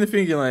don't do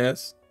anything in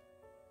IS.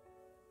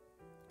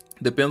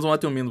 Depends on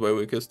what you mean by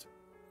weakest.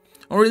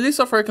 On release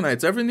of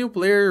Arcanites, every new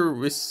player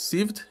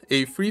received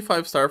a free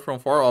 5-star from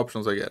 4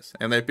 options, I guess,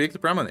 and I picked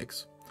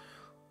Pramanix.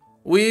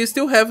 We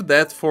still have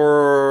that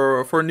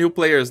for new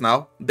players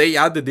now. They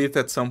added it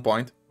at some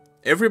point.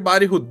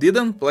 Everybody who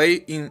didn't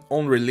play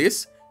on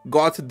release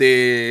got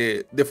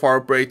the 4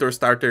 operator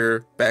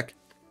starter pack.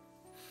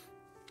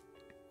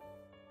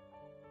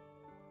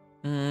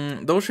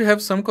 Though she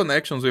have some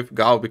connections with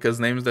Gal because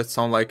names that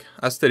sound like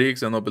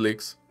Asterix and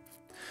Obelix.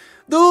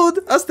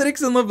 Dude,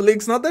 Asterix and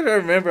Obelix, not that I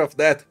remember of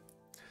that.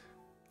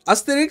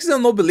 Asterix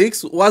and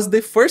Obelix was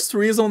the first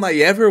reason I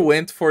ever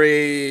went for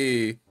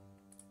a...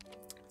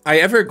 I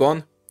ever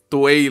gone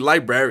to a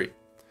library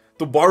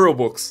to borrow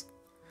books.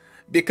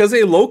 Because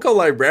a local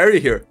library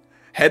here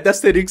had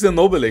Asterix and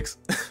Obelix.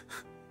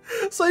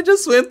 So I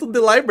just went to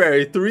the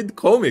library to read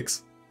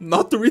comics,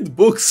 not to read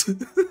books.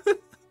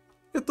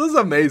 It was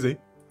amazing.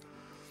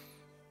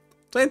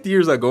 20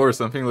 years ago or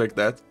something like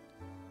that.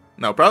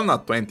 No, probably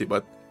not 20,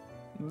 but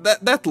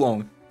that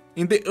long.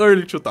 In the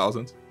early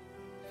 2000s.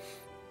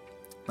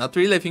 Not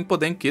really, I think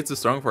Poden Kids is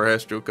strong for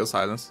Hash too, cause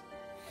silence.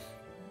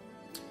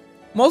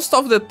 Most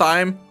of the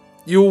time,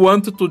 you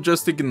want to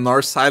just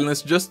ignore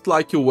silence just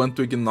like you want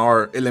to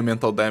ignore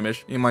elemental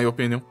damage, in my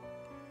opinion.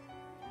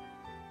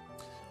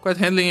 Quite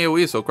handling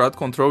AoE, so crowd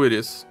control it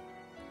is.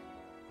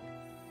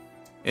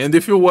 And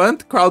if you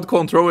want crowd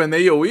control and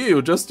AoE,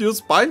 you just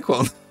use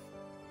Pinecone.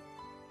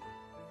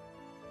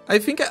 I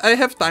think I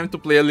have time to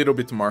play a little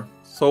bit more,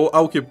 so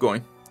I'll keep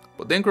going.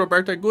 Podenco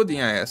Roberta good in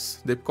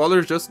IS. Deep Color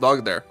is just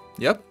dog there.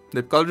 Yep,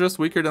 Deep Color just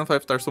weaker than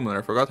 5-star summoner,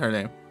 I forgot her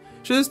name.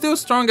 She's still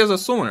strong as a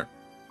summoner.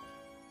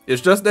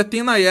 It's just that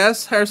in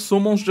IS, her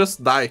summons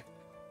just die.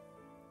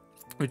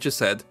 Which is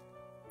sad.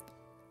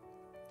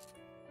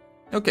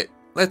 Okay,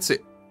 let's see.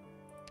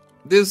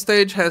 This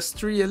stage has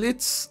 3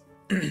 elites.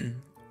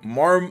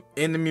 More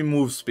enemy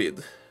move speed.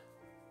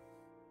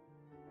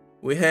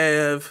 We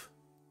have...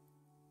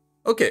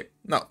 Okay,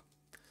 no.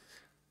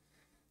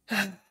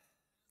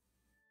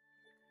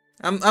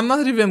 I'm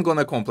not even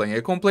gonna complain.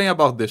 I complain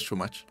about this too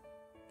much.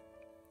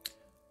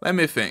 Let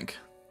me think.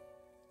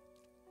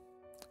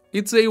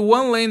 It's a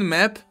 1-lane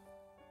map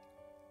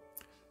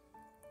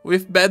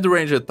with bad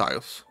ranged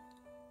tiles.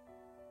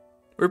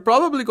 We're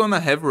probably gonna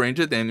have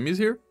ranged enemies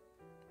here.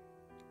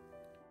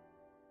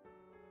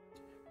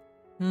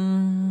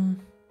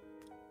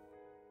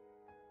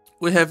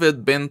 We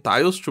have bent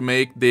tiles to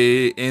make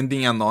the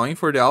ending annoying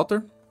for the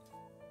altar.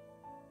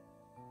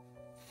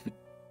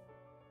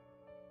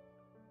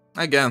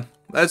 Again,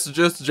 let's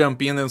just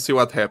jump in and see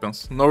what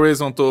happens. No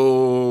reason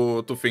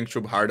to think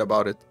too hard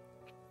about it.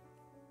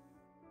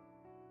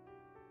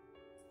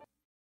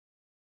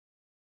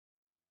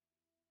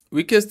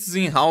 Weakest is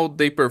in how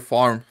they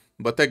perform,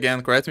 but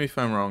again, correct me if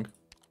I'm wrong.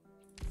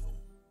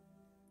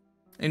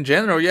 In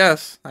general,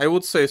 yes, I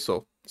would say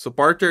so.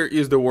 Supporter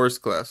is the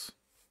worst class.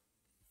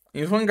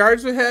 In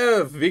Vanguards we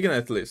have Vigna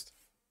at least.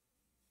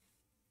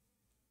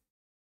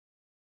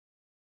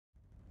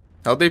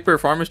 How they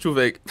perform is too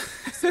vague.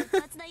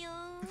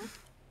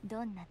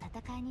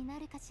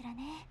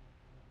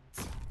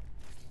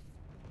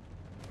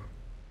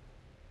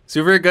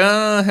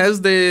 Silvergun has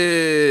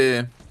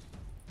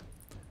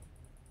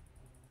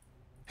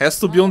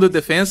to be on the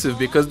defensive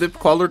because Deep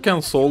Color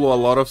can solo a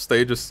lot of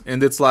stages,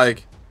 and it's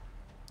like,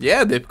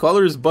 yeah, Deep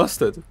Color is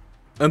busted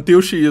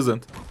until she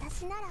isn't.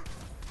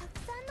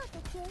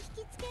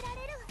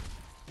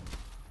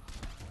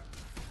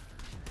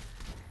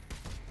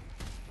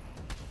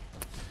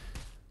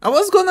 I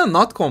was gonna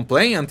not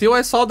complain until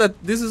I saw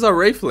that this is a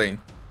Wraith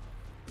lane.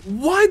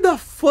 Why the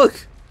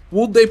fuck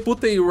would they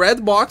put a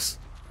red box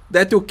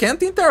that you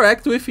can't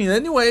interact with in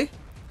any way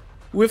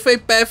with a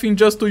pathing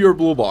just to your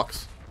blue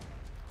box?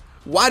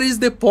 What is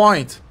the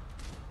point?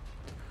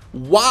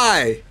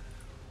 Why?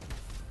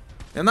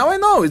 And now I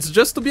know, it's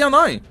just to be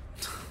annoying.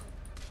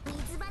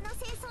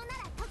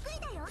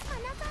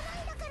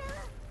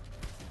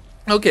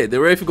 Okay,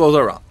 the Wraith goes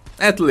around,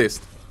 at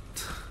least.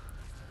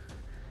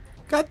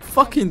 God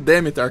fucking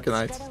damn it,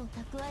 Arcanite.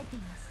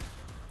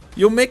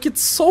 You make it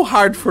so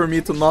hard for me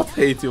to not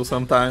hate you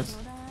sometimes.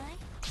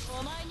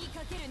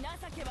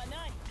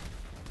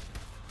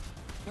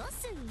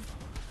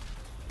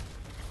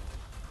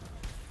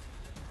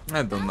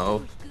 I don't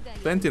know.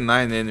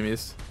 29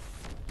 enemies.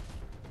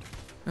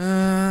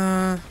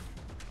 Yeah,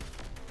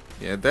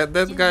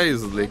 that guy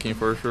is leaking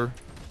for sure.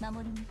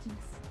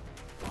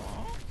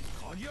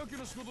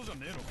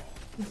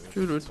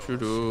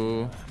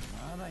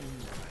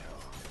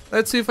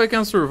 Let's see if I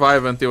can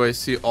survive until I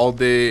see all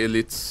the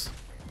elites.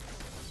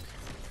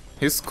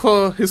 He's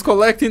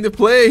collecting the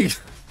plague.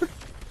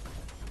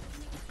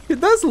 He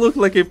does look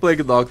like a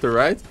plague doctor,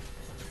 right?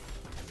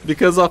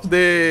 Because of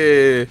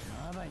the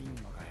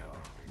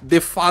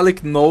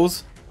phallic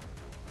nose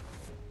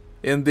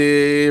and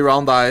the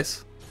round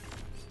eyes.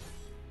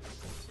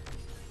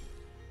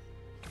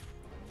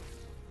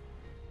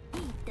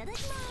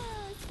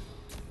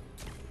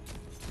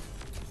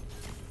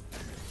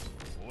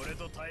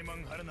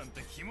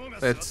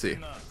 Let's see.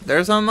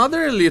 There's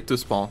another elite to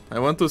spawn. I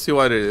want to see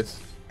what it is.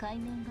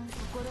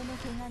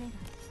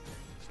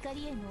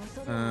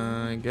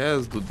 I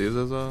guess do this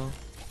as well.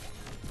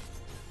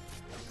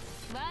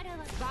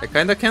 I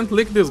kinda can't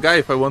lick this guy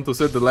if I want to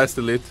see the last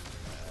elite.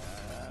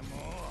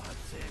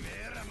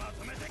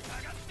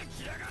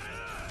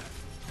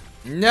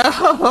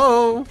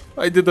 No!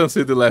 I didn't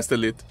see the last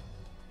elite.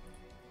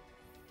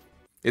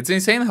 It's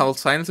insane how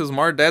Silence is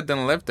more dead than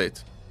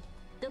Levitate.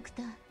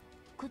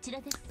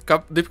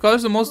 Deep Color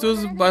is the most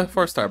used by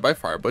 4-star by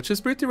far, but she's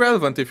pretty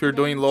relevant if you're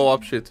doing low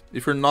op shit.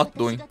 If you're not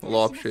doing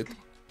low op shit.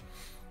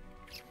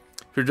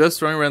 If you're just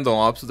throwing random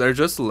ops, there are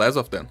just less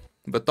of them.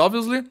 But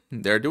obviously,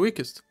 they're the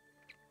weakest.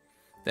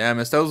 Damn,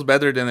 Estelle's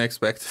better than I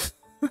expected.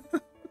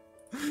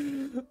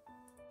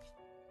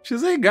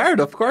 She's a guard,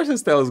 of course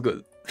Estelle's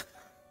good.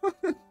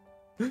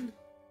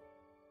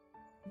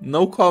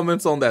 No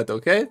comments on that,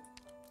 okay?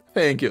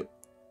 Thank you.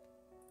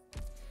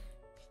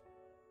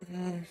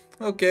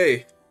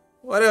 Okay.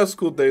 What else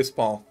could they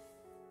spawn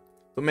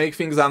to make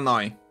things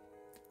annoying?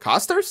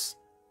 Casters?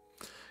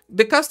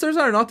 The casters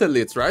are not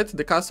elites, right?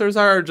 The casters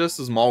are just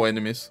small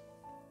enemies.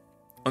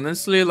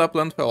 Honestly,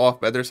 Lapland fell off.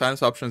 Better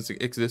silence options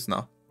exist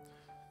now.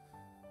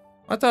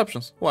 What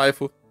options?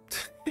 Waifu.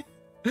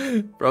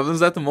 Problem is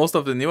that most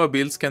of the new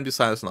abilities can be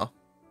silenced now.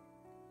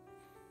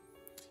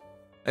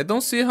 I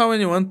don't see how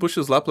anyone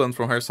pushes Lapland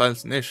from her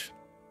silence niche.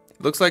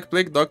 Looks like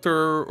Plague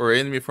Doctor or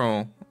enemy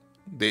from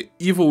the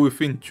Evil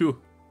Within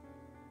 2.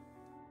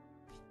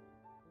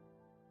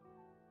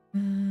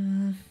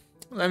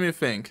 Let me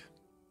think.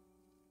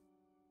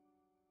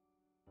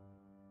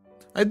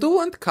 I do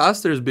want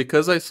casters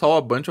because I saw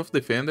a bunch of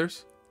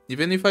defenders,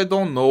 even if I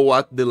don't know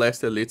what the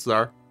last elites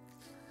are.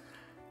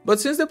 But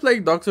since the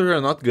Plague Doctors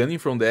are not gunning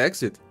from the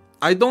exit,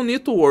 I don't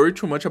need to worry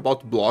too much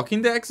about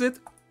blocking the exit,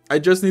 I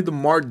just need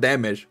more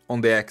damage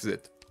on the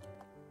exit.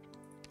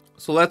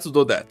 So let's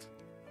do that.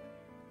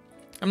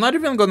 I'm not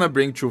even gonna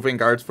bring 2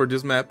 Vanguards for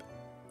this map.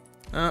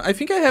 I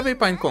think I have a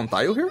Pinecone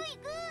tile here.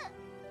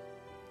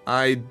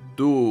 I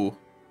do.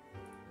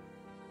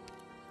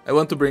 I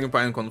want to bring a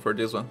Pinecone for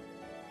this one.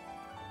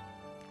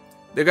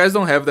 The guys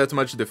don't have that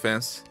much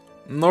defense,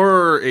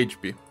 nor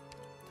HP.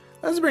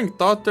 Let's bring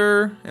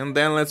Totter, and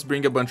then let's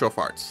bring a bunch of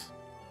arts.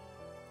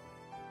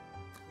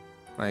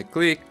 Like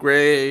Click,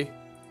 Gray,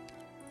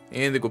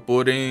 Indigo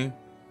Pudding.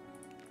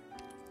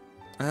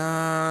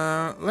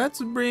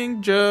 Let's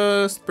bring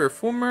just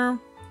Perfumer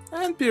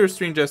and Pure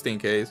String just in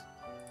case.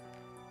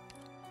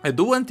 I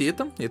do want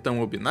Ethan. Ethan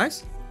will be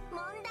nice.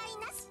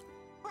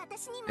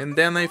 And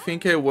then I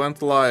think I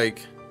want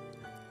like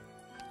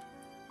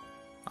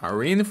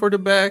Irene for the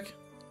back.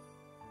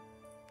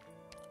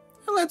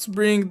 And let's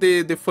bring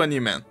the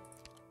funny man.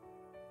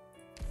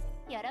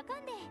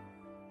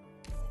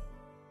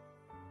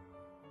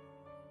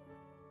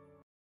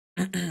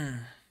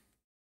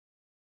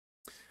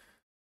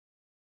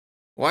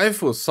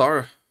 Waifu,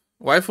 sorry.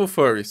 Waifu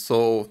furry,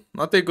 so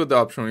not a good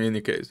option in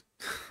any case.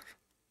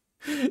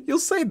 You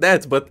say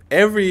that, but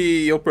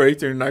every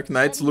operator in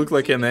Arknights looks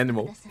like an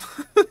animal.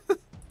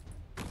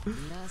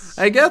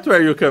 I get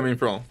where you're coming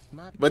from,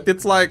 but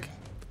it's like,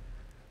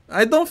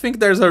 I don't think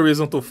there's a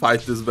reason to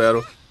fight this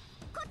battle.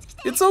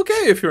 It's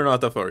okay if you're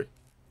not a furry.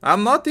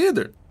 I'm not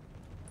either.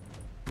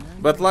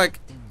 But like,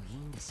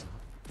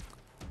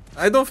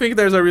 I don't think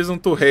there's a reason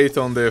to hate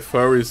on the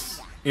furries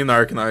in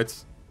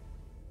Arknights.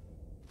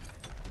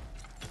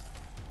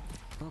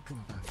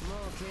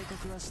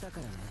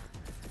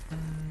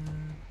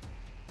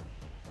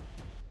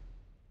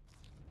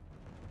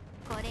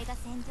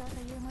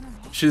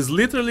 She's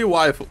literally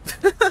waifu.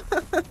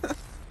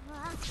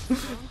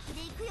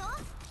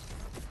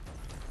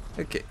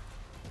 Okay.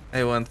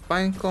 I want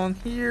Pinecone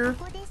here.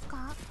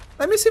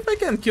 Let me see if I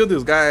can kill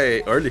this guy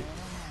early.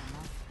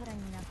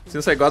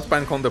 Since I got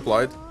Pinecone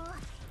deployed.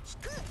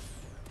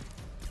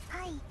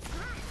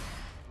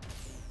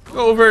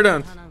 Go,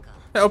 Verdant.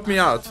 Help me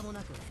out.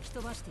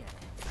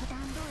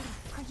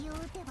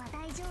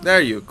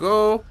 There you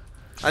go.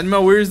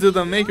 Animal Weirs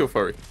didn't make you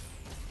furry.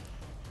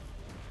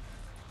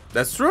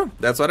 That's true.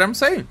 That's what I'm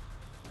saying.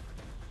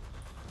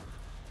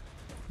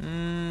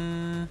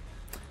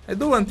 I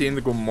do want the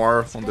Indigo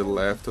more on the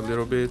left a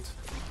little bit.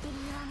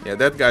 Yeah,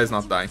 that guy's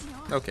not dying.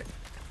 Okay.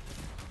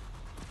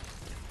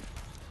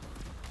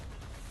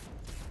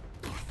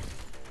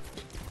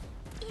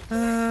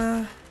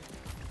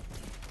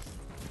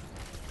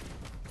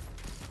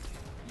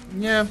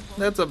 Yeah,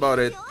 that's about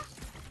it.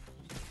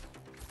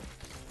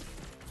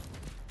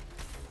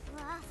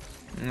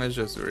 Let's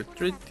just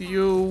retreat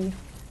you.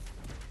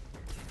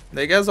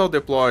 I guess I'll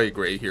deploy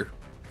Gray here.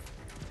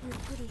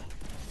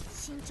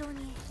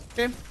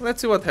 Okay,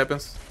 let's see what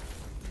happens.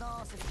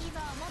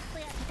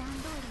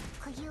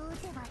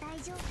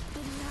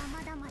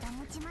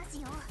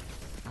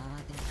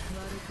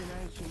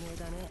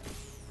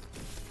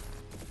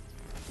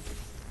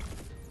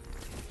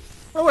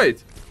 Oh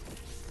wait,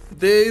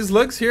 the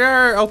slugs here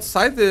are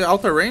outside the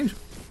outer range.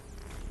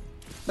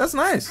 That's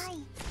nice.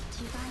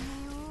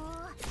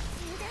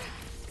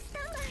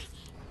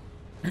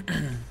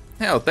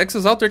 Hell,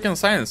 Texas Outer can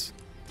silence.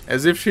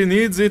 As if she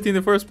needs it in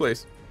the first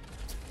place.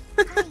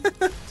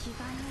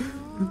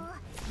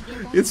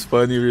 It's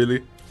funny,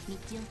 really.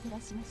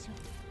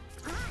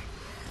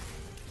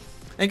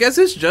 I guess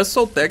it's just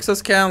so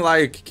Texas can,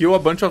 like, kill a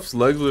bunch of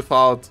slugs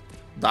without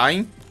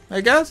dying, I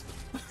guess?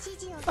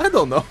 I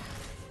don't know.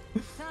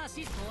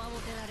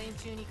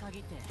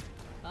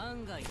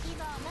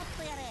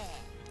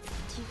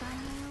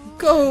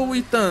 Go,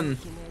 Ethan!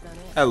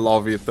 I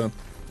love Ethan.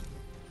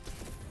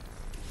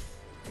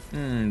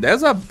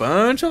 There's a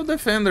bunch of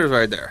defenders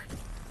right there.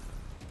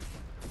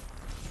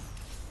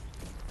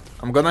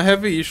 I'm gonna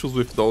have issues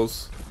with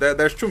those.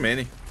 There's too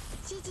many.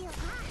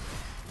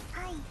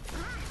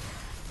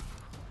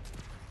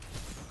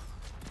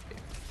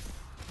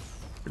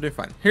 We're doing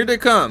fine. Here they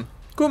come.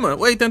 Kuma,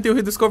 wait until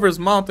he discovers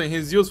Mount and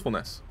his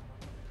usefulness.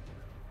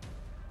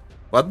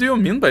 What do you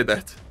mean by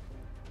that?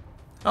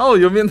 Oh,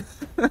 you mean...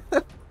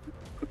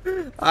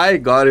 I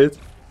got it.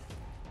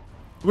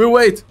 We'll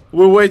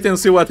wait and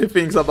see what he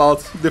thinks about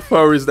the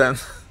furries then.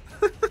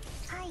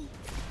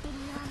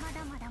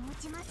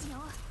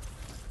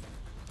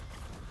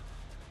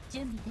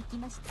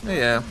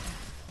 Yeah.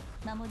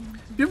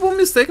 People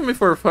mistake me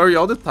for a furry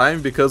all the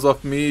time because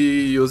of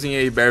me using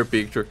a bear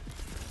picture.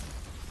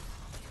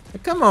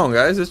 Come on,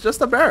 guys, it's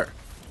just a bear.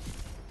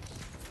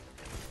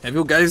 Have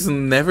you guys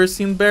never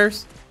seen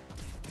bears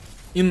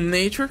in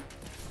nature?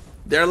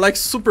 They're like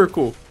super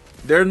cool.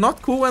 They're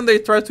not cool when they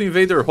try to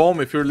invade your home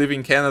if you live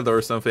in Canada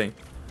or something.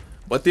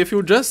 But if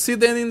you just see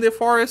them in the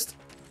forest,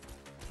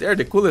 they're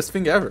the coolest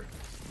thing ever.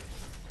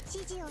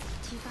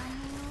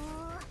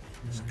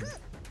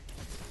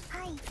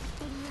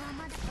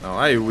 Oh,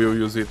 I will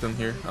use Ethan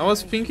here. I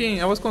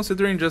was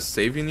considering just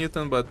saving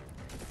Ethan, but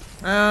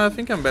I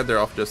think I'm better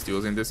off just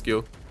using this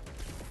skill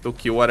to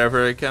kill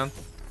whatever I can.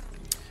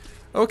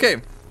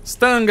 Okay,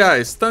 stun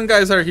guys. Stun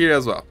guys are here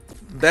as well.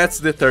 That's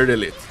the third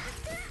elite.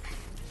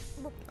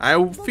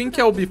 I think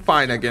I'll be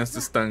fine against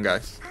the stun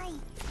guys.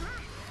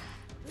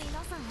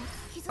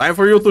 Time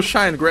for you to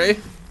shine, Gray.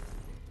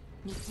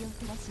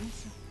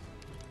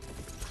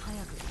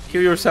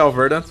 Kill yourself,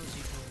 Verdant.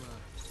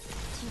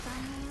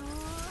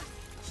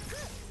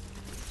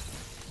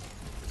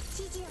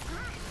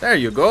 There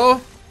you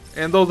go.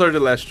 And those are the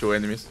last two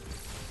enemies.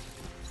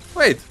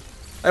 Wait,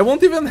 I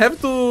won't even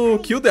have to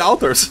kill the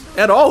altars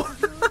at all.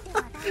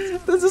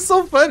 This is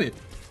so funny.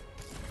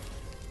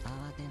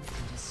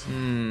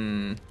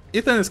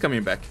 Ethan is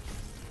coming back,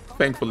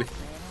 thankfully.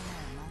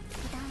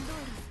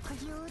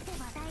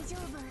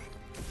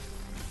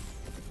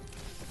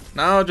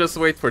 Now just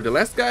wait for the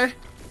last guy.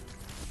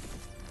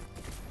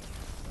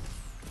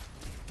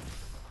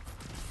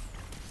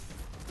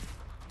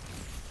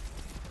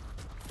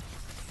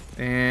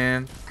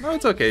 And no,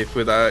 it's okay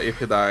if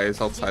he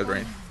dies outside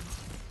range.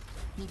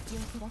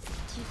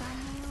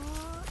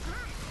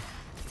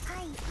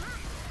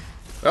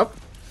 Well,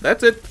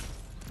 that's it.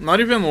 Not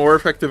even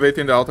worth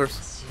activating the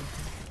altars.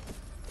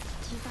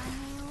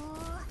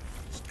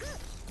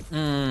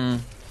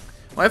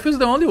 Wife is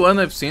the only one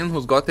I've seen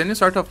who's got any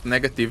sort of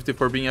negativity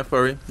for being a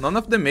furry. None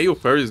of the male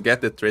furries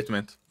get the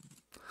treatment.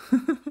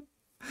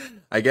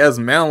 I guess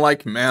men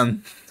like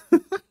men.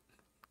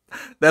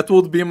 That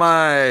would be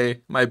my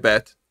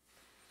bet.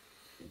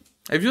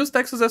 I've used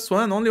Texas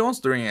S1 only once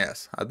during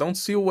S. I don't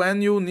see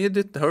when you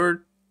needed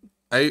her.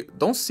 I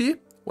don't see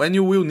when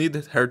you will need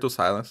her to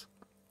silence.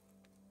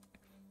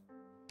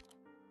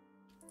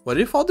 What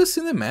if all the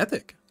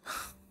cinematic?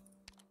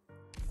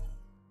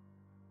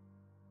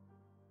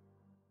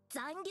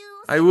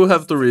 I will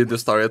have to read the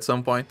story at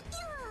some point.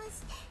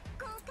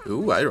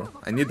 Ooh, iron.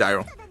 I need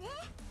iron.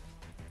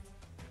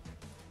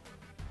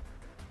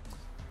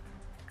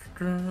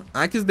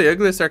 Aki is the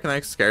ugliest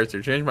Arcanix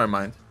character. Changed my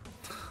mind.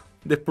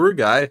 The poor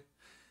guy.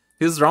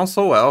 He's drawn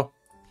so well.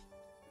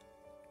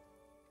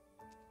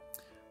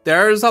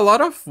 There's a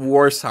lot of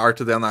worse art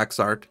than Axe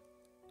art.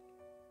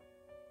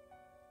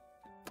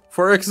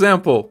 For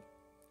example,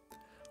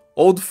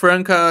 Old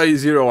Franca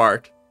Zero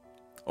art.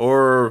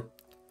 Or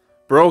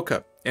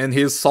Broca and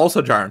his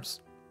sausage arms.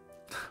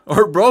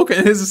 Or Broca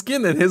and his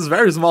skin and his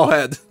very small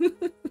head.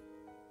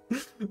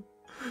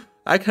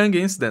 Ike hung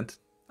incident.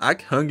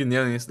 Ike hung in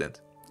an incident.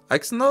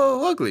 Ike's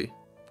no ugly.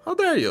 How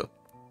dare you?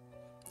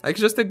 Ike's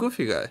just a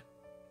goofy guy.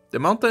 The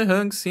mountain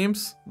hung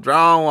seems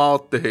drown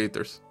out the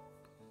haters.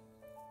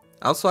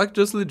 Also, Ike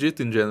just legit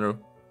in general.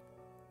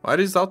 What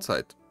is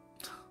outside?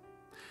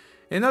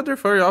 Any other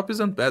furry op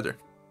isn't better.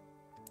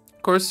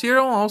 Corsair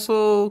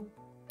also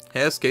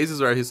has cases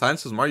where his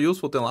science is more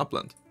useful than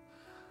Lapland.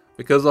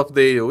 Because of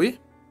the AoE?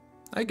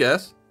 I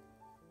guess.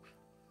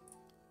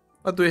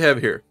 What do we have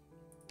here?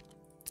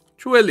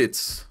 2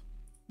 elites.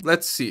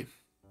 Let's see.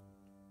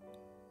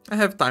 I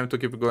have time to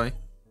keep going.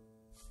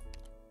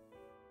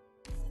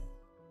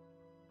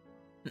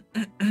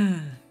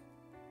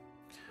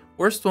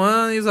 Worst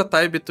one is a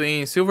tie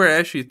between Silver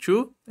Ash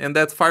E2 and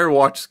that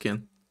Firewatch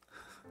skin.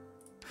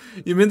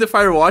 You mean the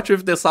Firewatch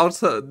with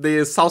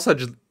the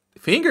sausage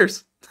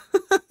fingers?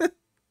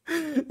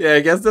 Yeah,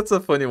 I guess that's a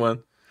funny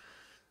one.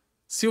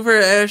 Silver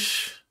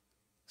Ash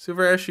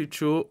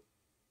E2.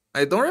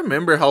 I don't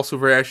remember how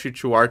Silver Ash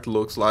E2 art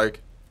looks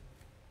like.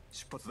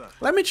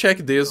 Let me check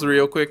this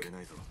real quick,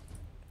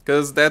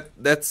 because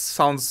that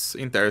sounds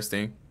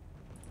interesting.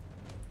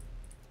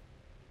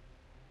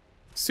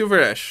 Silver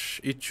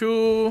Ash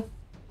E2.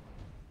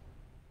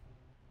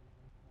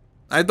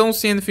 I don't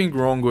see anything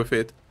wrong with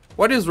it.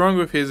 What is wrong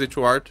with his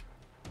E2 art?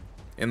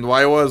 And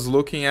while I was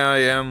looking, I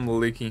am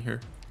leaking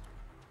here.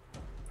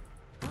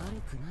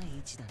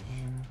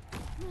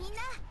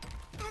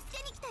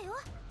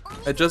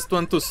 I just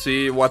want to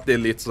see what the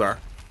elites are.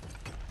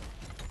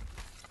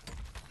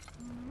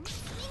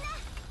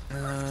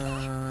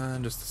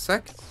 Just a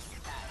sec.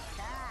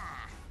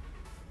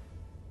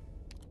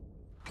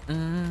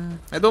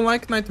 I don't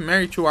like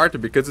Nightmare 2 art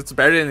because it's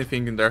barely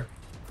anything in there.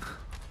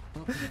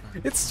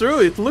 It's true,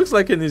 it looks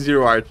like an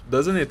easier art,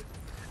 doesn't it?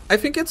 I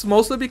think it's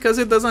mostly because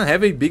it doesn't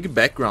have a big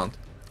background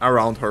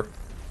around her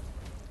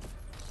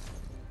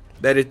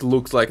that it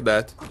looks like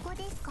that.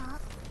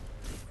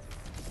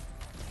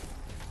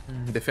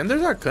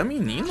 Defenders are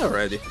coming in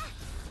already.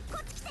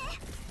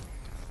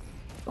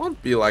 Don't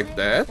be like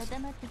that.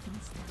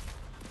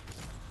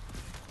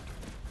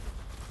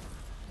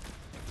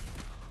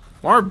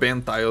 More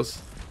band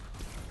tiles.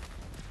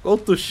 Go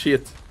to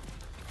shit.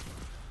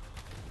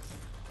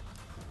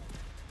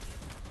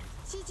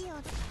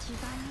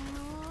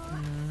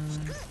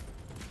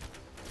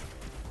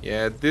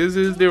 Yeah, this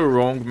is the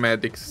wrong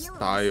medic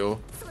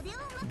style.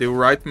 The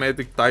right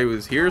medic tile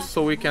is here,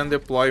 so we can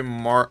deploy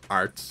more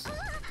arts.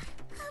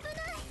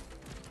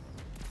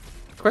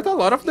 Quite a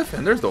lot of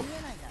defenders though.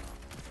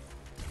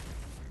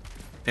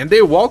 And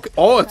they walk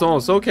all at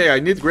once. Okay, I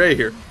need Gray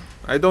here.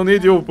 I don't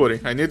need you, Pudding.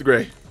 I need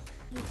Gray.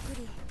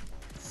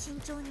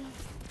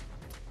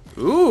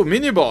 Ooh,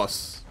 mini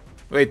boss.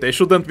 Wait, I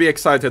shouldn't be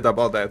excited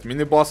about that.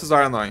 Mini bosses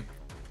are annoying.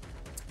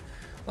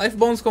 Life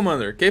Bones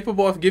Commander,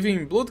 capable of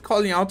giving Blood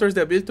Calling Altars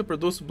the ability to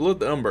produce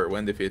Blood Umber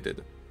when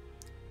defeated.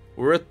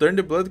 Will return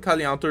the Blood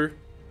Calling Altar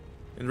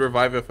and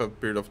revive after a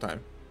period of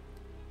time.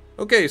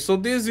 Okay, so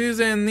this is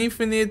an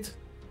infinite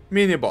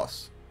mini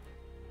boss.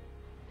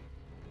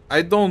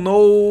 I don't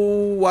know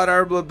what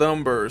are Blood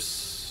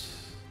Umbers.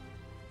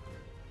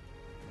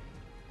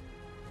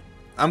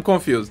 I'm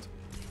confused.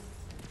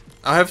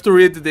 I'll have to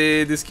read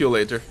the skill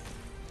later.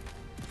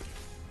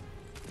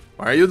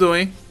 What are you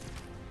doing?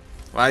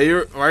 Why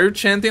are you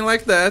chanting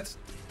like that?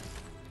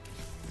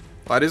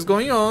 What is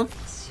going on?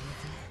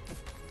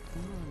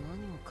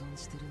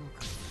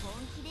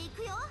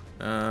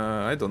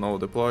 I don't know.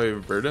 Deploy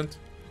Verdant.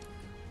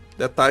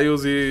 That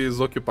tile is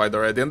occupied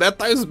already, and that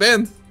tile is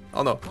banned.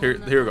 Oh no! Here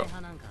we go.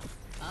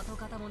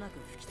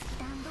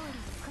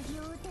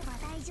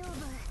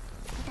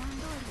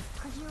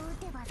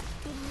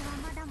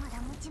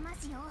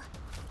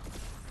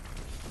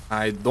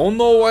 I don't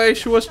know why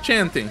she was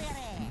chanting.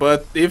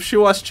 But if she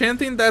was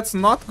chanting, that's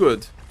not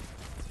good.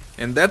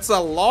 And that's a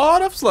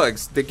lot of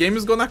slugs. The game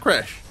is gonna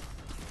crash.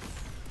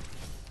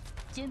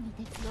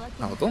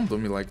 Oh, don't do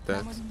me like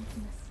that.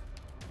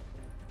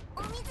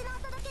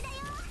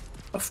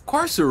 Of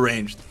course you're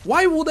ranged.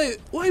 Why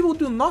would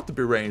you not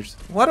be ranged?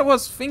 What I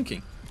was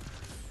thinking.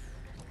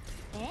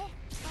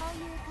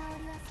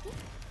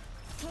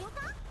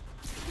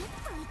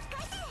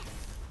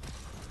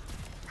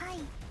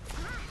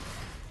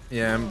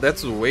 Yeah,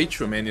 that's way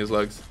too many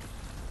slugs.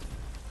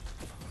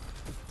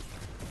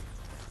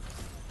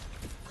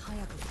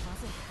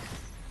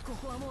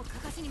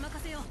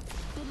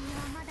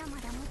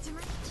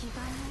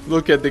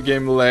 Look at the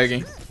game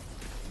lagging.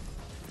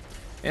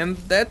 And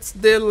that's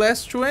the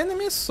last two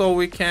enemies, so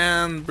we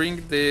can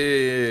bring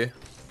the...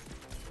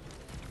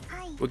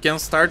 We can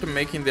start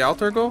making the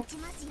altar go.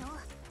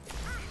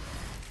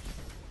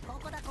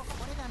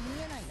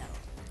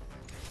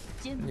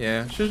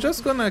 Yeah, she's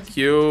just gonna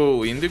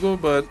kill Indigo,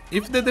 but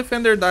if the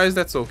defender dies,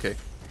 that's okay.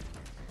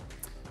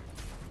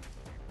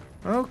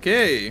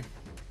 Okay.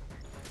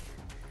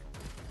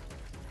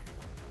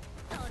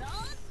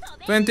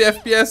 20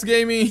 FPS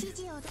gaming!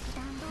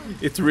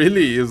 It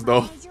really is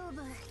though.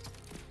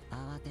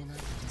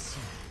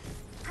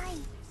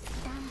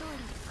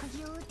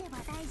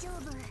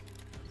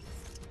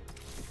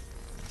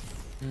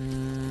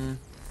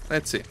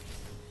 Let's see.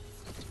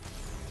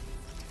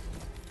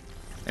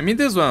 I mean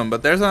this one,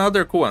 but there's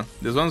another cool one.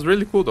 This one's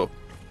really cool though.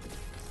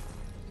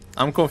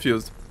 I'm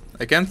confused.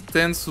 I can't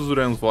stand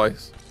Suzuran's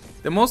voice.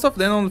 The most of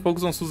them only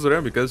focus on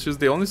Suzuran because she's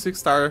the only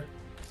 6-star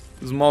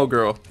small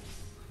girl.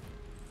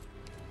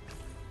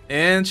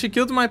 And she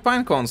killed my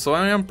Pinecone, so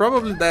I am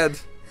probably dead.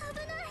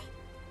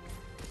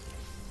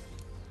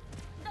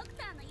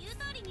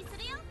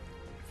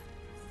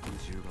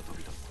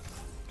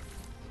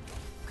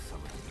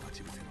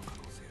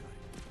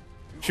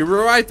 She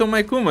will write on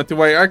my Kuma to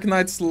why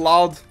Arknight's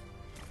loud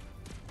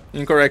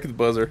incorrect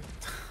buzzer.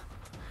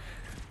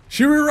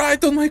 She will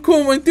write on my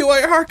Kuma until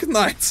I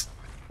Arknight.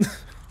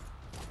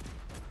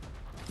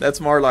 That's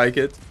more like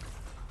it.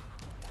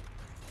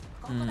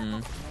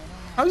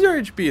 How's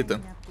your HP,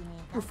 Ethan?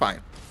 You're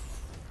fine.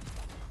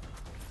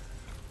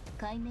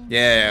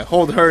 Yeah,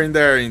 hold her in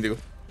there, Indigo.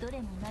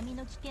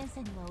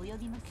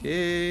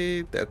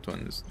 Okay, that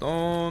one is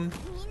done.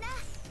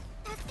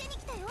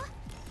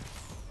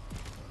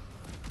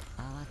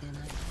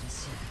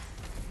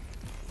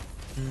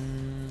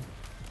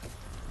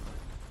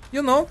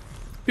 You know,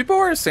 people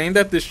are saying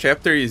that this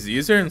chapter is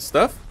easier and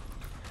stuff.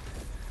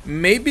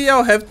 Maybe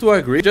I'll have to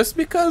agree just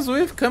because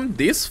we've come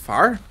this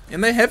far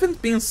and I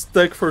haven't been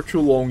stuck for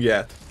too long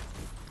yet.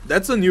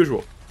 That's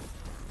unusual.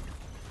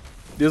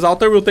 This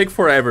altar will take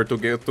forever to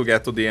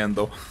get to the end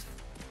though.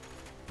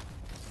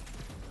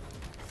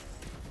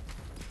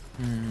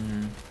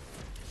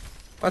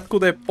 What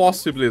could I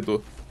possibly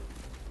do?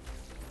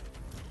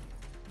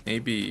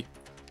 Maybe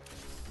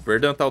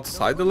Verdant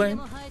outside the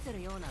lane?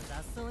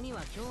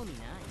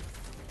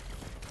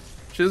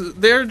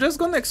 They're just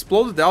gonna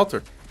explode the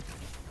altar.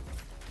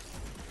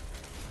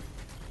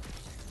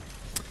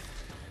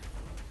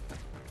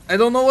 I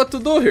don't know what to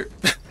do here.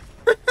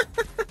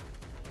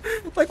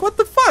 Like, what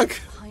the fuck?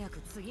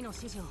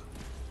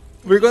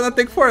 We're gonna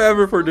take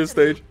forever for this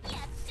stage.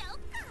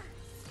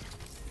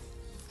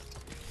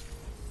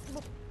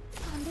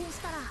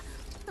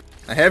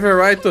 I have a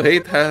right to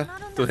hate,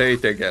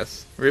 I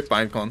guess. Rip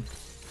Pinecone.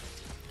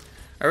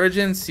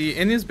 Urgency,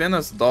 Annie's been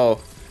as doll.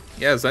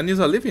 Yes, Annie's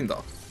a living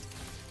doll.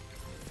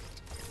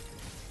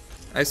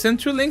 I sent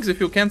 2 links if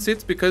you can't see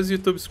it because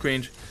YouTube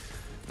screened.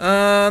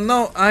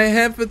 No, I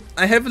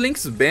have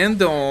links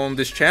banned on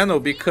this channel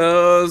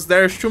because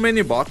there's too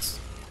many bots.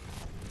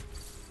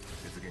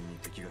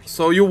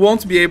 So you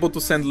won't be able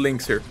to send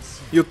links here.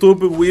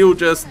 YouTube will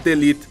just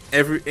delete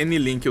any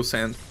link you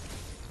send.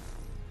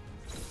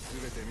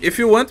 If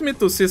you want me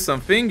to see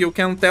something, you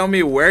can tell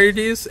me where it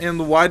is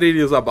and what it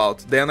is about.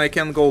 Then I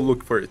can go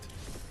look for it.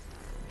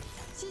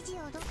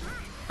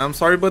 I'm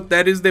sorry, but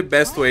that is the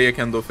best way I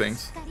can do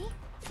things.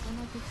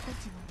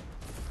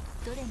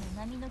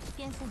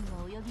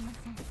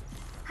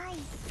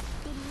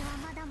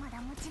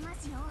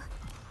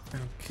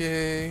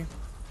 Okay.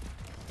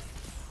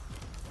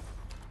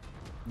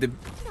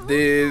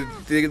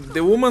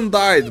 The woman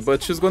died,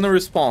 but she's gonna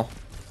respawn.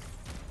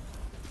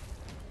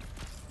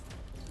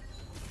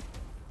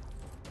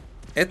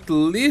 At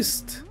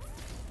least,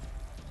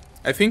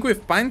 I think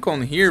with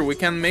Pinecone here, we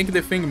can make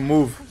the thing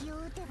move.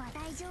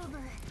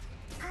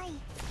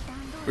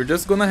 We're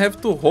just gonna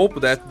have to hope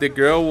that the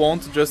girl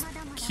won't just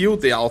kill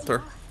the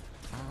altar.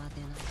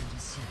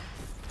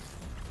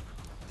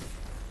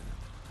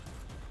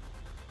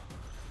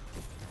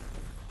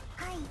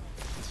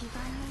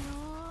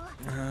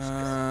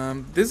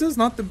 This is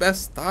not the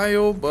best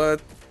style,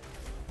 but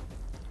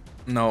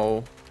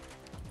no,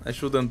 I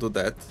shouldn't do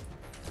that.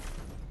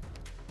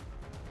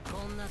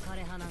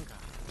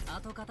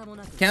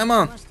 Come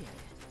on,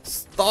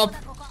 stop!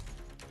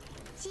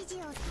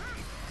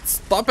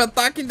 Stop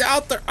attacking the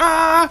altar!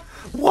 Ah!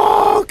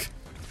 Walk!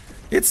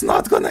 It's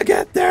not gonna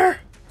get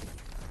there!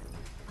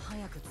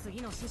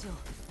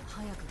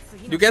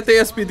 You get the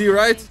SPD,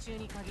 right?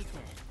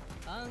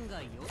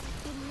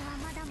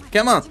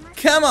 Come on!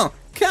 Come on!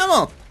 Come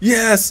on!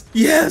 Yes!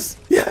 Yes!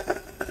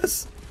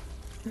 Yes!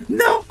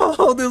 No!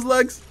 These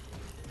legs!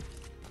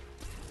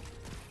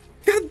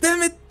 God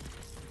damn it!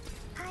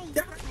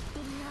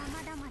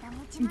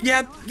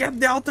 Get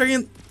the altar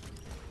in!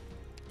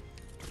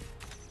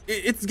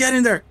 It's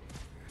getting there!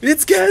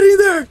 It's getting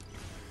there!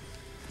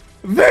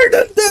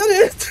 Verdant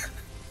did it!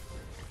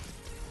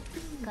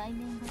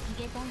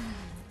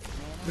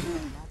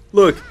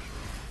 Look,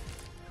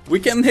 we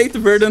can hate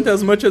Verdant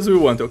as much as we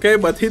want, okay?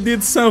 But he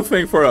did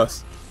something for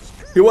us.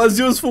 He was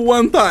useful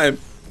one time.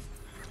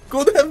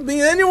 Could have been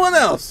anyone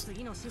else.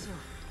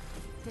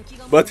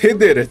 But he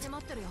did it.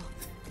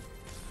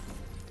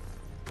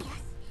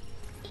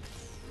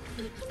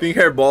 Pink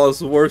hair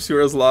balls, works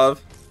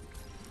Yaroslav.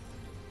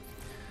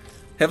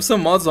 Have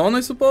some mods on,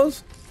 I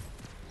suppose?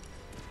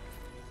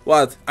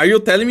 What? Are you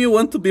telling me you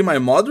want to be my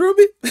mod,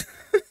 Ruby?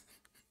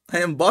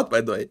 I am bot,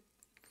 by the way.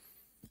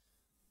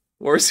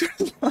 Works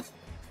Yaroslav.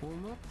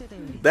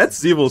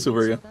 That's evil,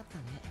 Silvergun.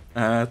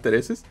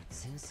 Teresis?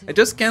 I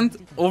just can't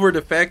over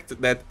the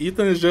fact that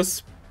Ethan is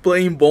just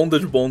playing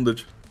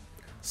bondage.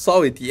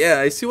 Saw it, yeah,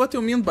 I see what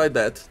you mean by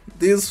that.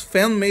 These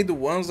fan-made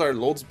ones are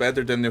loads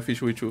better than the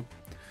official Witch.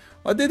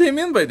 What did he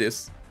mean by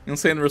this?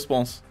 Insane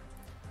response.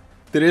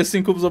 There is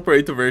Incubus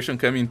Operator version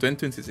coming in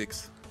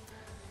 2026.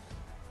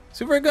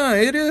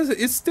 Silvergun,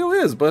 it still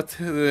is, but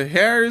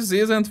hairs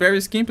isn't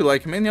very skimpy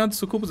like many other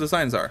Succubus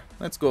designs are.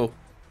 Let's go.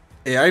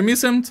 Yeah, I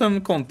missing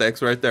some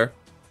context right there.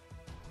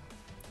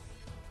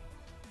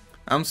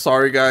 I'm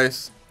sorry,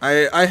 guys.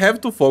 I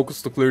have to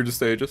focus to clear the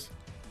stages.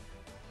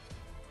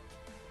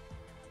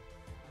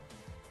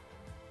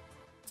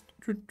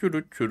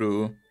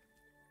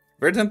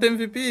 Verdant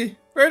MVP!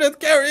 Verdant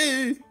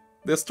carry!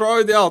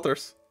 Destroy the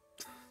altars!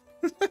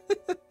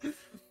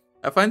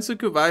 I find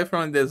Succubi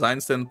from a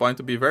design standpoint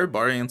to be very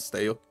boring and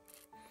stale.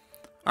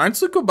 Aren't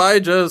Succubi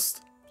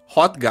just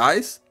hot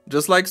guys?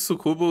 Just like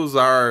Succubus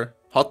are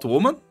hot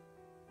women?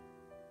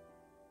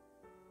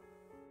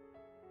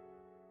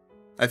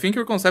 I think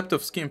your concept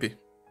of skimpy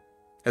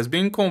has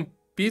been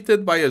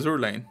competed by Azure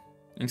Lane.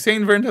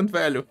 Insane Verdant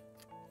value.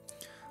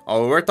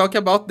 Oh, we're talking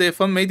about the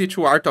fan-made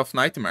 2 Art of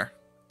Nightmare.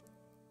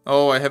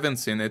 Oh, I haven't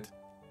seen it.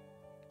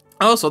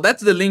 Oh, so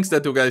that's the links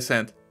that you guys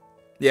sent.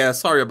 Yeah,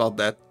 sorry about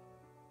that.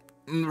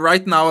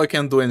 Right now I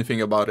can't do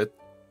anything about it.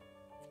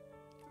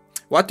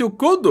 What you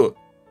could do,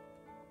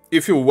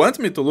 if you want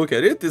me to look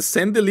at it, is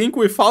send the link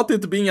without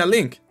it being a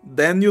link.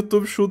 Then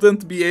YouTube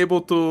shouldn't be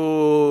able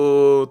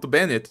to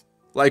ban it.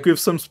 Like with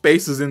some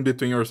spaces in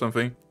between or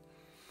something.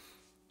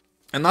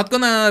 I'm not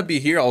gonna be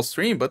here all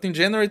stream, but in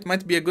general it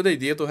might be a good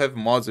idea to have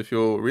mods if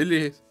you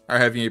really are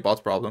having a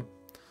bot problem.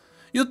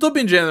 YouTube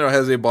in general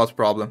has a bot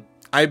problem.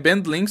 I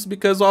banned links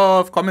because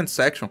of comment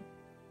section.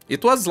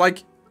 It was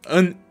like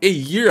a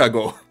year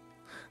ago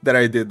that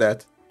I did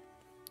that.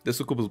 The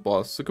Succubus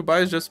boss. Succubi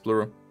is just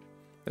plural.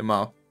 The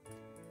Mao.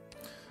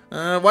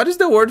 What is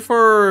the word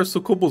for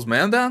Succubus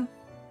man then?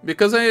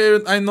 Because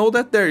I know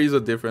that there is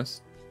a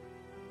difference.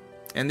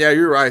 And yeah,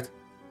 you're right.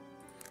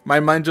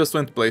 My mind just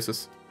went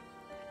places.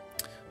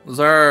 Those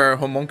are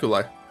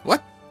homunculi.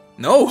 What?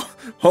 No!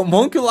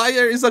 Homunculi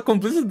is a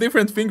completely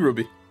different thing,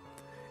 Ruby.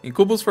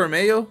 Incubus for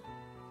male,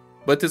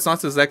 but it's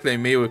not exactly a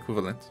male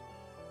equivalent.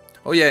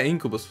 Oh yeah,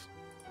 Incubus.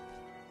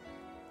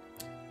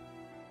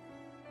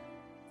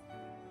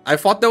 I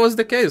thought that was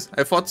the case.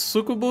 I thought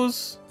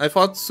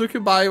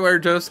Succubi were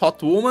just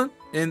hot woman,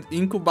 and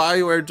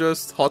Incubi were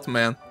just hot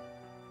man.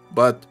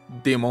 but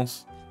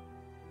demons.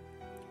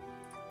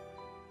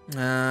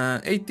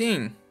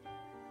 18.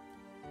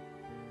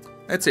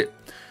 Let's see.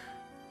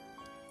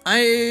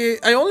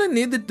 I only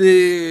needed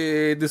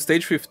the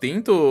stage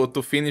 15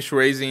 to finish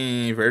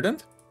raising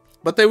Verdant,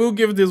 but I will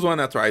give this one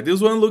a try.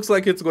 This one looks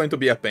like it's going to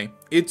be a pain.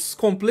 It's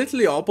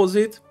completely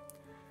opposite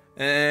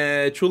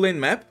 2-lane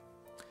map,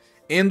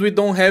 and we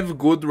don't have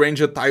good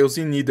ranged tiles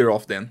in either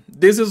of them.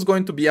 This is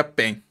going to be a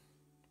pain.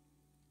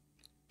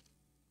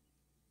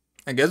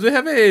 I guess we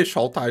have a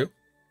shawl tile.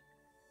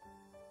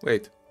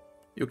 Wait,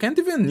 you can't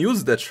even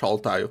use that shawl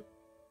tile.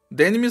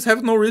 The enemies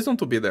have no reason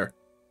to be there.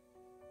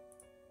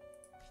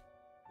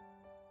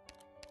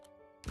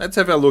 Let's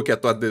have a look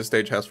at what this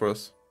stage has for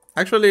us.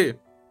 Actually,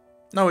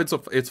 no,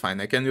 it's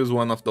fine. I can use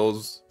one of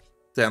those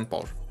 10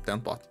 pot.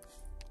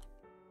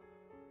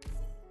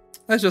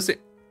 Let's just see.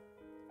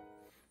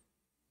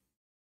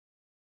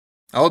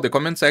 Oh, the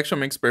comment section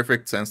makes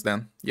perfect sense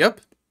then. Yep.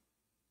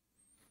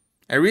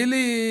 I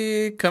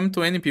really come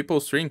to any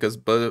people's stream cause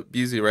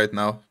busy right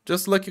now.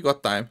 Just lucky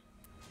got time.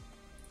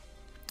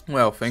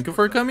 Well, thank you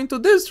for coming to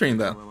this stream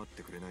then.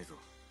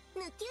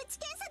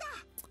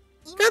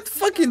 God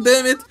fucking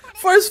damn it.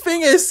 First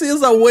thing I see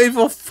is a wave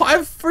of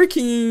 5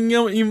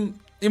 freaking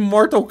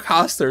immortal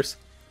casters.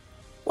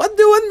 What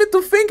do you want me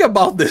to think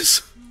about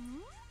this?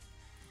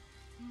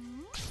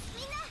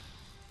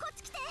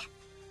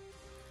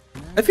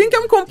 I think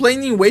I'm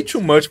complaining way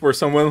too much for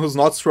someone who's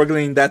not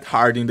struggling that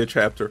hard in the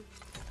chapter.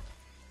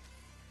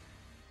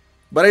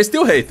 But I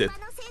still hate it.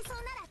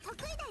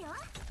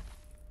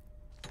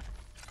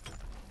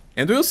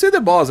 And we'll see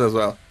the boss as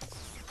well.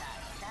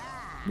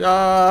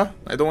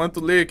 I don't want to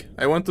leak.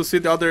 I want to see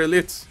the other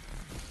elites.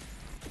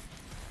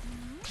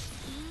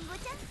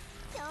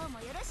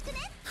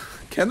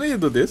 Can we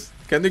do this?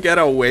 Can we get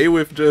away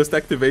with just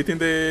activating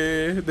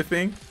the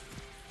thing?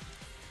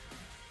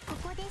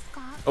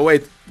 Oh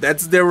wait,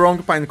 that's the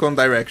wrong pinecone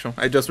direction.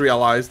 I just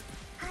realized.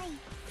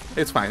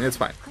 It's fine, it's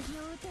fine.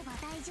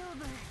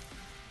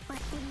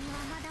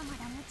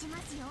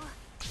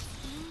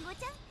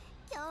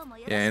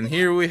 And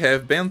here we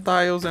have band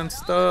tiles and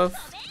stuff.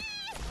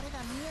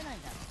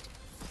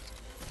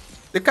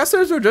 The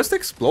casters will just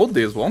explode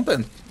this, won't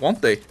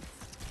they?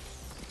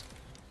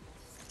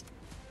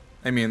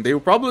 I mean, they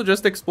will probably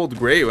just explode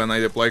Grey when I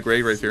deploy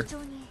Grey right here.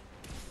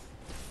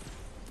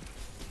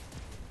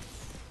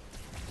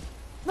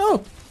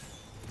 No.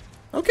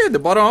 Okay, the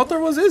bottom altar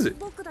was easy.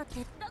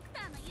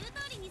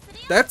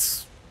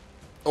 That's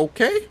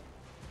okay.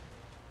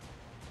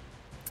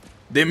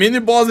 The mini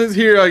boss is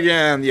here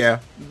again. Yeah,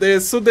 they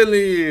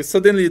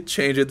suddenly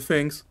changed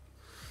things.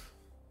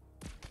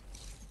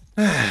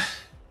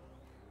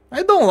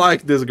 I don't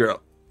like this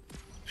girl.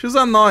 She's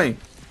annoying.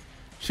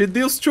 She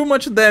deals too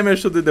much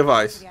damage to the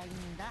device.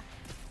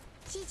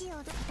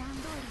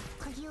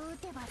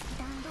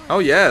 Oh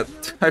yeah,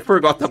 I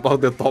forgot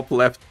about the top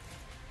left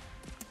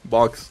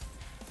box.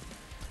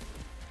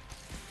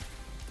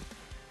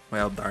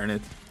 Well, darn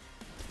it.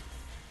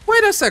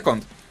 Wait a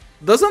second.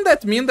 Doesn't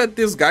that mean that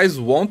these guys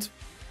won't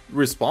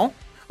respawn?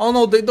 Oh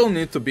no, they don't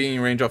need to be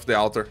in range of the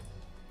altar.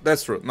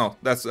 That's true. No,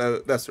 that's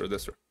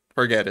true.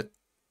 Forget it.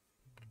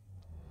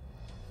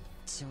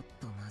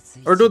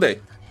 Or do they?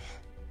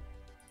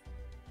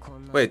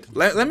 Wait,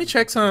 let me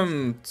check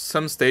some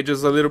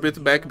stages a little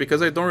bit back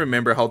because I don't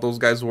remember how those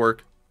guys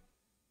work.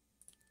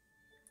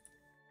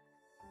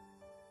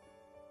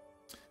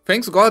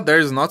 Thanks God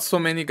there's not so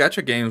many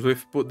gacha games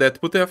that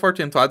put effort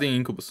into adding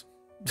Incubus.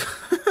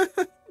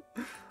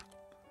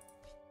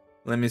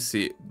 Let me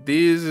see.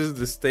 This is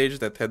the stage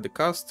that had the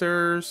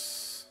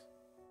casters.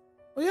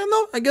 Oh yeah,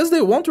 no, I guess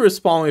they won't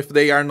respawn if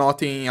they are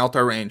not in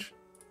outer range.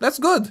 That's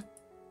good.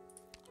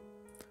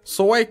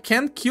 So I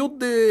can kill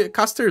the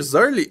casters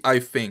early, I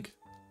think.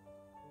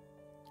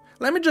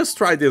 Let me just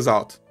try this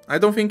out. I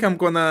don't think I'm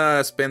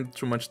gonna spend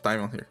too much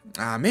time on here.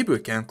 Maybe we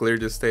can clear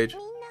this stage.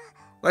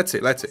 Let's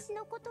see.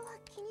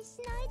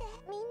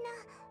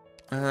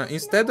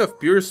 Instead of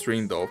pure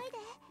string though,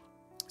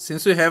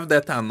 since we have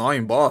that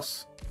annoying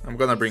boss, I'm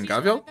gonna bring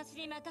Gavial.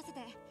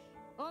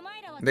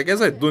 I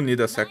guess I do need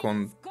a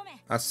second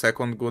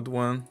good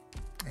one.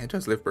 I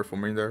just leave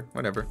Perfumer in there,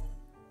 whatever.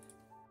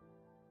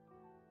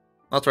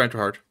 Not trying too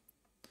hard.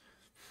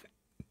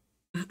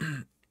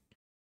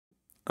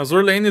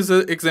 Azur Lane is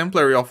an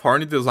exemplary of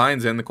horny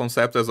designs and the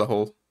concept as a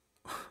whole.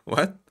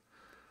 What?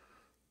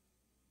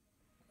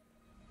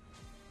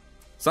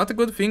 It's not a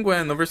good thing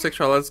when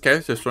over-sexualized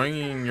characters throwing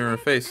in your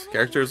face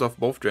characters of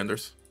both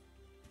genders.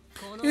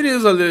 It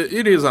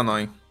is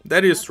annoying.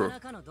 That is true.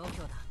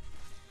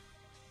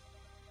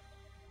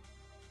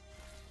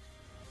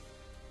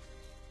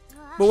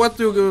 But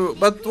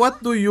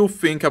what do you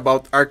think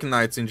about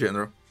Arcanites in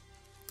general?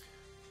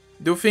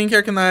 Do you think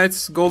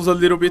Arcanites goes a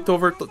little bit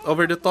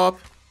over the top?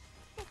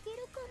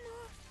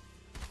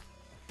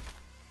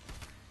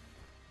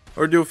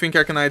 Or do you think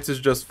Arcanites is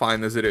just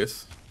fine as it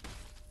is?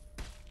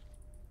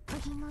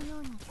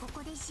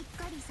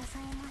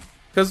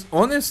 Because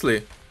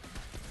honestly,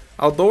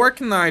 although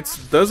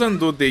Arcanites doesn't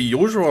do the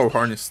usual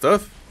horny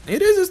stuff,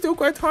 it is still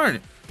quite horny.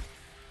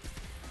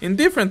 In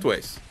different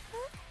ways.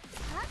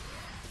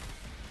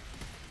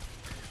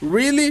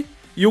 Really?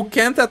 You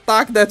can't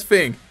attack that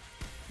thing?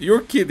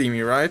 You're kidding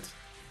me, right?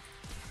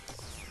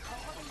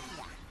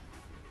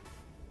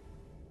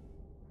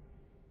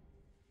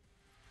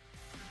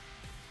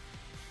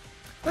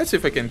 Let's see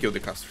if I can kill the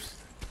casters.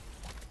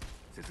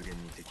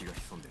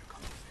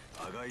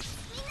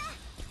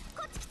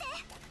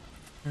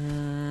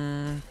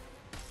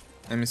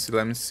 Let me see,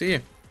 let me see.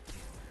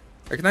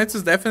 Arknights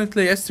is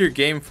definitely a S tier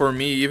game for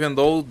me, even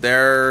though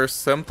there's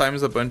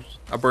sometimes a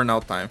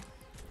burnout time.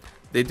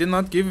 They did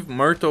not give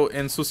Myrtle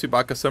and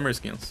Susibaka summer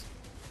skins.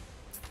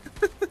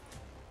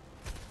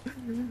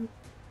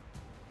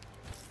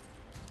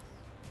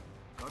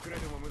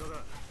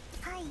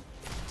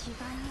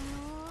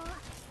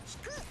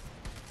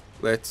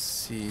 Let's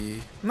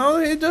see. No,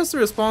 it just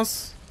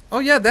responds. Oh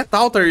yeah, that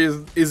altar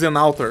is an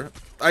altar.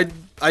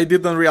 I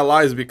didn't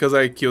realize because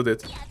I killed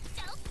it.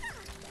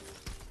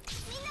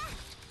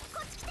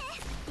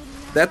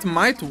 That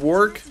might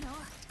work,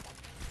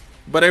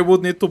 but I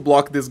would need to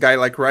block this guy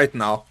like right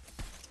now.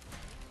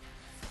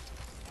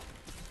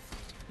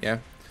 Yeah,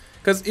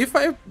 because if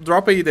I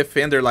drop a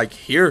defender like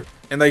here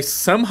and I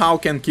somehow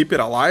can keep it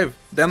alive,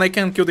 then I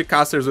can kill the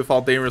casters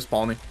without them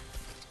respawning.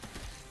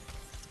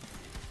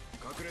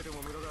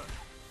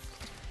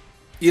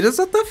 It is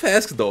a tough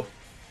ask though,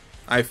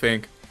 I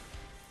think,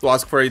 to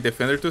ask for a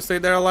defender to stay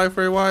there alive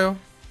for a while.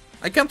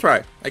 I can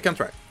try.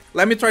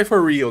 Let me try for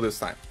real this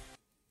time.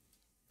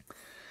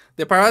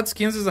 The Parade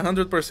skins is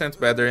 100%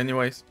 better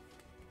anyways.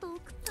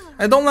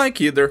 I don't like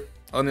either,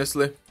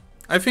 honestly.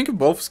 I think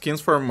both skins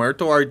for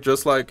Myrtle are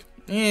just like,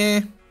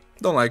 don't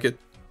like it.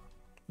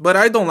 But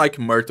I don't like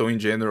Myrtle in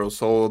general,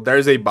 so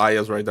there's a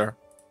bias right there.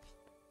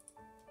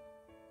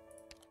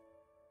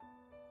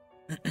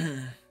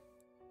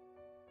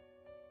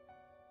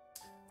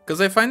 Because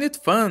I find it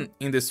fun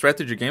in the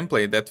strategy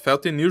gameplay that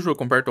felt unusual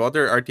compared to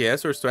other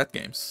RTS or strat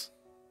games.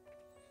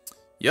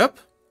 Yup,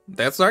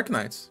 that's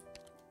Arknights.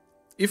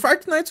 If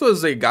Arknights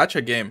was a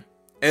gacha game,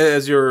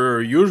 as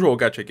your usual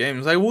gacha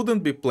games, I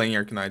wouldn't be playing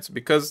Arknights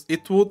because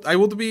I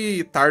would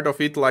be tired of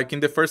it like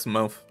in the first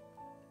month.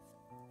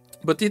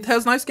 But it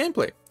has nice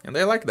gameplay, and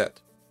I like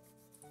that.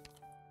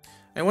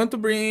 I want to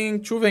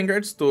bring 2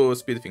 Vanguards to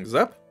speed things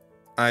up.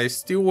 I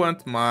still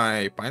want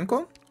my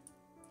Pinecone.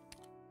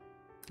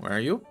 Where are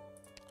you?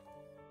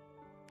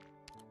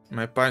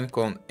 My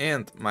Pinecone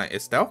and my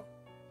Estelle.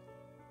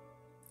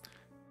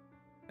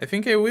 I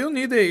think I will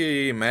need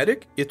a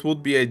medic. It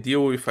would be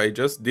ideal if I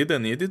just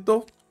didn't need it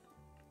though.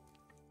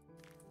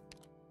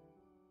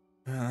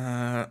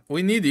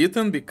 We need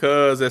Ethan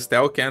because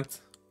Estelle can't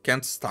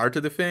start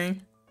the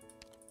thing.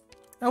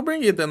 I'll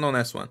bring Ethan on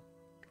S1.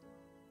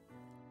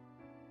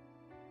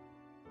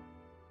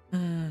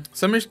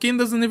 Summer skin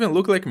doesn't even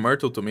look like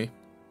Myrtle to me.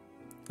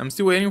 I'm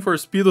still waiting for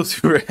Speedo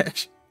Silver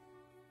Ash.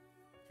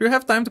 Do you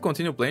have time to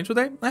continue playing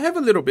today? I have a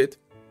little bit.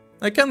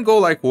 I can go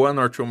like 1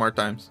 or 2 more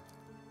times.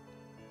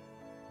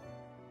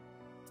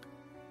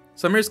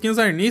 Summer skins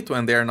are neat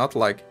when they are not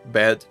like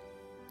bad.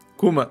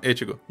 Kuma,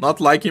 Ichigo, not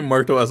liking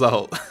Myrtle as a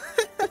whole.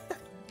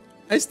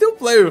 I still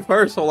play with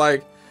her, so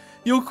like,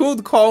 you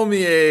could call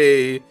me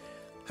a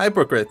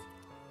hypocrite.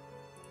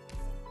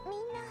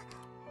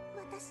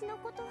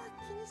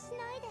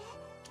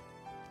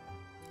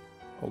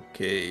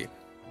 Okay.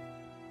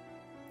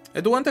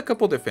 I do want a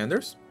couple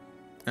defenders.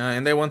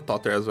 And I want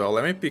Totter as well.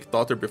 Let me pick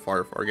Totter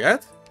before I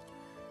forget.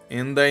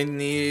 And I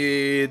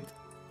need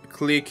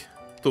Click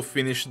to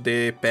finish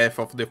the path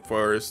of the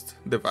first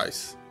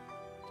device.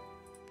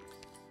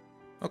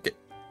 Okay.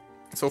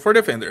 So for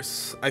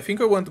defenders, I think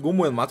I want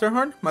Gumu and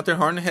Matterhorn.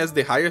 Matterhorn has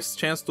the highest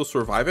chance to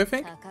survive, I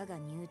think.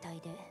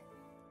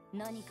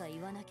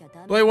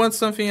 Do I want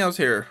something else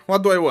here?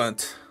 What do I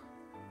want?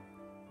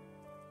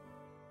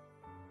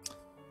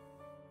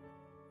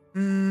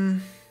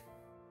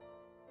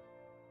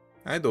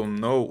 I don't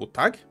know.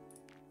 Utag?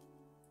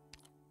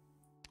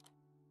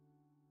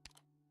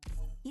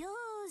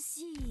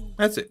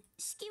 That's it.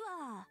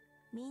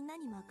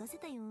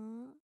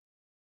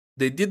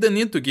 They didn't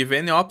need to give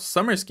any ops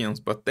summer skins,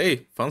 but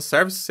hey, fan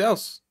service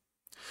sells.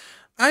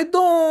 I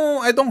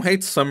don't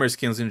hate summer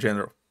skins in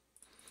general.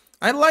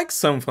 I like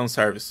some fan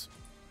service.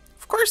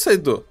 Of course I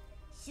do.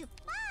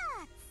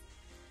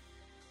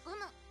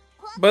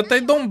 But I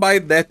don't buy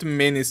that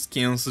many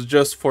skins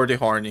just for the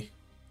Horny.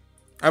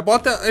 I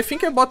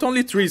think I bought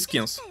only 3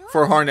 skins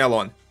for Horny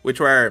alone, which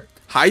were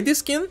Heidi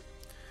skin,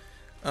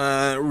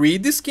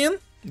 Reed skin,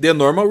 the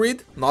normal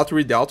Reed, not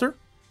Reed Alter.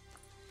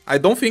 I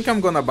don't think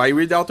I'm gonna buy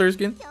Reed Alter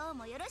skin.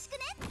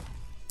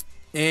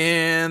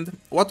 And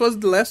what was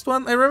the last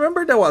one? I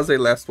remember there was a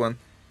last one.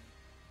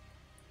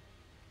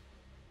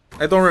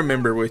 I don't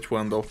remember which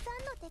one though.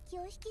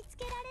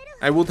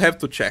 I would have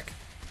to check.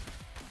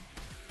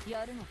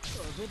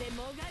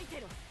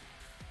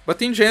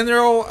 But in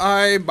general,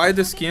 I buy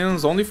the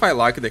skins only if I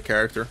like the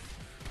character.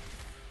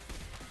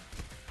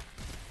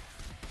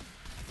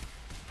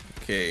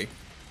 Okay,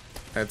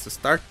 let's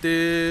start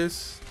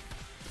this.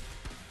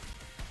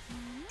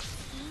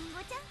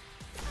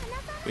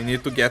 We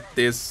need to get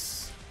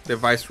this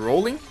device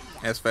rolling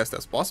as fast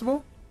as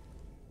possible.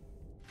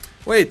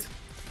 Wait,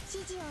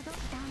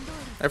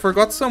 I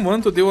forgot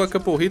someone to deal a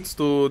couple hits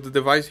to the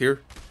device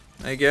here.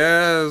 I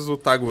guess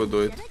Utag will do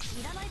it.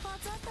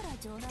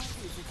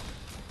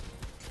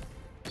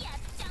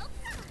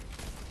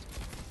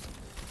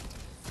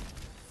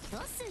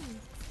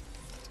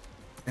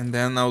 And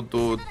then I'll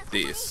do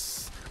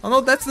this. Oh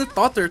no, that's the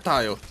Totter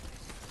tile.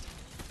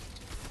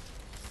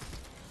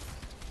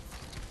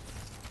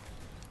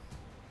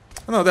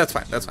 Oh no, that's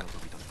fine, that's fine.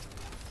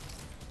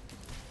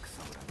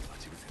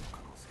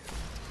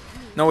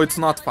 No, it's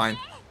not fine.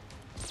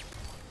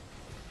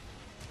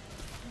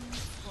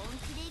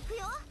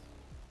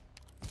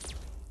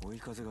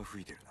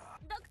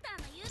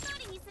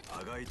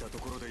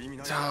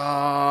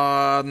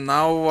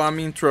 Now I'm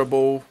in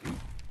trouble.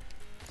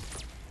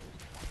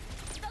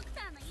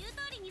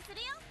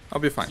 I'll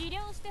be fine.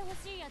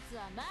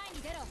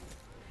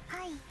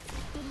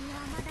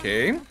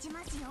 Okay.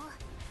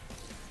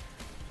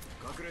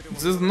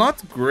 This is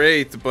not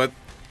great, but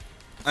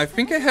I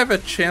think I have a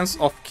chance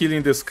of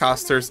killing these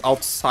casters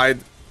outside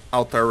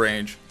outer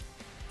range.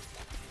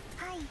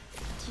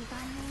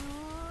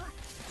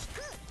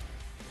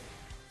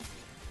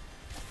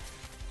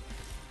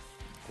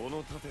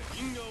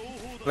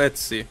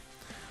 Let's see.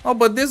 Oh,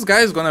 but this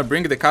guy is gonna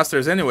bring the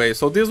casters anyway,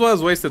 so this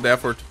was wasted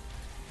effort.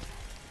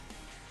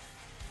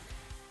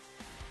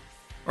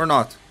 Or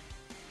not.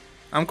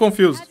 I'm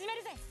confused.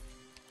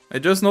 I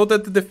just know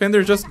that the defender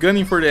is just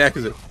gunning for the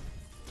exit.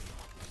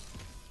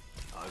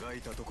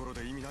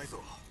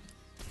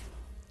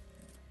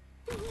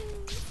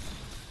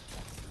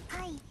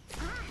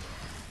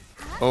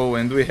 Oh,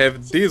 and we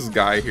have this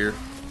guy here.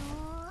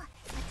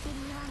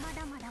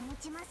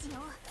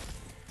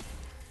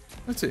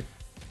 Let's see.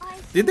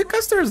 Did the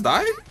casters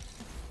die?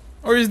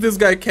 Or is this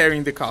guy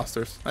carrying the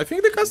casters? I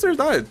think the casters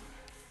died.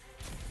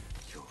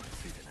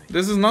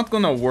 This is not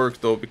gonna work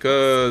though,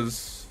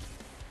 because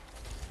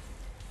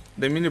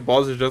the mini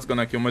boss is just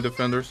gonna kill my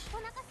defenders.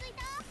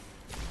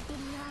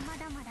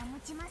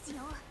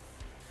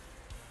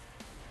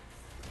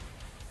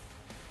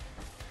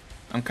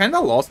 I'm kinda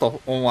lost on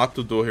what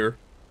to do here.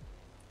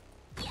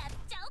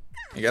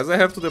 I guess I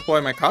have to deploy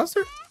my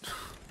caster?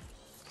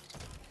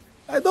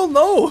 I don't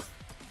know!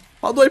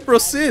 How do I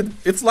proceed?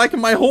 It's like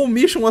my whole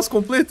mission was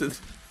completed.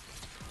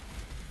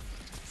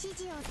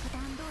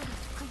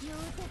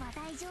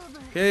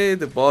 Okay,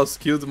 the boss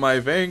killed my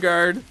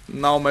Vanguard.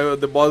 Now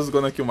the boss is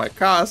gonna kill my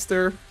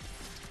caster.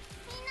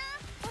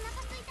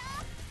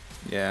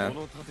 Yeah.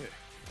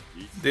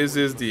 This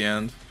is the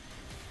end.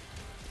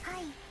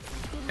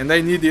 And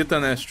I need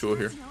Ethan S2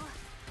 here.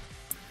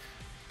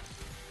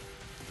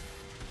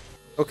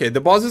 Okay,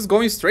 the boss is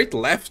going straight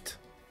left.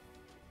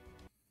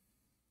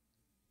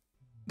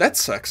 That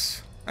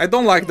sucks. I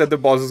don't like that the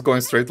boss is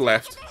going straight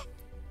left.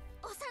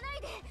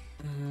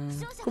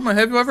 Come on,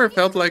 have you ever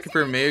felt like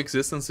your Mei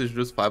existence is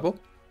justifiable?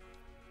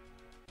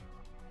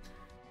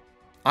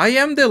 I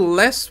am the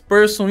last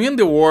person in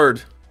the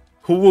world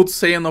who would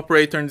say an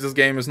operator in this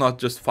game is not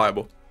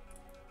justifiable.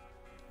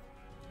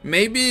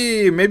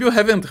 Maybe you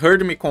haven't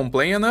heard me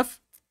complain enough.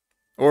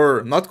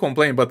 Or not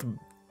complain, but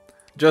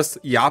just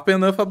yap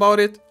enough about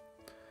it.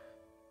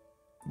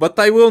 But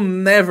I will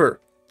never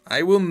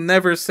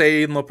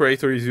say an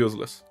operator is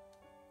useless.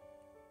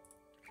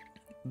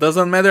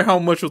 Doesn't matter how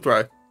much you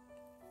try.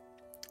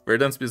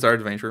 Verdant's Bizarre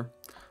Adventure.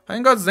 I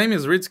think God's name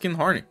is Reed Skin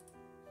Horny.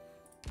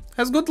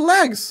 Has good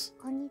legs.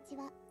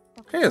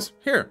 Yes,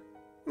 here.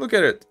 Look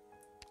at it.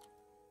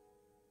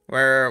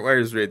 Where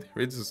is Reed?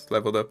 Reed is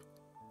leveled up.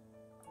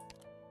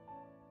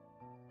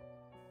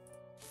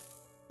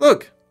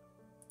 Look.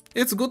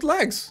 It's good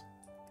legs.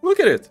 Look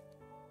at it.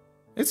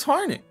 It's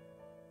horny.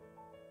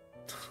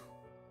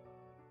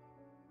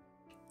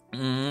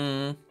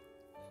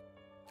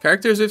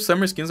 Characters with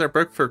summer skins are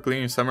perfect for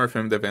clearing summer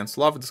themed events.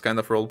 Love this kind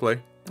of roleplay.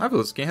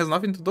 Obviously, skin has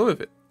nothing to do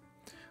with it.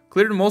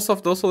 Cleared most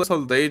of those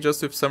holiday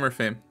just with summer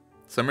theme.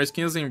 Summer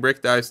skins didn't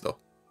break the ice though.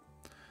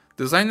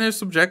 Design is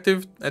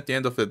subjective at the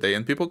end of the day,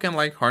 and people can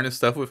like horny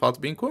stuff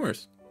without being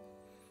coomers.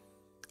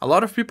 A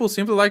lot of people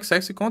simply like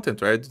sexy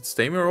content, right? It's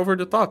tame or over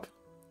the top.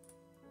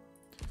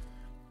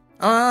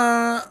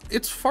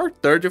 It's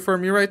 4:30 for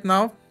me right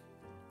now.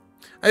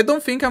 I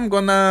don't think I'm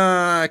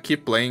gonna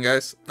keep playing,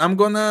 guys. I'm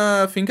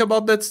gonna think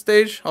about that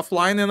stage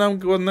offline and I'm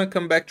gonna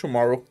come back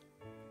tomorrow.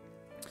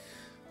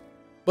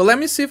 But let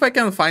me see if I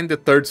can find the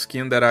third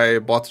skin that I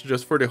bought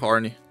just for the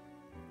horny.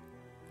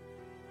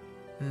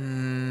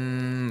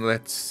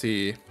 Let's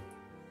see.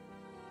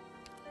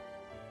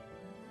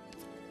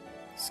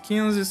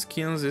 Skins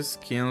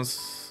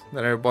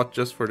that I bought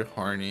just for the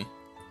horny.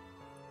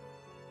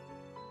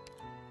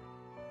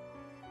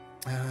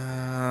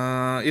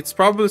 It's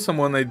probably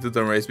someone I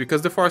didn't raise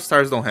because the 4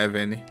 stars don't have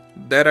any.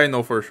 That I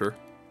know for sure.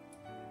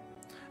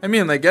 I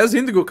mean, I guess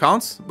Indigo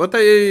counts, but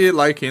I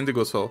like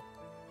Indigo, so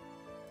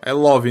I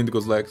love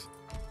Indigo's legs.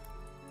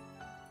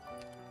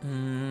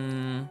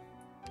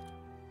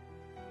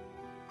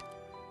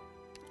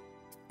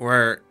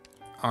 Where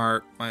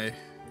are my...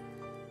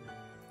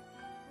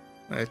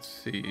 Let's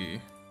see.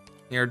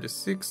 Here are the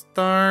 6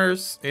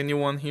 stars.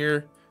 Anyone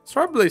here? It's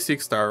probably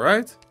 6 star,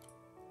 right?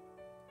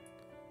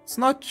 It's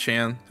not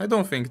Chen. I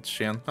don't think it's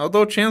Chen.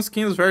 Although Chen's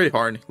skin is very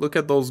horny. Look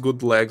at those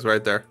good legs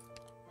right there.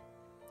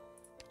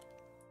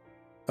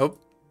 Oh,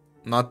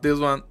 not this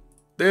one.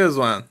 This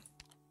one.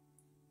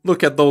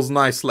 Look at those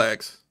nice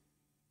legs.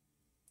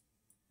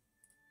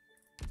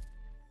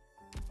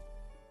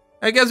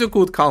 I guess you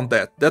could count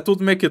that. That would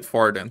make it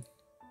 4 then.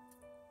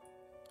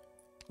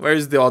 Where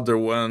is the other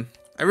one?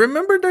 I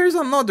remember there is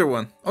another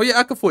one. Oh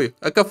yeah, Akafuyu.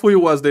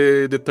 Akafuyu was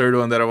the third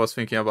one that I was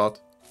thinking about.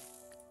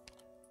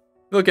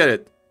 Look at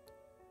it.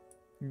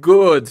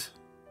 Good.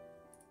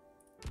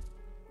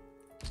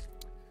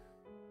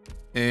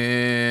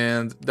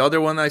 And the other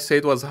one I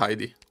said was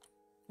Heidi.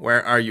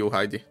 Where are you,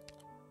 Heidi?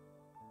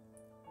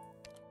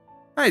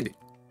 Heidi.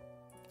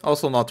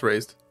 Also not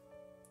raised.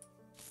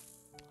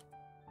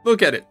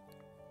 Look at it.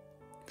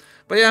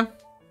 But yeah.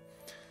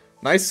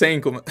 Nice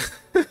saying, Kuma.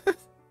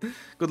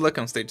 Good luck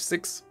on stage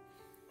 6.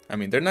 I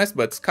mean, they're nice,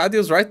 but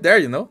Skadiel's right there,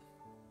 you know?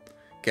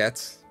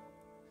 Cats.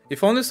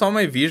 If only saw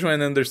my vision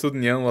and understood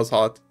Nyan was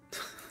hot.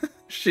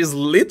 She's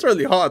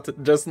literally hot,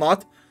 just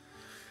not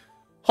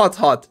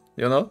hot,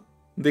 you know?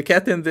 The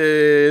cat and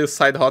the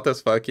side hot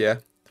as fuck, yeah.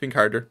 Think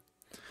harder.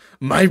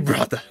 My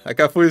brother,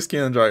 Akafuyu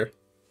skin enjoyer.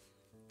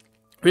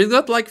 We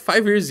got like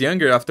 5 years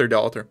younger after the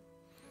altar.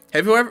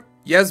 Have you ever...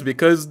 Yes,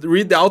 because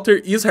read the altar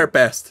is her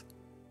past.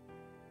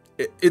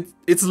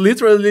 It's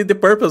literally the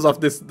purpose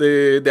of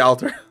the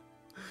altar.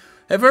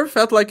 Have you ever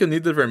felt like you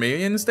needed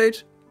Vermilion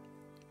stage?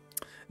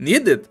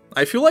 Needed?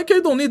 I feel like I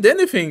don't need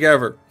anything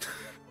ever.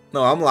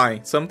 No, I'm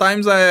lying.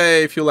 Sometimes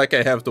I feel like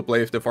I have to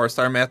play with the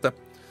 4-star meta.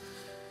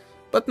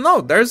 But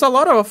no, there's a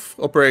lot of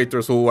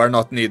operators who are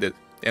not needed.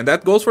 And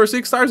that goes for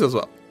 6 stars as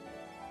well.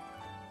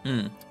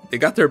 They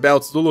got their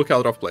belts, do look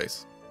out of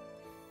place.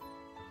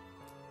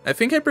 I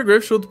think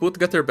Hypergrave should put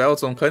get their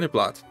belts on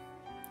Cunnyplat.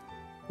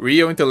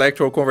 Real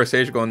intellectual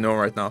conversation going on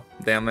right now.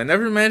 Damn, I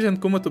never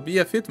imagined Kuma to be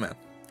a fit man.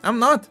 I'm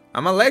not.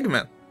 I'm a leg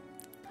man.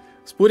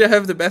 Spuria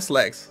have the best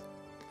legs.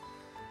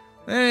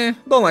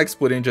 Don't like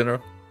Spuria in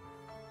general.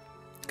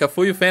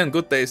 Kafuyu fan,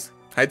 good taste.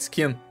 Hide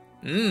skin.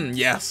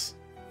 Yes.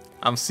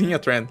 I'm seeing a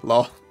trend,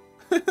 lol.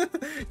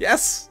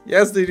 Yes,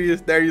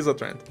 there is a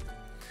trend.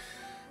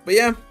 But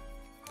yeah.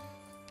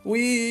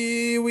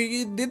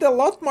 We did a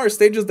lot more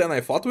stages than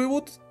I thought we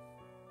would.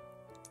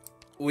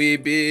 We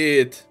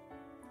beat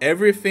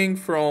everything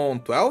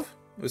from 12.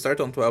 We start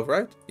on 12,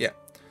 right? Yeah.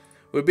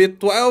 We beat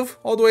 12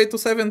 all the way to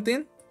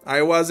 17.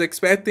 I was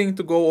expecting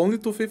to go only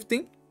to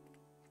 15.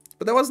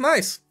 But that was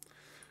nice.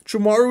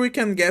 Tomorrow we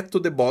can get to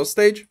the boss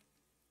stage.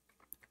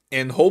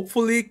 And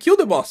hopefully kill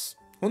the boss.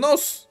 Who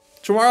knows?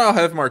 Tomorrow I'll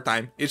have more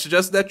time. It's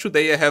just that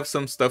today I have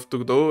some stuff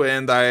to do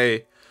and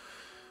I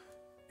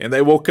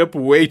woke up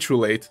way too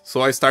late.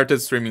 So I started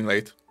streaming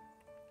late.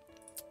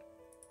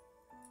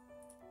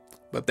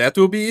 But that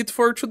will be it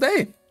for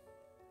today.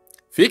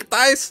 Thick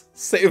ties,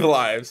 save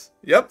lives.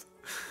 Yep.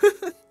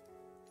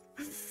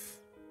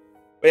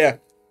 But yeah.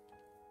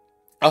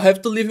 I'll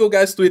have to leave you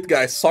guys to it,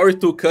 guys. Sorry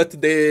to cut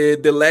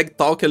the leg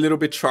talk a little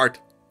bit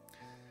short.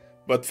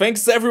 But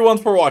thanks everyone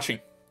for watching.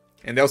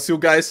 And I'll see you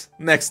guys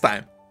next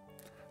time.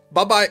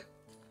 Bye bye.